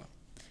violation. That's why.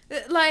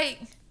 Like,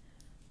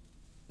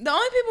 the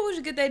only people who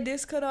should get their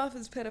dicks cut off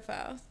is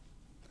pedophiles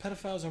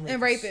Pedophiles and rapists.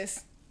 and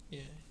rapists. Yeah.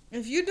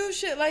 If you do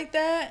shit like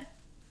that,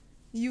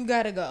 you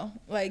gotta go.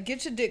 Like,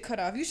 get your dick cut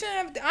off. You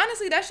shouldn't have.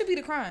 Honestly, that should be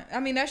the crime. I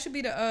mean, that should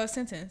be the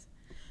sentence.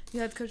 You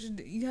have to cut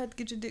you have to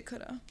get your dick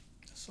cut off.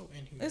 That's so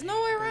inhumane. There's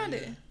no way but around yeah,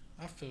 it.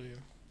 I feel you.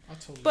 I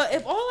totally. But feel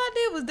if all I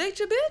did was date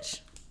your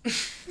bitch,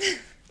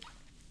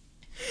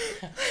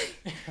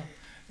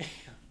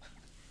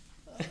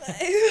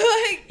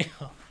 like,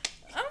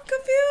 I'm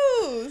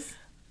confused.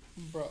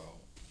 bro.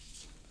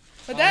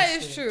 But that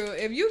is Honestly. true.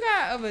 If you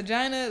got a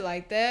vagina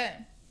like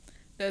that,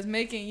 that's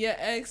making your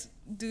ex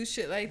do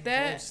shit like Bro,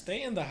 that,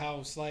 stay in the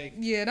house. Like,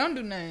 yeah, don't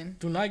do nothing.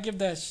 do not give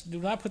that. Do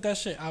not put that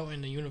shit out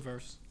in the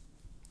universe.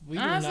 We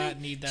Honestly, do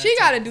not need that. she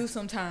got to type do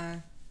some time.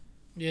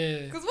 of-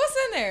 Yeah. Cause what's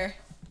in there?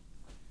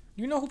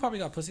 You know who probably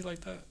got pussy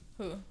like that?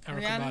 Who?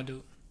 Erykah Rihanna?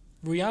 Badu.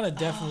 Rihanna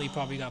definitely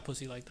probably got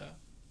pussy like that.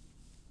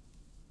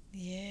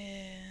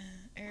 Yeah,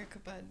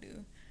 Erykah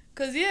Badu.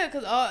 Cause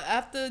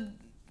after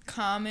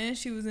Common,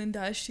 she was in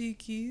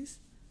Dashikis.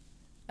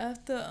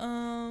 After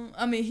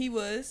he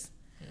was.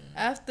 Yeah.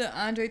 After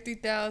Andre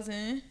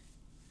 3000,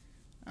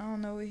 I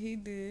don't know what he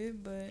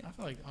did, but I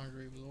feel like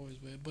Andre was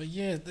always with. But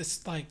yeah,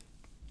 it's like,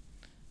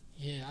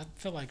 yeah, I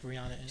feel like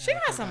Rihanna. And she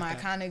got Erykah some that.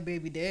 iconic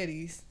baby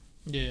daddies.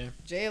 Yeah.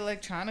 Jay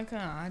Electronica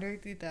and Andre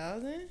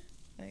 3000.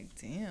 Like,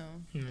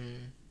 damn.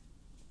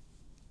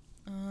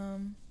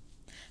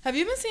 Have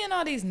you been seeing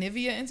all these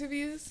Nivea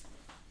interviews?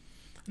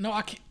 No,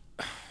 I can't.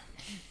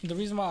 The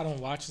reason why I don't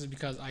watch is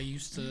because I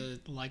used to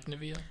like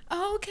Nivea.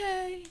 Oh,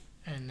 okay.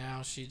 And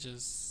now she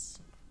has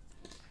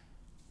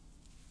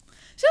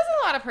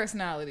a lot of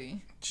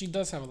personality. She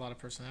does have a lot of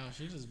personality.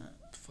 She just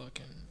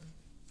fucking...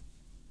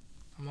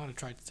 I'm not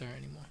attracted to her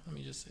anymore. Let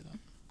me just say that.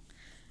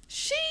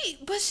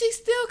 But she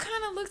still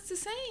kind of looks the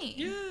same.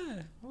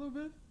 Yeah, a little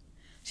bit.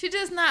 She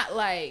just not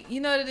like,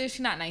 you know what it is?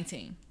 She's not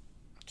 19.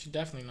 She's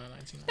definitely not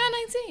 19. Not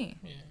 19.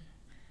 Yeah.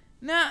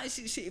 Now,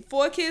 she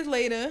 4 kids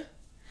later,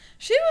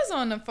 she was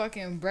on the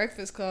fucking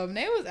Breakfast Club and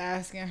they was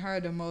asking her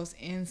the most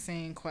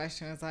insane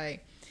questions.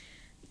 Like,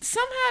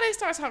 somehow they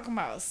start talking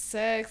about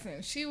sex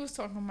and she was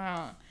talking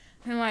about,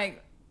 and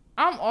like,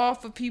 I'm all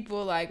for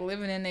people like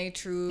living in their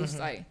truths.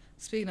 Mm-hmm. Like,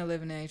 speaking of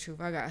living in their truth,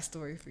 I got a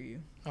story for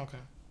you. Okay.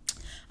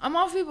 I'm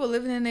all for people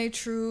living in their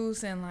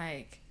truths and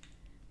like,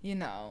 you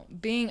know,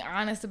 being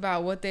honest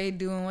about what they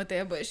do and what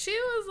they, but she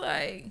was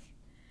like,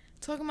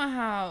 talking about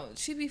how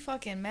she be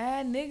fucking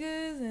mad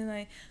niggas and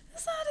like,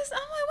 that's all this. I'm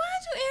like, why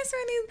aren't you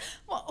answering these?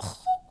 Well,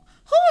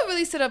 who would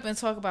really sit up and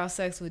talk about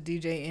sex with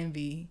DJ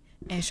Envy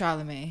and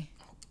Charlamagne?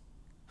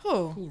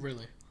 Who? Who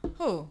really?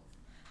 Who?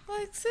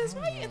 Like, sis,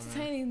 why you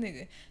entertaining these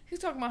niggas? She's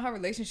talking about her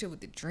relationship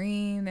with The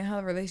Dream and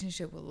her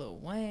relationship with Lil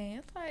Wayne.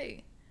 It's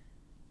like,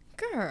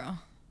 girl,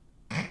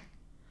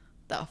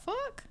 the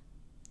fuck?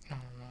 I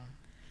don't know.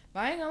 But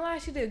I ain't gonna lie,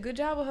 she did a good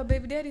job with her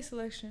baby daddy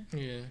selection.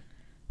 Yeah.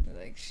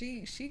 Like,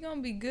 she gonna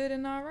be good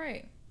and all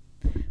right.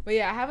 But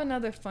yeah, I have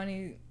another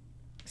funny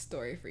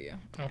story for you.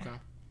 Okay.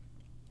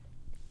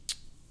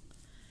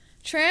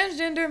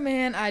 Transgender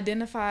man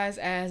identifies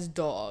as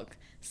dog.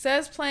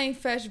 Says playing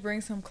fetch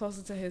brings him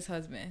closer to his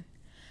husband.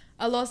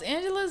 A Los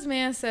Angeles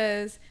man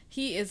says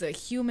he is a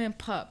human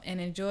pup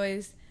and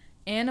enjoys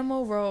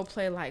animal role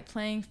play like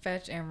playing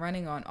fetch and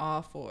running on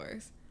all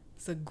fours.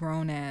 It's a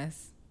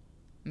grown-ass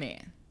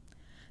man.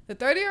 The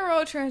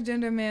 30-year-old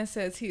transgender man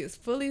says he is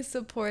fully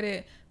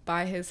supported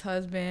by his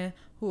husband,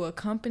 who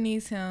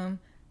accompanies him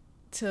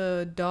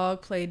to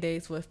dog play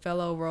dates with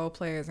fellow role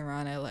players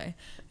around LA.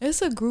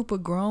 It's a group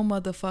of grown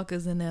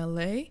motherfuckers in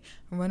LA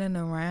running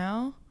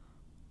around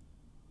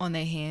on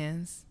their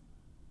hands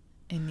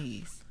and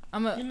knees.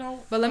 But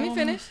let me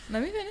finish.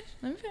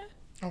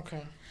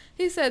 Okay.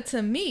 He said,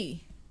 to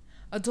me,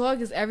 a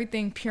dog is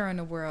everything pure in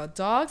the world.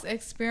 Dogs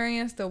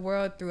experience the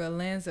world through a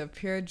lens of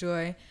pure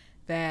joy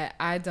that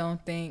I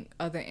don't think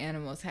other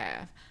animals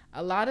have.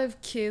 A lot of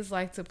kids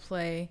like to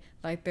play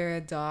like they're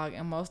a dog,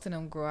 and most of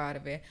them grow out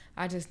of it.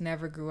 I just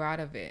never grew out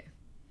of it.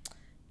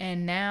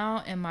 And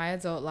now in my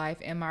adult life,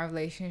 in my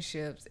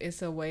relationships,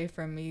 it's a way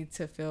for me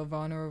to feel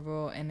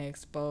vulnerable and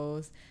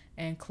exposed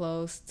and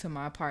close to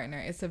my partner.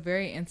 It's a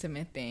very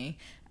intimate thing.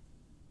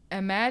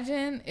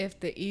 Imagine if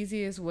the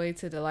easiest way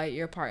to delight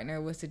your partner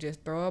was to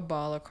just throw a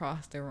ball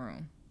across the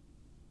room.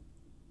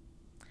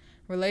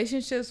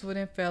 Relationships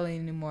wouldn't fail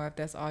anymore if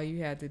that's all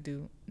you had to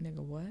do. Nigga,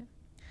 what?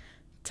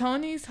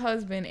 Tony's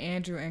husband,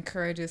 Andrew,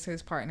 encourages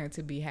his partner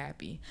to be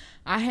happy.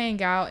 I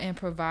hang out and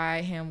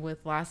provide him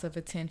with lots of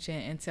attention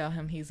and tell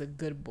him he's a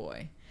good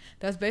boy.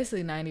 That's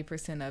basically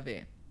 90% of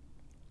it.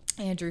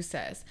 Andrew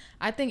says,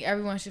 I think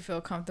everyone should feel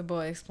comfortable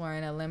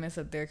exploring the limits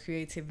of their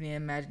creativity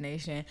and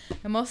imagination,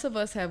 and most of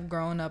us have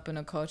grown up in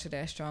a culture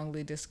that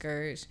strongly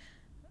discourages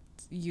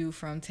you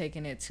from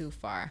taking it too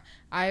far.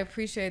 I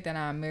appreciate that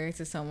I'm married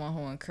to someone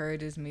who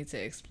encourages me to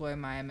explore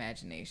my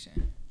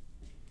imagination.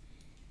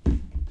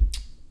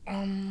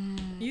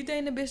 You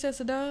dating a bitch that's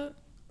a dog?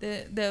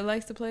 That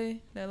likes to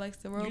play? That likes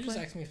to role play? You just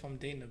asked me if I'm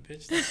dating a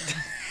bitch.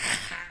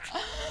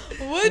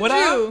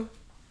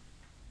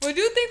 Would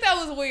you think that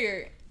was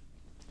weird?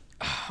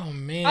 Oh,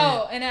 man.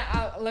 Oh, and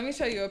let me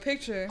show you a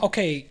picture.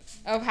 Okay.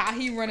 Of how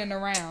he running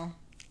around.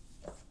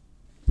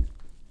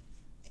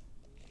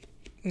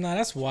 Nah,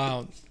 that's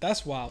wild.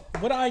 That's wild.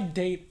 Would I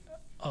date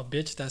a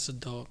bitch that's a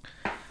dog?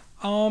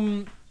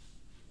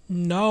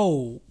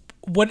 No.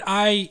 Would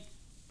I...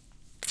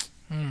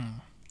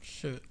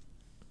 Shit.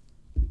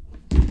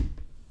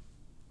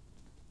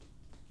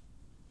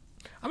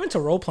 I'm into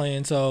role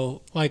playing,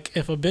 so like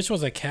if a bitch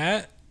was a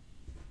cat,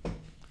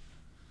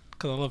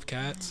 because I love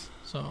cats,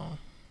 so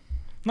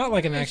not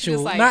like an actual,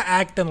 like, not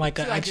acting like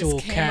an actual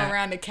just came cat.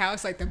 Around the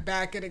couch, like the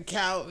back of the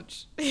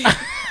couch.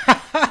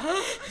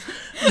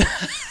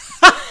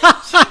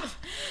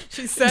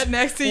 She sat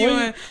next to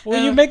you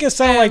when you make it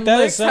sound like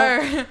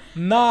that,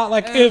 nah,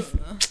 like if,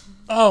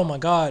 oh my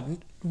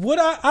god. Would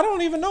I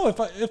don't even know if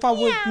I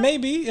would.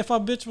 Maybe if a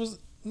bitch was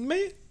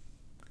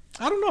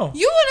I don't know.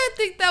 You wouldn't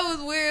think that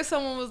was weird.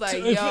 Someone was like,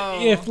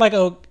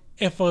 "Yo."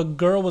 If a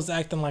girl was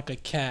acting like a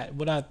cat,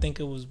 would I think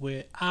it was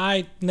weird?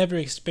 I never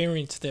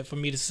experienced it for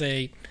me to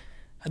say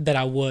that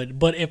I would.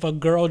 But if a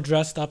girl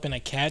dressed up in a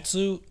cat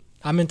suit,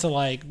 I'm into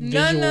like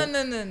visual.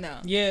 No.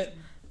 Yeah,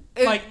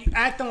 like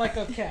acting like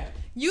a cat.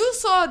 You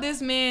saw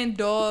this man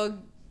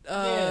dog.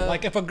 Yeah,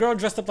 like if a girl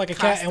dressed up like a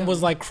costume. cat and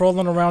was like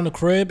crawling around the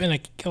crib and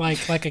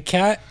like a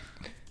cat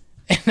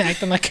and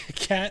acting like a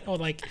cat or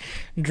like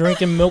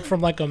drinking milk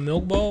from like a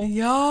milk bowl,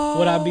 Yo,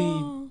 would I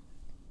be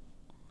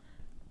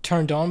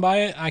turned on by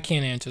it? I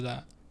can't answer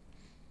that.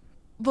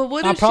 But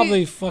what I if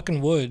probably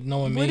fucking would,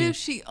 knowing me. What if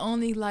she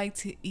only liked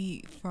to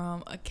eat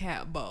from a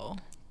cat bowl?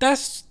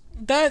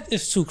 That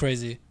is too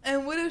crazy.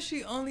 And what if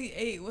she only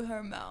ate with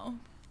her mouth?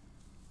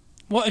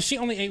 Well, if she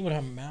only ate with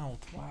her mouth,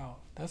 wow,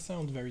 that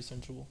sounds very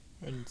sensual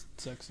and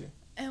sexy.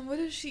 And what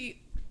if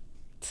she,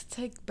 to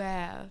take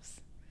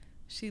baths,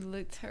 she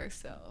licked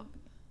herself?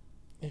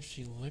 If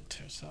she licked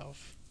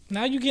herself,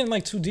 now you're getting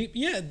like too deep.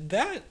 Yeah,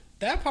 that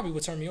probably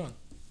would turn me on.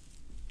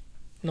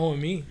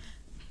 Knowing me,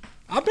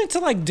 I've been to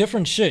like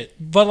different shit,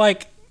 but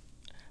like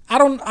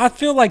I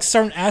feel like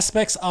certain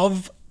aspects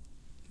of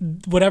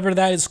whatever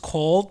that is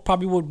called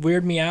probably would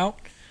weird me out.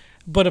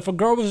 But if a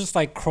girl was just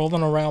like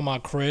crawling around my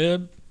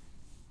crib,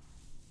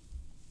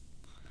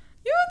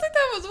 you don't think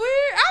that was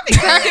weird? I'd be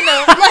cracking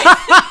up.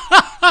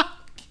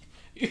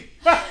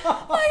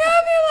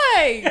 I'd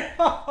be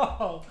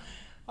like,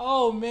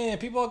 oh man,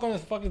 people are gonna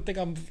fucking think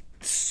I'm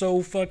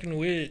so fucking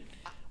weird.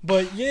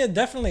 But yeah,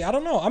 definitely. I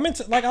don't know. I'm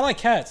into like I like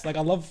cats. Like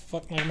I love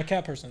like I'm a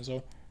cat person.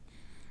 So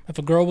if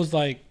a girl was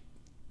like,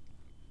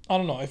 I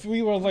don't know, if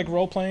we were like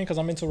role playing because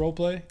I'm into role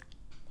play,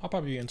 I'll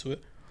probably be into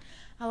it.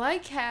 I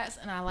like cats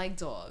and I like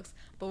dogs,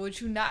 but what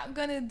you're not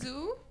gonna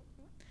do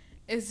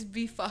is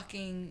be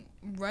fucking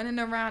running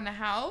around the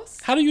house.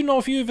 How do you know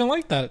if you even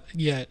like that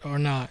yet or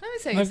not? Let me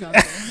tell you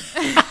something.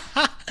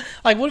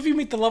 Like, what if you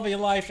meet the love of your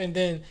life and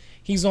then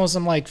he's on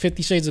some like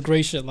 50 Shades of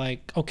Grey shit?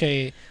 Like,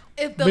 okay.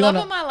 If the love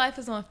of my life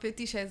is on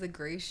 50 Shades of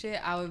Grey shit,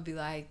 I would be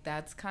like,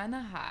 that's kind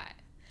of hot.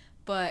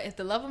 But if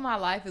the love of my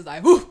life is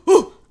like,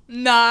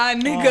 nah,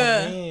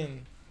 nigga. Oh,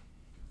 man.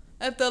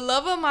 If the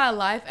love of my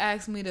life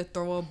asks me to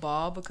throw a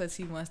ball because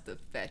he wants to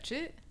fetch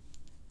it,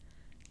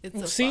 it's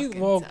a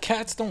fucking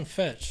cats don't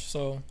fetch,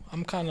 so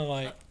I'm kind of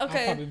like, okay,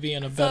 I'll probably be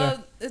in a better.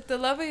 So if the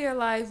love of your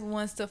life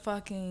wants to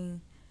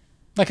fucking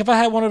like, if I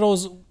had one of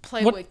those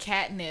with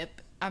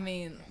catnip, I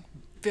mean,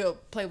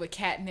 play with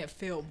catnip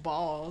filled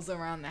balls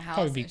around the house.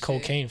 Probably be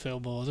cocaine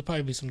filled balls. It'd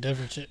probably be some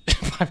different shit.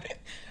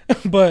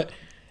 But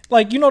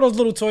like, you know those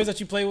little toys that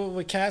you play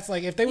with cats?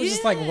 Like if they was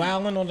just like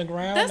wowling on the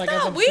ground. That's like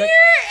not weird.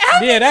 I'd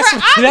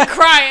be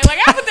crying. Like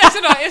I put that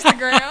shit on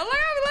Instagram. Like I'd be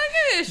like, look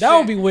at this shit. That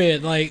would be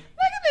weird. Like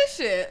look at this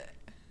shit.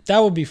 That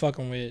would be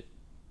fucking weird.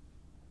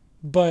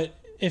 But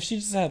if she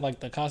just had like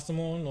the costume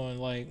on or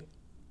like,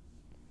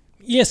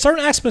 yeah,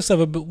 certain aspects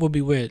of it would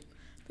be weird.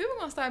 People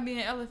gonna start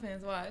being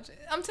elephants. Watch.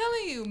 I'm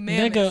telling you,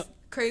 mammoths. Nigga,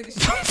 crazy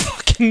shit.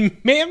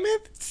 Fucking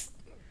mammoths.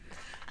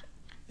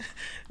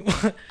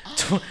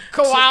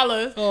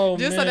 Koalas. Oh,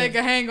 just so they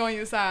can hang on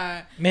your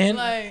side.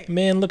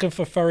 Man looking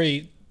for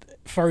furry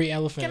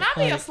elephant. Can I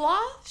be a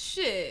sloth?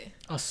 Shit.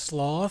 A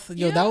sloth?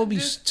 Yo, that would be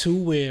too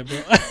weird,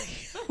 bro.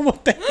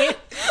 What the heck?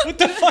 With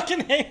the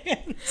fucking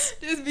hands.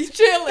 Just be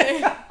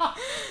chilling.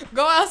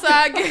 Go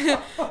outside,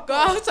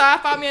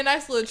 find me a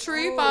nice little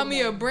tree, find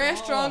me a branch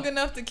strong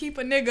enough to keep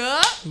a nigga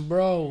up.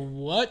 Bro,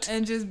 what?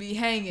 And just be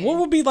hanging. What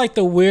would be like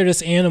the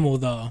weirdest animal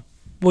though?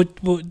 What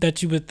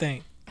that you would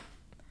think?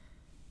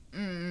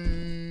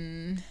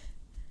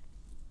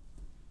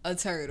 A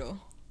turtle.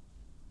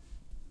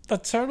 A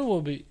turtle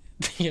would be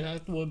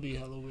that would be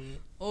hella weird.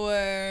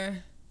 Or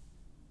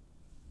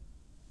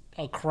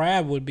a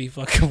crab would be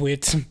fucking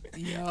weird to me.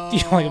 Yo.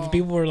 You know, like if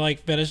people were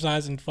like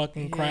fetishizing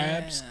fucking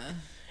crabs.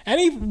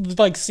 Any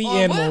like sea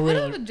animal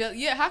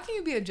really. How can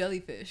you be a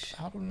jellyfish?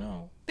 I don't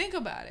know. Think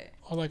about it.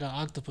 Or like an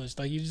octopus.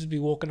 Like you just be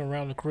walking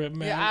around the crib,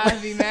 man. Your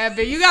eyes be mad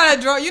big. You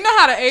gotta draw. You know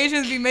how the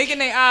Asians be making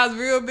their eyes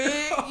real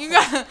big?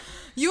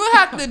 You would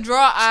have to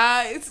draw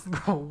eyes.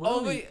 Bro,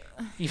 what are we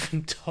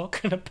even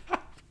talking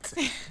about?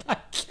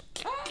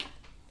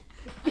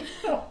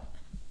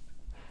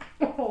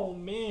 Oh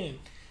man.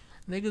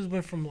 Niggas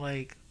went from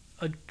like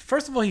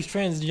first of all he's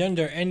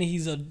transgender and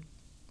he's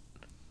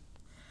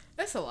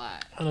that's a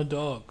lot. And a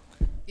dog.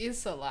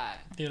 It's a lot.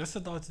 Yeah, that's a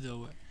lot to deal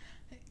with.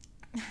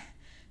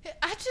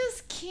 I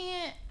just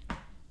can't.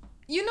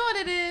 You know what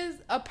it is?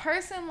 A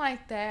person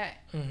like that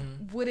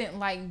wouldn't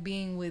like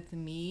being with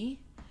me.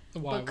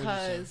 Why?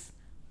 Because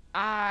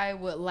I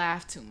would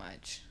laugh too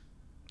much.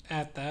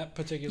 At that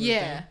particular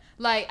thing?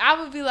 Like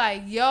I would be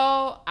like,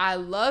 yo, I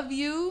love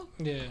you.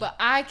 Yeah. But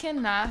I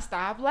cannot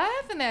stop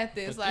laughing at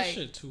this. But this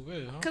shit too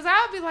weird, huh? Because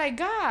I would be like,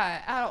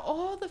 God, out of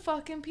all the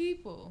fucking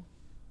people,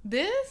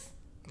 this?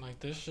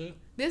 Like this shit?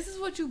 This is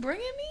what you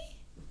bringing me?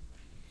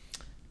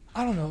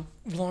 I don't know.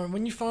 Lauren,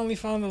 when you finally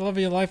find the love of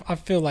your life, I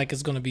feel like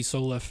it's going to be so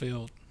left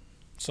field.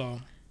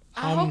 So.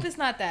 I hope it's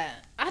not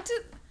that.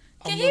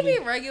 Can he be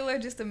regular,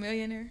 just a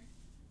millionaire?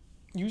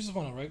 You just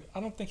want to I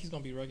don't think he's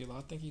gonna be regular.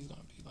 I think he's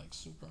gonna be like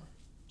super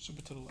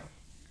to the left.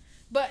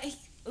 But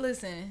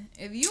listen,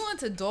 if you want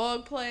to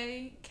dog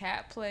play,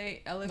 cat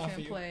play,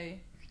 elephant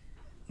play,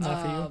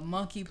 Not for you.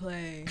 monkey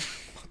play,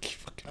 Monkey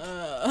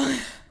fucking.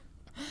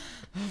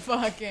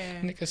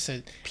 fucking Nigga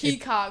said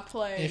peacock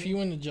play. If you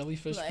in the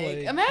jellyfish like,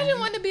 play, imagine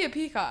wanting to be a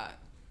peacock.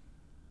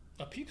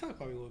 a peacock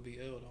probably would be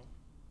ill though.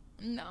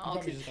 No,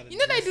 probably just gotta you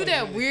know they dress do like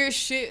that that. weird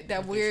shit, that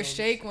With their weird shoulders.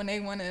 shake when they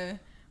want to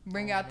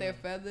bring Oh, out their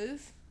man.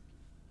 feathers.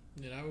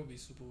 Yeah, that would be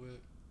super weird.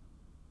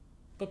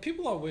 But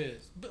people are weird.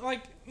 But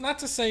like, not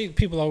to say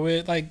people are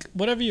weird. Like,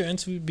 whatever you're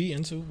into, be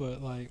into.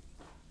 But like,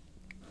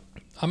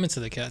 I'm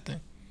into the cat thing,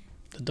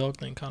 the dog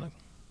thing, kind of.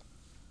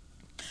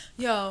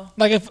 Yo,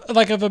 Like if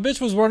a bitch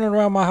was running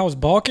around my house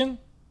barking,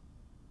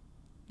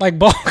 like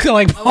what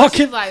you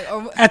barking like?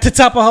 Or, at the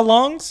top of her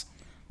lungs.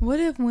 what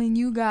if when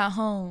you got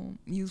home,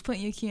 you was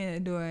putting your key in the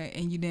door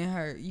and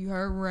you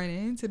heard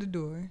running to the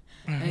door,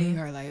 and you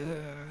heard like,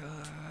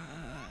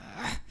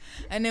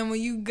 and then when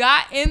you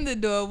got in the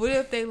door, what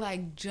if they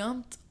like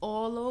jumped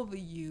all over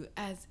you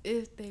as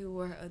if they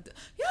were a dog?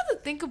 You have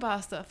to think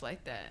about stuff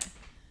like that.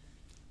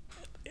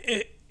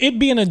 It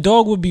being a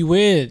dog would be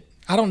weird.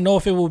 I don't know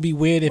if it would be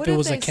weird What if it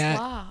was they a cat.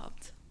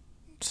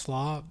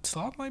 Slobbed?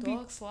 Slob might be.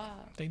 Dog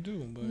slob. They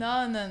do, but No.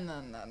 I'm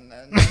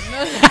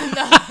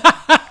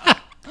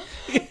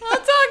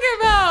talking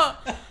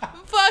about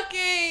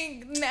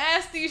fucking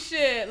nasty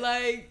shit.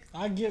 Like,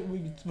 I get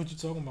what you're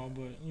talking about,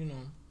 but you know,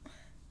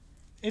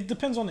 it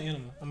depends on the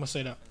animal. I'm gonna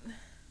say that.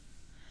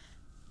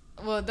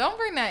 well, don't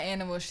bring that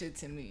animal shit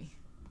to me,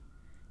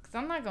 cause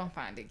I'm not gonna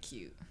find it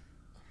cute.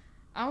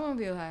 I wanna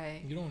be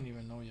like, You don't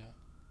even know yet.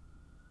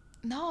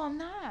 no, I'm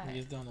not.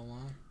 It's down the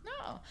line.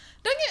 No,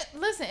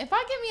 listen. If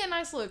I give me a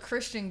nice little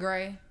Christian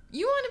Grey,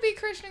 you want to be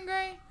Christian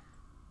Grey?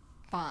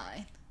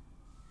 Fine.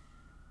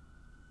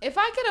 If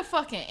I get a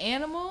fucking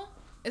animal,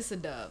 it's a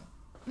dub.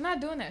 I'm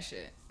not doing that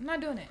shit. I'm not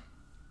doing it.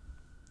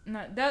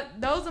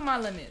 Those are my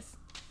limits.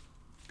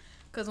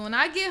 Cause when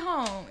I get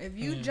home, if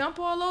you jump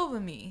all over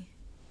me,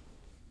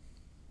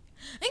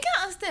 and you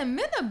gotta understand,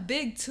 men are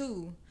big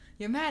too.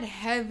 You're mad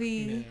heavy,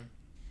 Yeah.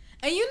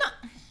 and you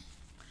know,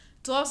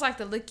 dogs like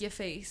to lick your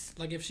face.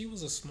 Like if she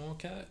was a small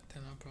cat,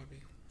 then I'd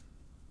probably.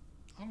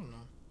 I don't know.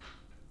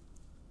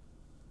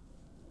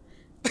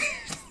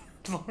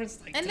 Lawrence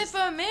like And this. if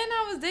a man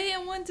I was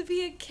dating wanted to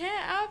be a cat,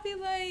 I'd be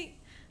like,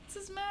 this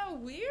is mad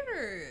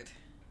weird.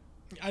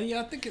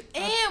 I think it.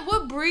 And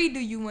what breed do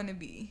you want to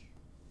be?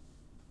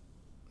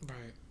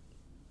 Right.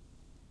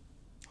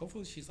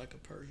 Hopefully she's like a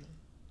Persian.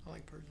 I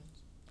like Persians.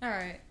 All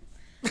right.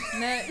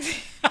 Next.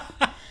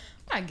 I'm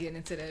not getting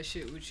into that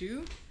shit with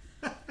you.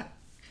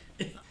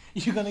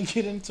 You're gonna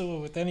get into it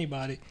with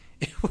anybody.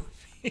 It would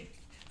be.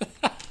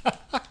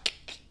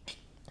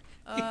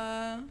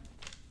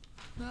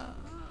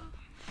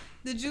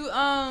 Did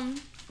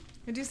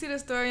you see the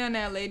story on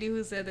that lady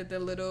who said that the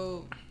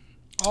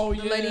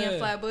lady in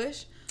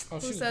Flatbush Oh,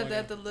 who said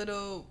that the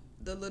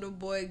little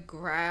boy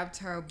grabbed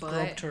her butt.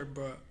 Groped her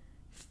butt.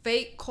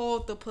 Fake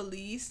called the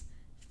police.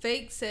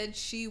 Fake said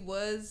she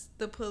was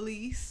the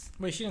police.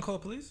 Wait, she didn't call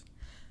the police?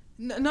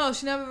 No,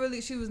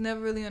 she was never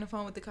really on the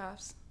phone with the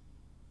cops.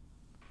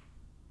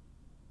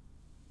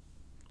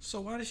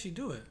 So why did she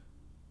do it?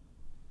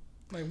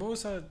 Like, what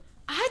was her?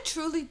 I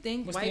truly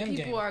think What's the white end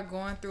people game? are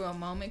going through a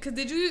moment. Cause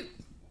did you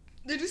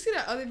see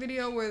that other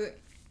video where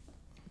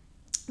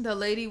the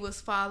lady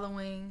was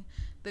following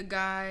the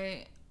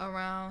guy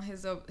around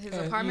his apartment Yeah,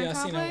 I seen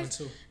that one complex?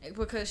 too.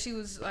 Because she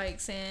was like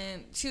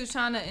saying, she was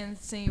trying to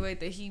insinuate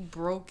that he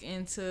broke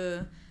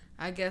into,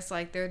 I guess,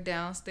 like their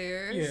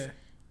downstairs. Yeah.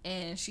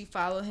 And she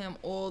followed him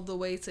all the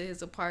way to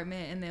his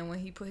apartment. And then when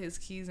he put his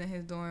keys in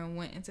his door and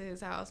went into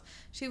his house,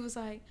 she was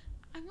like,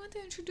 I want to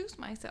introduce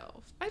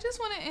myself. I just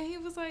want to. And he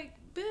was like,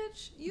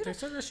 bitch, you They don't.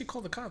 said that she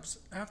called the cops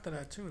after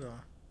that too,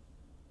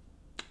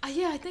 though.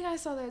 Yeah, I think I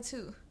saw that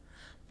too.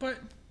 But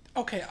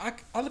okay,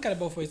 I look at it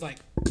both ways. Like,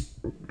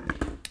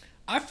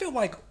 I feel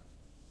like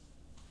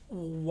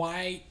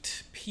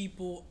white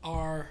people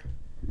are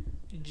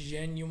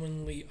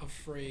genuinely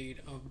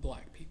afraid of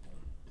black people.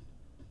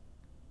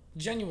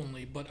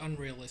 Genuinely, but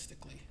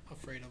unrealistically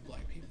afraid of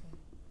black people.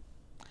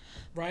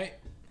 Right?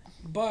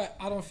 But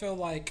I don't feel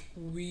like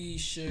we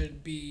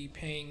should be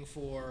paying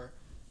for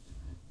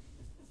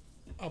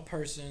a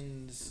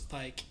person's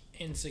like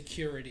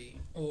insecurity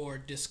or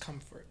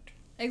discomfort.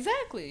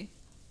 Exactly.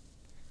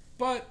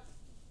 But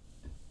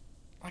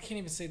I can't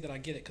even say that I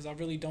get it because I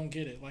really don't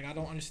get it. Like, I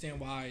don't understand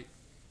why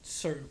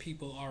certain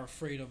people are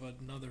afraid of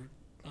another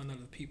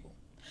people,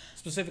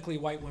 specifically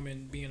white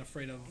women being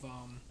afraid of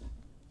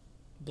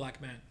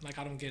black men. Like,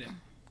 I don't get it.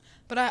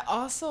 But I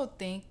also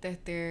think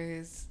that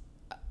there's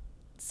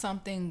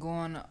something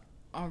going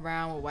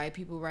around with white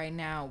people right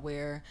now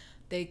where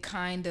they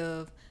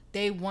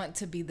want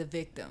to be the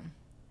victim.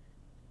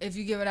 If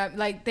you give it up,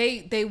 like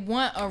they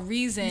want a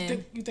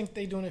reason. You think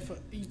they doing it for?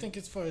 You think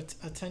it's for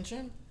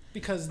attention?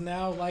 Because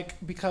now,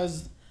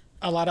 because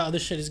a lot of other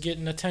shit is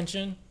getting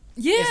attention.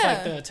 Yeah. It's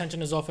like the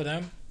attention is off of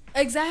them.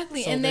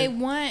 Exactly. So and they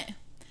want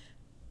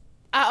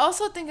I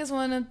also think it's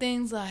one of them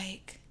things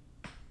like,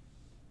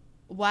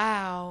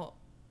 wow,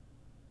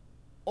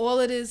 all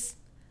of this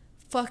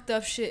fucked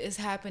up shit is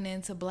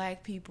happening to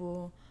black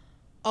people.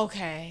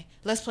 Okay,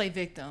 let's play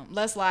victim.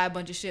 Let's lie a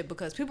bunch of shit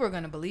because people are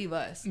going to believe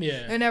us.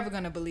 Yeah. They're never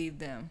going to believe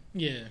them.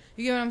 Yeah.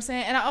 You get what I'm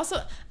saying? And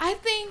I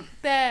think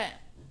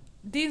that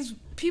these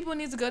people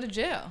need to go to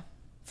jail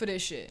for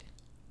this shit.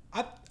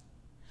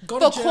 Go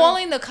to jail.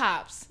 Calling the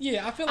cops.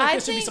 Yeah, I feel like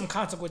there should be some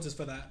consequences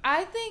for that.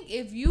 I think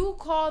if you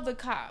call the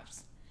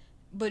cops,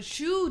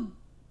 but you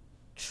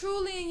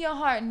truly in your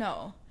heart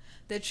know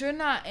that you're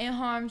not in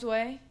harm's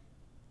way,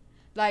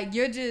 like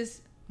you're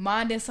just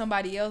minding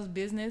somebody else's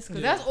business,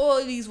 because that's all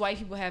of these white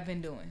people have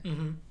been doing.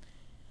 Mm-hmm.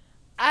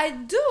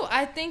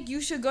 I think you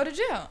should go to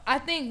jail. I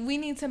think we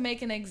need to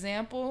make an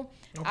example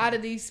out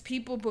of these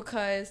people,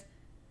 because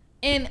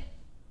in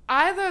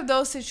either of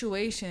those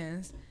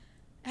situations,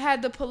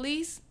 had the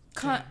police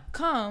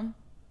come,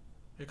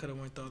 they could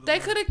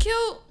have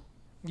killed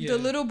the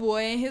little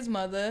boy and his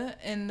mother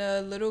and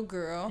the little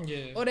girl,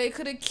 or they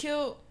could have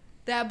killed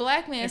that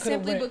black man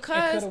simply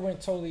because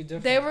totally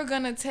they're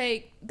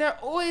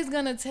always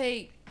gonna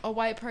take a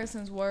white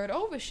person's word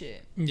over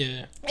shit.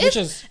 Yeah.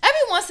 Every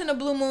once in a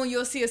blue moon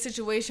you'll see a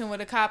situation where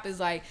the cop is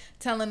like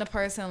telling the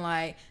person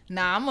like,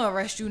 nah, I'm gonna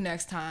arrest you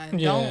next time.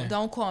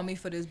 Don't call me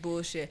for this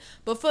bullshit.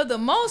 But for the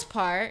most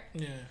part,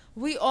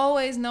 we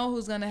always know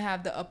who's gonna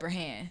have the upper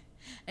hand.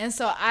 And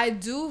so I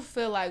do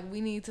feel like we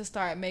need to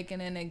start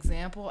making an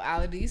example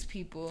out of these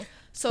people,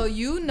 so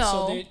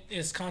so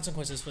there's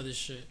consequences for this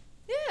shit.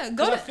 Yeah,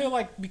 I feel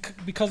like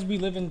because we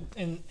live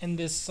in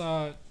this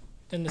era,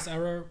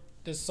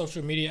 this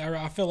social media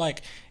era, I feel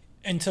like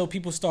until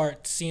people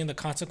start seeing the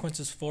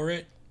consequences for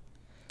it,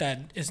 that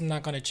it's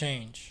not going to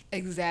change.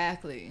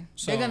 Exactly.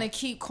 So, they're going to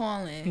keep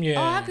calling. Yeah.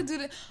 Oh, I could do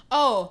this.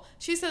 Oh,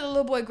 she said the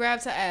little boy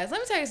grabbed her ass.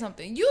 Let me tell you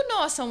something. You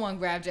know if someone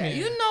grabbed your ass.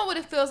 You know what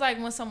it feels like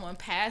when someone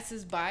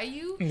passes by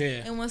you.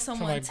 Yeah. And when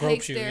someone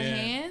takes their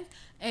hand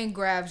and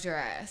grabs your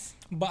ass.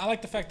 But I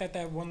like the fact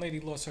that one lady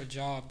lost her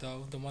job,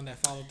 though. The one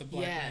that followed the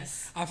black man.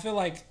 I feel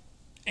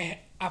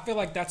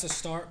like that's a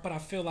start, but I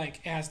feel like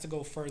it has to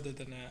go further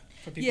than that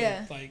for people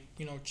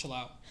to chill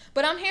out.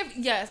 But I'm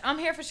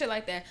here for shit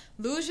like that.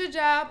 Lose your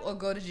job or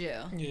go to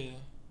jail. Yeah,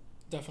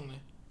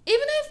 definitely.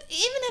 Even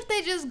if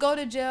they just go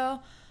to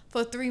jail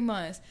for 3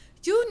 months,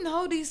 you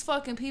know these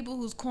fucking people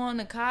who's calling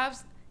the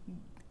cops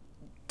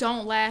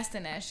don't last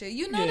in that shit.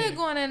 You know they're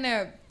going in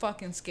there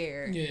fucking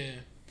scared. Yeah.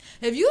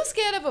 If you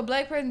scared of a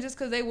black person just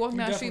because they walking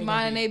down the street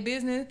minding their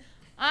business,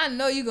 I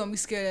know you're going to be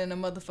scared in the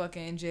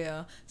motherfucking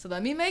jail. So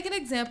let me make an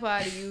example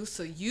out of you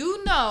so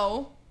you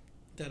know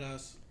that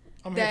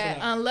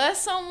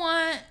unless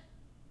someone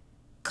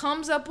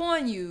comes up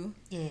on you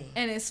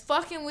and is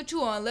fucking with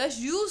you, or unless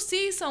you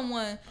see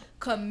someone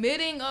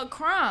committing a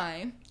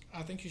crime,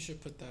 I think you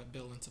should put that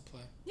bill into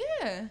play.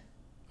 Yeah.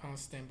 I'll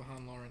stand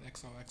behind Lauren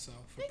XOXO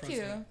for Thank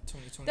president you.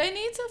 2020. They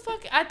need to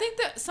I think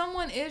that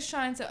someone is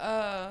trying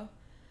to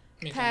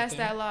pass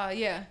that law.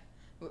 Yeah.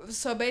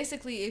 So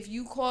basically, if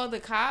you call the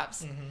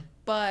cops,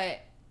 but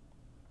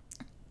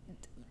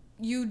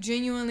you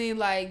genuinely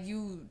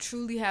you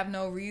truly have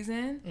no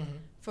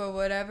reason for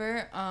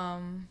whatever,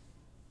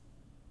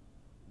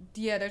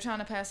 they're trying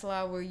to pass a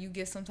law where you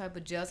get some type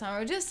of jail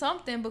time or just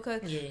something,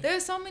 because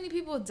there's so many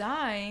people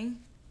dying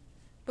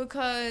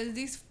because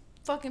these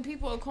fucking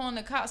people are calling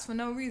the cops for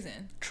no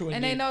reason. True,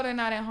 and they know they're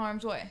not in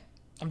harm's way.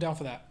 I'm down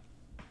for that.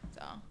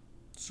 So.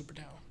 Super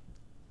down.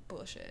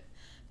 Bullshit.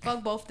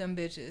 Fuck both them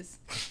bitches.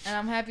 And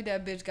I'm happy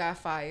that bitch got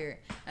fired.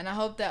 And I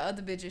hope that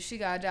other bitch, if she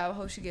got a job, I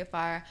hope she get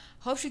fired.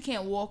 I hope she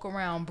can't walk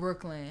around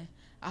Brooklyn.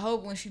 I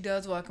hope when she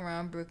does walk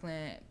around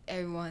Brooklyn,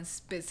 everyone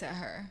spits at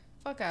her.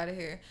 Fuck out of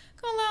here.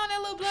 Go lie on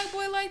that little black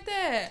boy like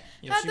that.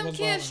 Have them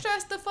kids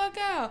stressed the fuck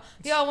out.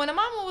 Yo, when the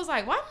mama was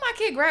like, why would my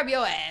kid grab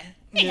your ass?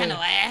 Ain't got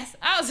no ass.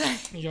 I was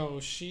like... Yo,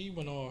 she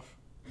went off.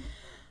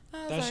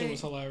 That shit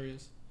was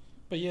hilarious.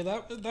 But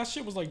yeah, that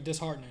shit was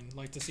disheartening,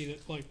 to see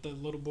the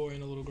little boy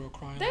and the little girl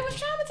crying. They was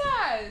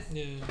traumatized.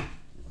 Yeah.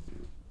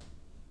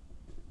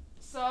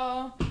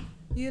 So,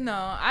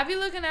 I be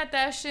looking at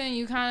that shit and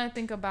you kind of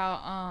think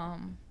about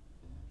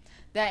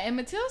that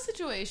Emmett Till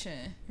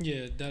situation.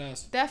 Yeah, that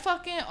ass. That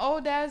fucking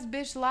old ass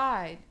bitch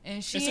lied,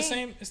 and she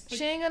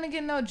ain't gonna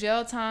get no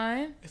jail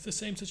time. It's the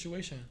same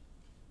situation,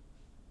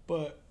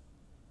 but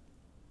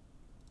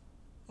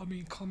I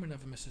mean, karma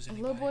never misses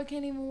anybody. A little boy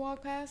can't even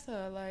walk past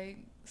her,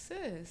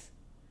 sis.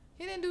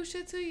 He didn't do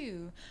shit to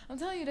you. I'm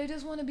telling you, they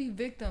just want to be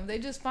victims. They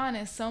just find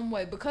in some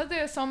way, because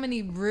there are so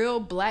many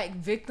real black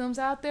victims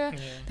out there.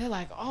 They're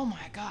like, oh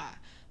my God,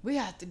 we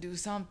have to do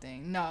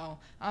something. No,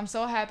 I'm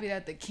so happy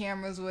that the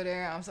cameras were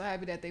there. I'm so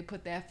happy that they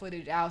put that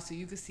footage out so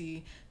you could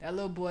see that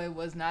little boy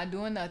was not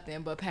doing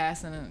nothing but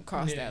passing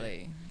across that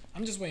lane.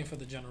 I'm just waiting for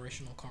the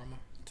generational karma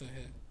to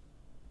hit.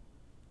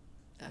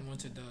 And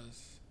once it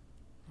does,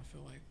 I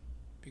feel like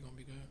we're going to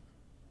be good.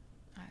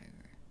 I agree.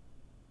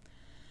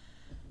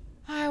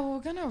 Alright, well, we're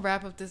gonna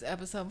wrap up this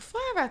episode.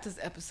 Before I wrap this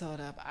episode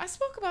up, I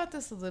spoke about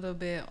this a little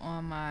bit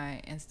on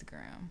my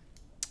Instagram.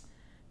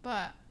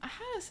 But I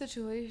had a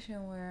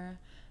situation where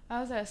I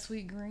was at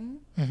Sweet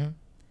Green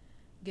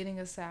getting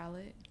a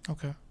salad.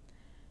 Okay.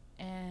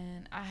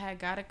 And I had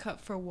got a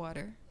cup for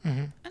water. Mm-hmm.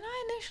 And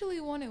I initially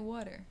wanted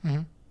water.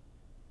 Mm-hmm.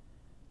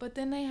 But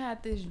then they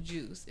had this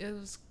juice. It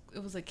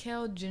was a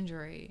kale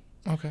gingerade.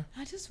 Okay.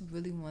 I just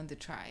really wanted to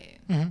try it.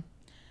 Mm-hmm.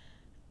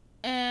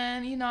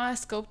 And, you know, I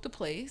scoped the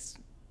place.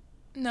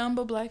 None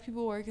but black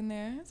people working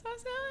there. So I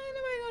said, oh, ain't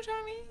nobody gonna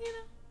try me, you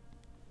know.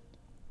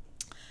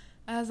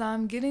 As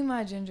I'm getting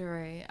my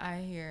gingerade, I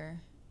hear,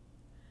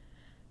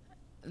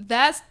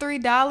 that's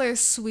 $3,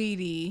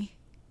 sweetie.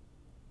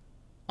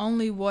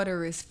 Only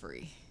water is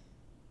free.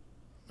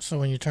 So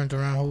when you turned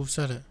around, who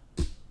said it?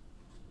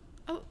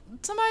 Oh,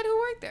 somebody who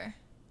worked there.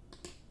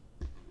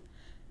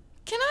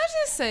 Can I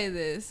just say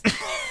this?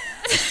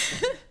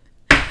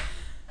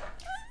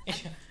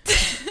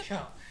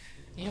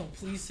 Yo,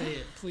 please say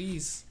it.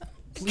 Please.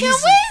 Can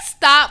we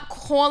stop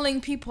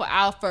calling people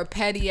out for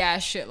petty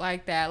ass shit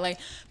like that? Like,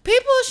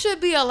 people should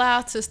be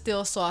allowed to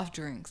steal soft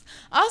drinks.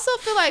 I also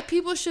feel like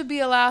people should be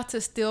allowed to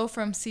steal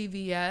from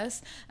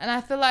CVS. And I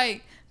feel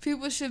like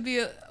people should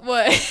be...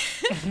 What?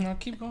 No,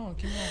 keep going.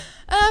 Keep going.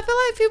 And I feel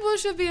like people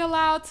should be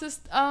allowed to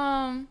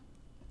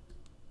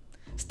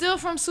steal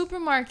from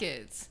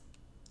supermarkets.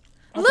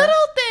 Okay.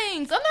 Little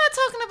things. I'm not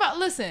talking about...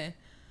 Listen.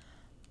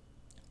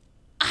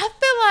 I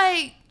feel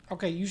like...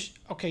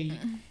 Okay,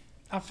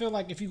 I feel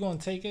like if you're going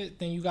to take it,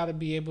 then you got to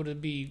be able to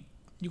be...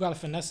 You got to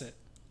finesse it.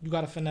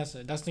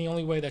 That's the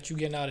only way that you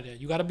getting out of there.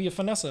 You got to be a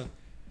finesser.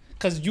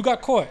 Because you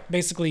got caught,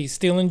 basically,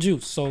 stealing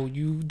juice. So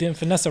you didn't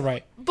finesse it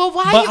right. But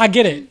why... But I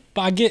get it.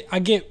 But I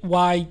get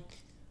why...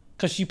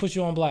 Because she put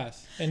you on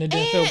blast. And it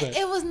didn't feel good.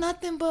 It was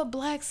nothing but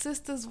black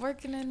sisters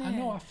working in there. I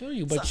know, I feel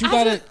you. But so you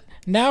got to...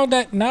 Now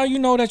you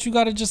know that you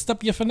got to just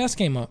step your finesse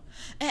game up.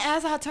 And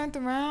as I turned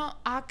around,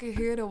 I could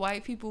hear the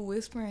white people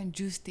whispering,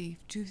 "Juice thief,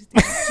 juice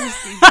thief, juice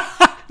thief,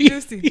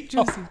 juice thief,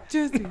 juicy,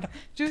 juicy,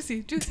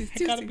 juicy, juicy."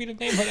 That gotta be the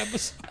name of the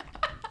episode.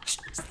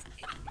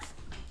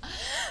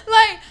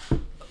 Like,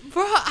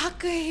 bro, I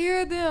could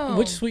hear them.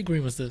 Which Sweet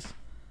Green was this?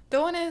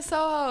 The one in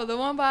Soho, the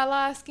one by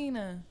La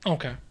Esquina.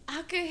 Okay.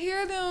 I could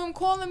hear them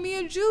calling me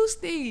a juice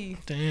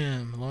thief.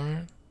 Damn,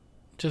 Lauren.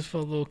 Just for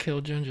a little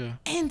kill ginger.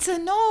 And to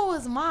know it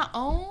was my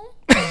own.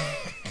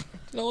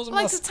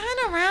 Like to turn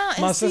around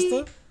and see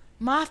sister?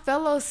 My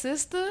fellow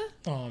sister.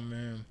 Oh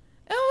man.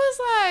 It was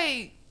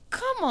like,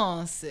 come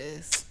on,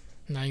 sis.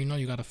 Now you know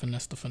you gotta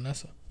finesse the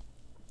finesser.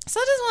 So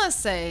I just want to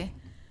say,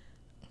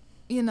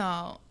 you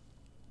know,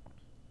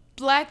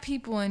 black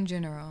people in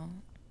general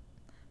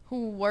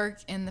who work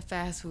in the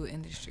fast food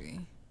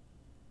industry,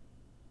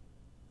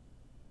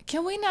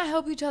 can we not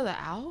help each other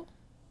out?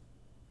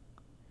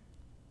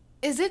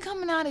 Is it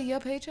coming out of your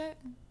paycheck?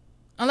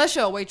 Unless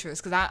you're a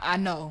waitress, because I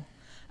know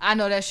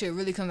that shit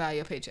really comes out of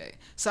your paycheck.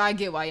 So I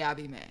get why y'all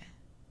be mad.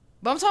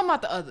 But I'm talking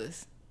about the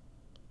others.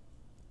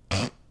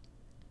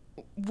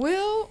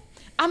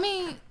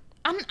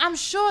 I'm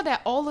sure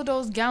that all of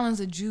those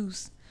gallons of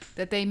juice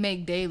that they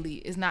make daily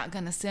is not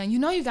going to sell. You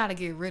know you got to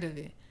get rid of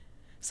it.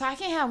 So I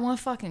can't have one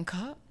fucking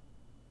cup.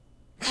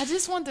 I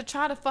just want to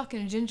try the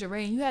fucking ginger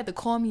ale. You had to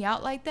call me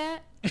out like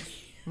that?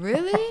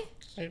 Really?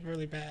 It's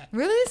really bad.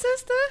 Really,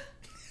 sister?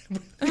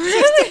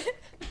 Really?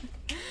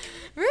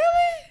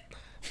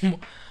 Really?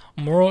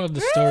 Moral of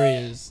the story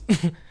is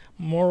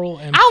moral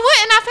and I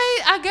went and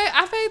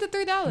I paid the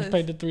 $3. You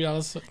paid the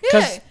 $3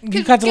 because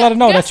you got to let her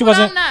know that you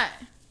wasn't. I'm not.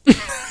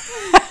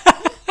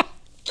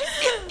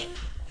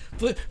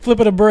 Flip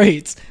of the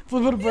braids.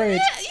 Flip of the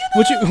braids. Yeah,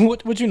 you know,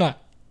 what you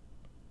not?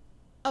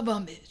 A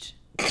bum bitch.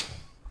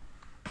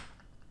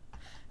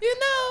 You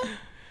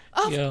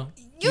know. Yo.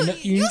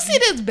 You see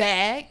this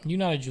bag. You're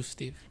not a juice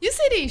thief. You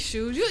see these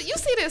shoes. You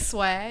see this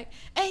swag.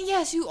 And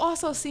yes, you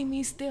also see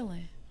me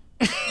stealing.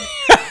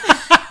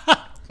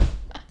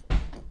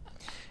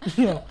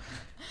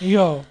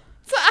 Yo.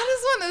 So I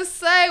just want to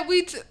say,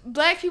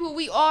 black people,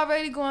 we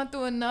already going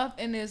through enough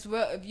in this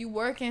world. If you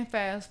work in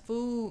fast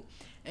food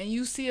and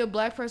you see a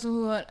black person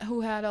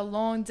who had a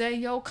long day,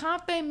 yo,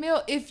 comp their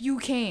meal if you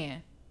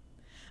can.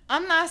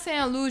 I'm not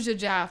saying lose your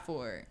job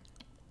for it.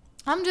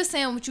 I'm just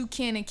saying what you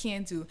can and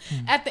can't do.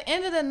 At the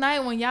end of the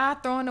night, when y'all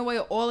throwing away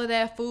all of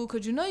that food,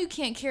 because you know you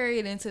can't carry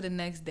it into the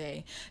next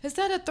day,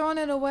 instead of throwing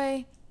it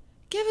away,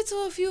 give it to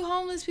a few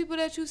homeless people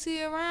that you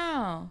see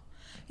around.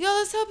 Yo,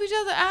 let's help each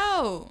other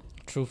out.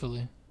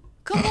 Truthfully.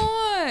 Come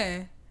on.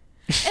 And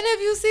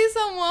if you see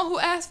someone who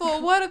asks for a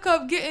water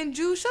cup getting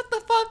juice, shut the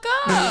fuck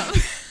up.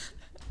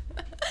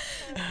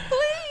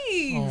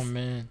 Please. Oh,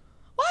 man.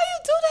 Why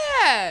you do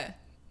that?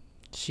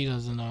 She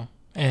doesn't know.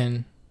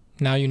 And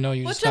now you know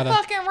you What's just gotta...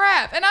 What's your fucking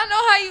rap? And I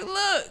know how you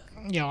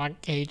look. Yo, I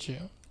hate you.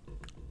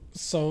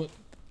 So,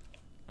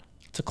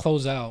 to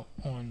close out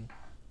on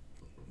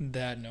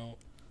that note,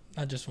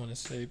 I just want to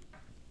say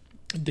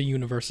the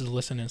universe is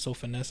listening, so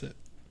finesse it.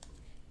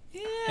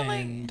 Yeah,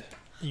 and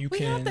we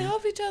have to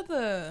help each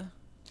other.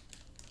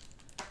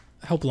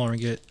 Help Lauren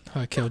get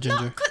her kale ginger.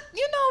 No,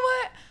 you know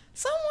what?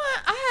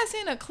 I had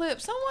seen a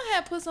clip. Someone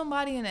had put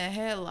somebody in a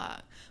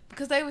headlock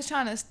because they was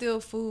trying to steal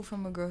food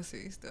from a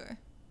grocery store.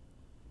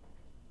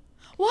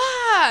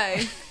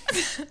 Why?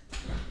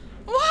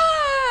 Why?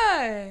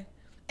 why.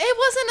 It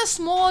wasn't a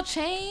small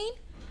chain.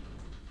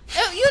 It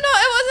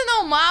wasn't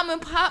no mom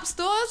and pop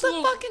store. It's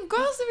a fucking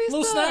grocery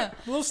store.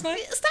 Little snack.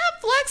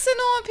 Stop flexing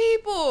on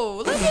people.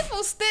 Let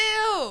people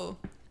steal.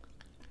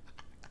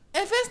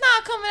 If it's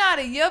not coming out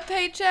of your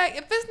paycheck,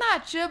 if it's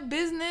not your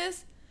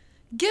business,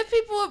 give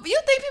people. You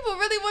think people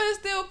really want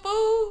to steal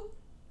food?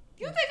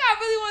 You think I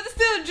really want to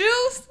steal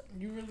juice?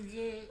 You really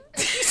did.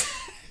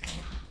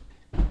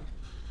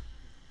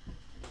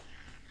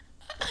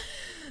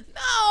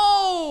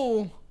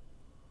 No.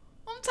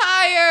 I'm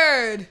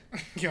tired.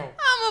 Yo.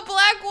 I'm a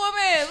black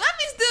woman. Let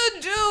me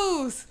steal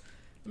juice.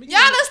 Y'all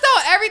done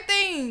stole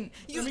everything.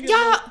 You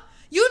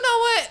know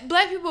what,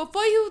 black people,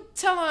 before you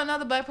tell on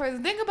another black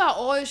person, think about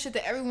all the shit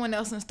that everyone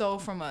else done stole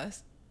from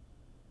us.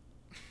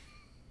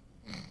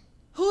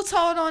 Who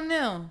told on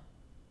them?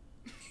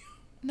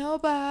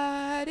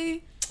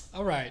 Nobody.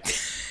 All right.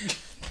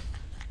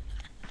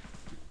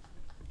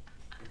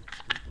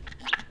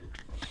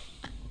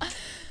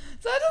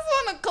 So I just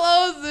want to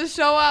close the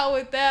show out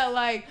with that.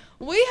 Like,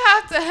 we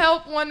have to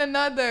help one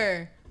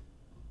another.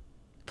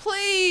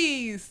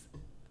 Please.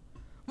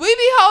 We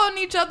be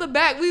holding each other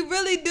back. We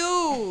really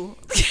do.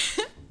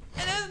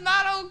 And it's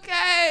not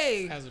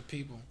okay. As a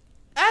people.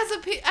 As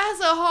a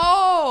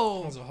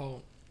whole. As a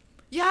whole.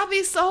 Y'all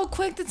be so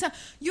quick to tell.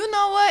 You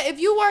know what? If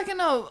you work in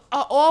a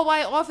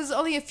all-white office,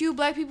 only a few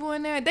black people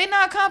in there, they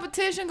not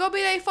competition. Go be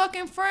their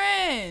fucking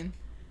friend.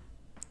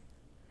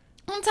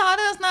 I'm tired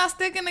of us not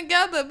sticking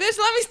together. Bitch,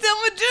 let me steal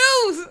my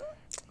juice.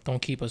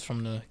 Don't keep us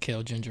from the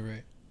kale ginger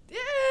ale.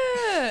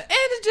 Yeah. And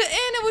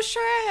it was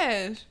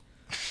trash.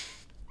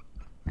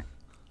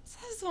 So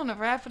I just want to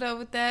wrap it up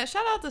with that.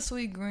 Shout out to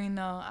Sweet Green,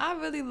 though. I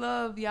really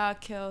love y'all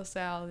kale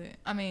salad.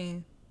 I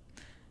mean,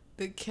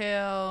 the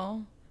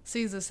kale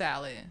Caesar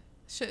salad.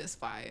 Shit is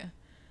fire.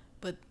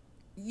 But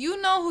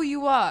you know who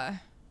you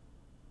are.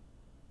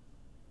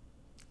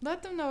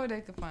 Let them know where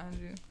they can find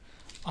you.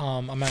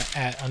 I'm at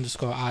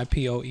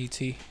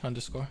 @_IPOET_.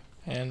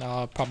 And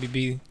I'll probably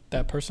be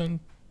that person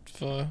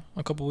for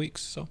a couple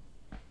weeks. So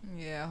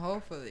yeah,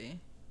 hopefully.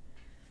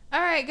 All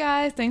right,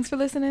 guys. Thanks for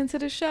listening to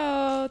the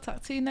show.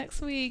 Talk to you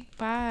next week.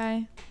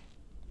 Bye.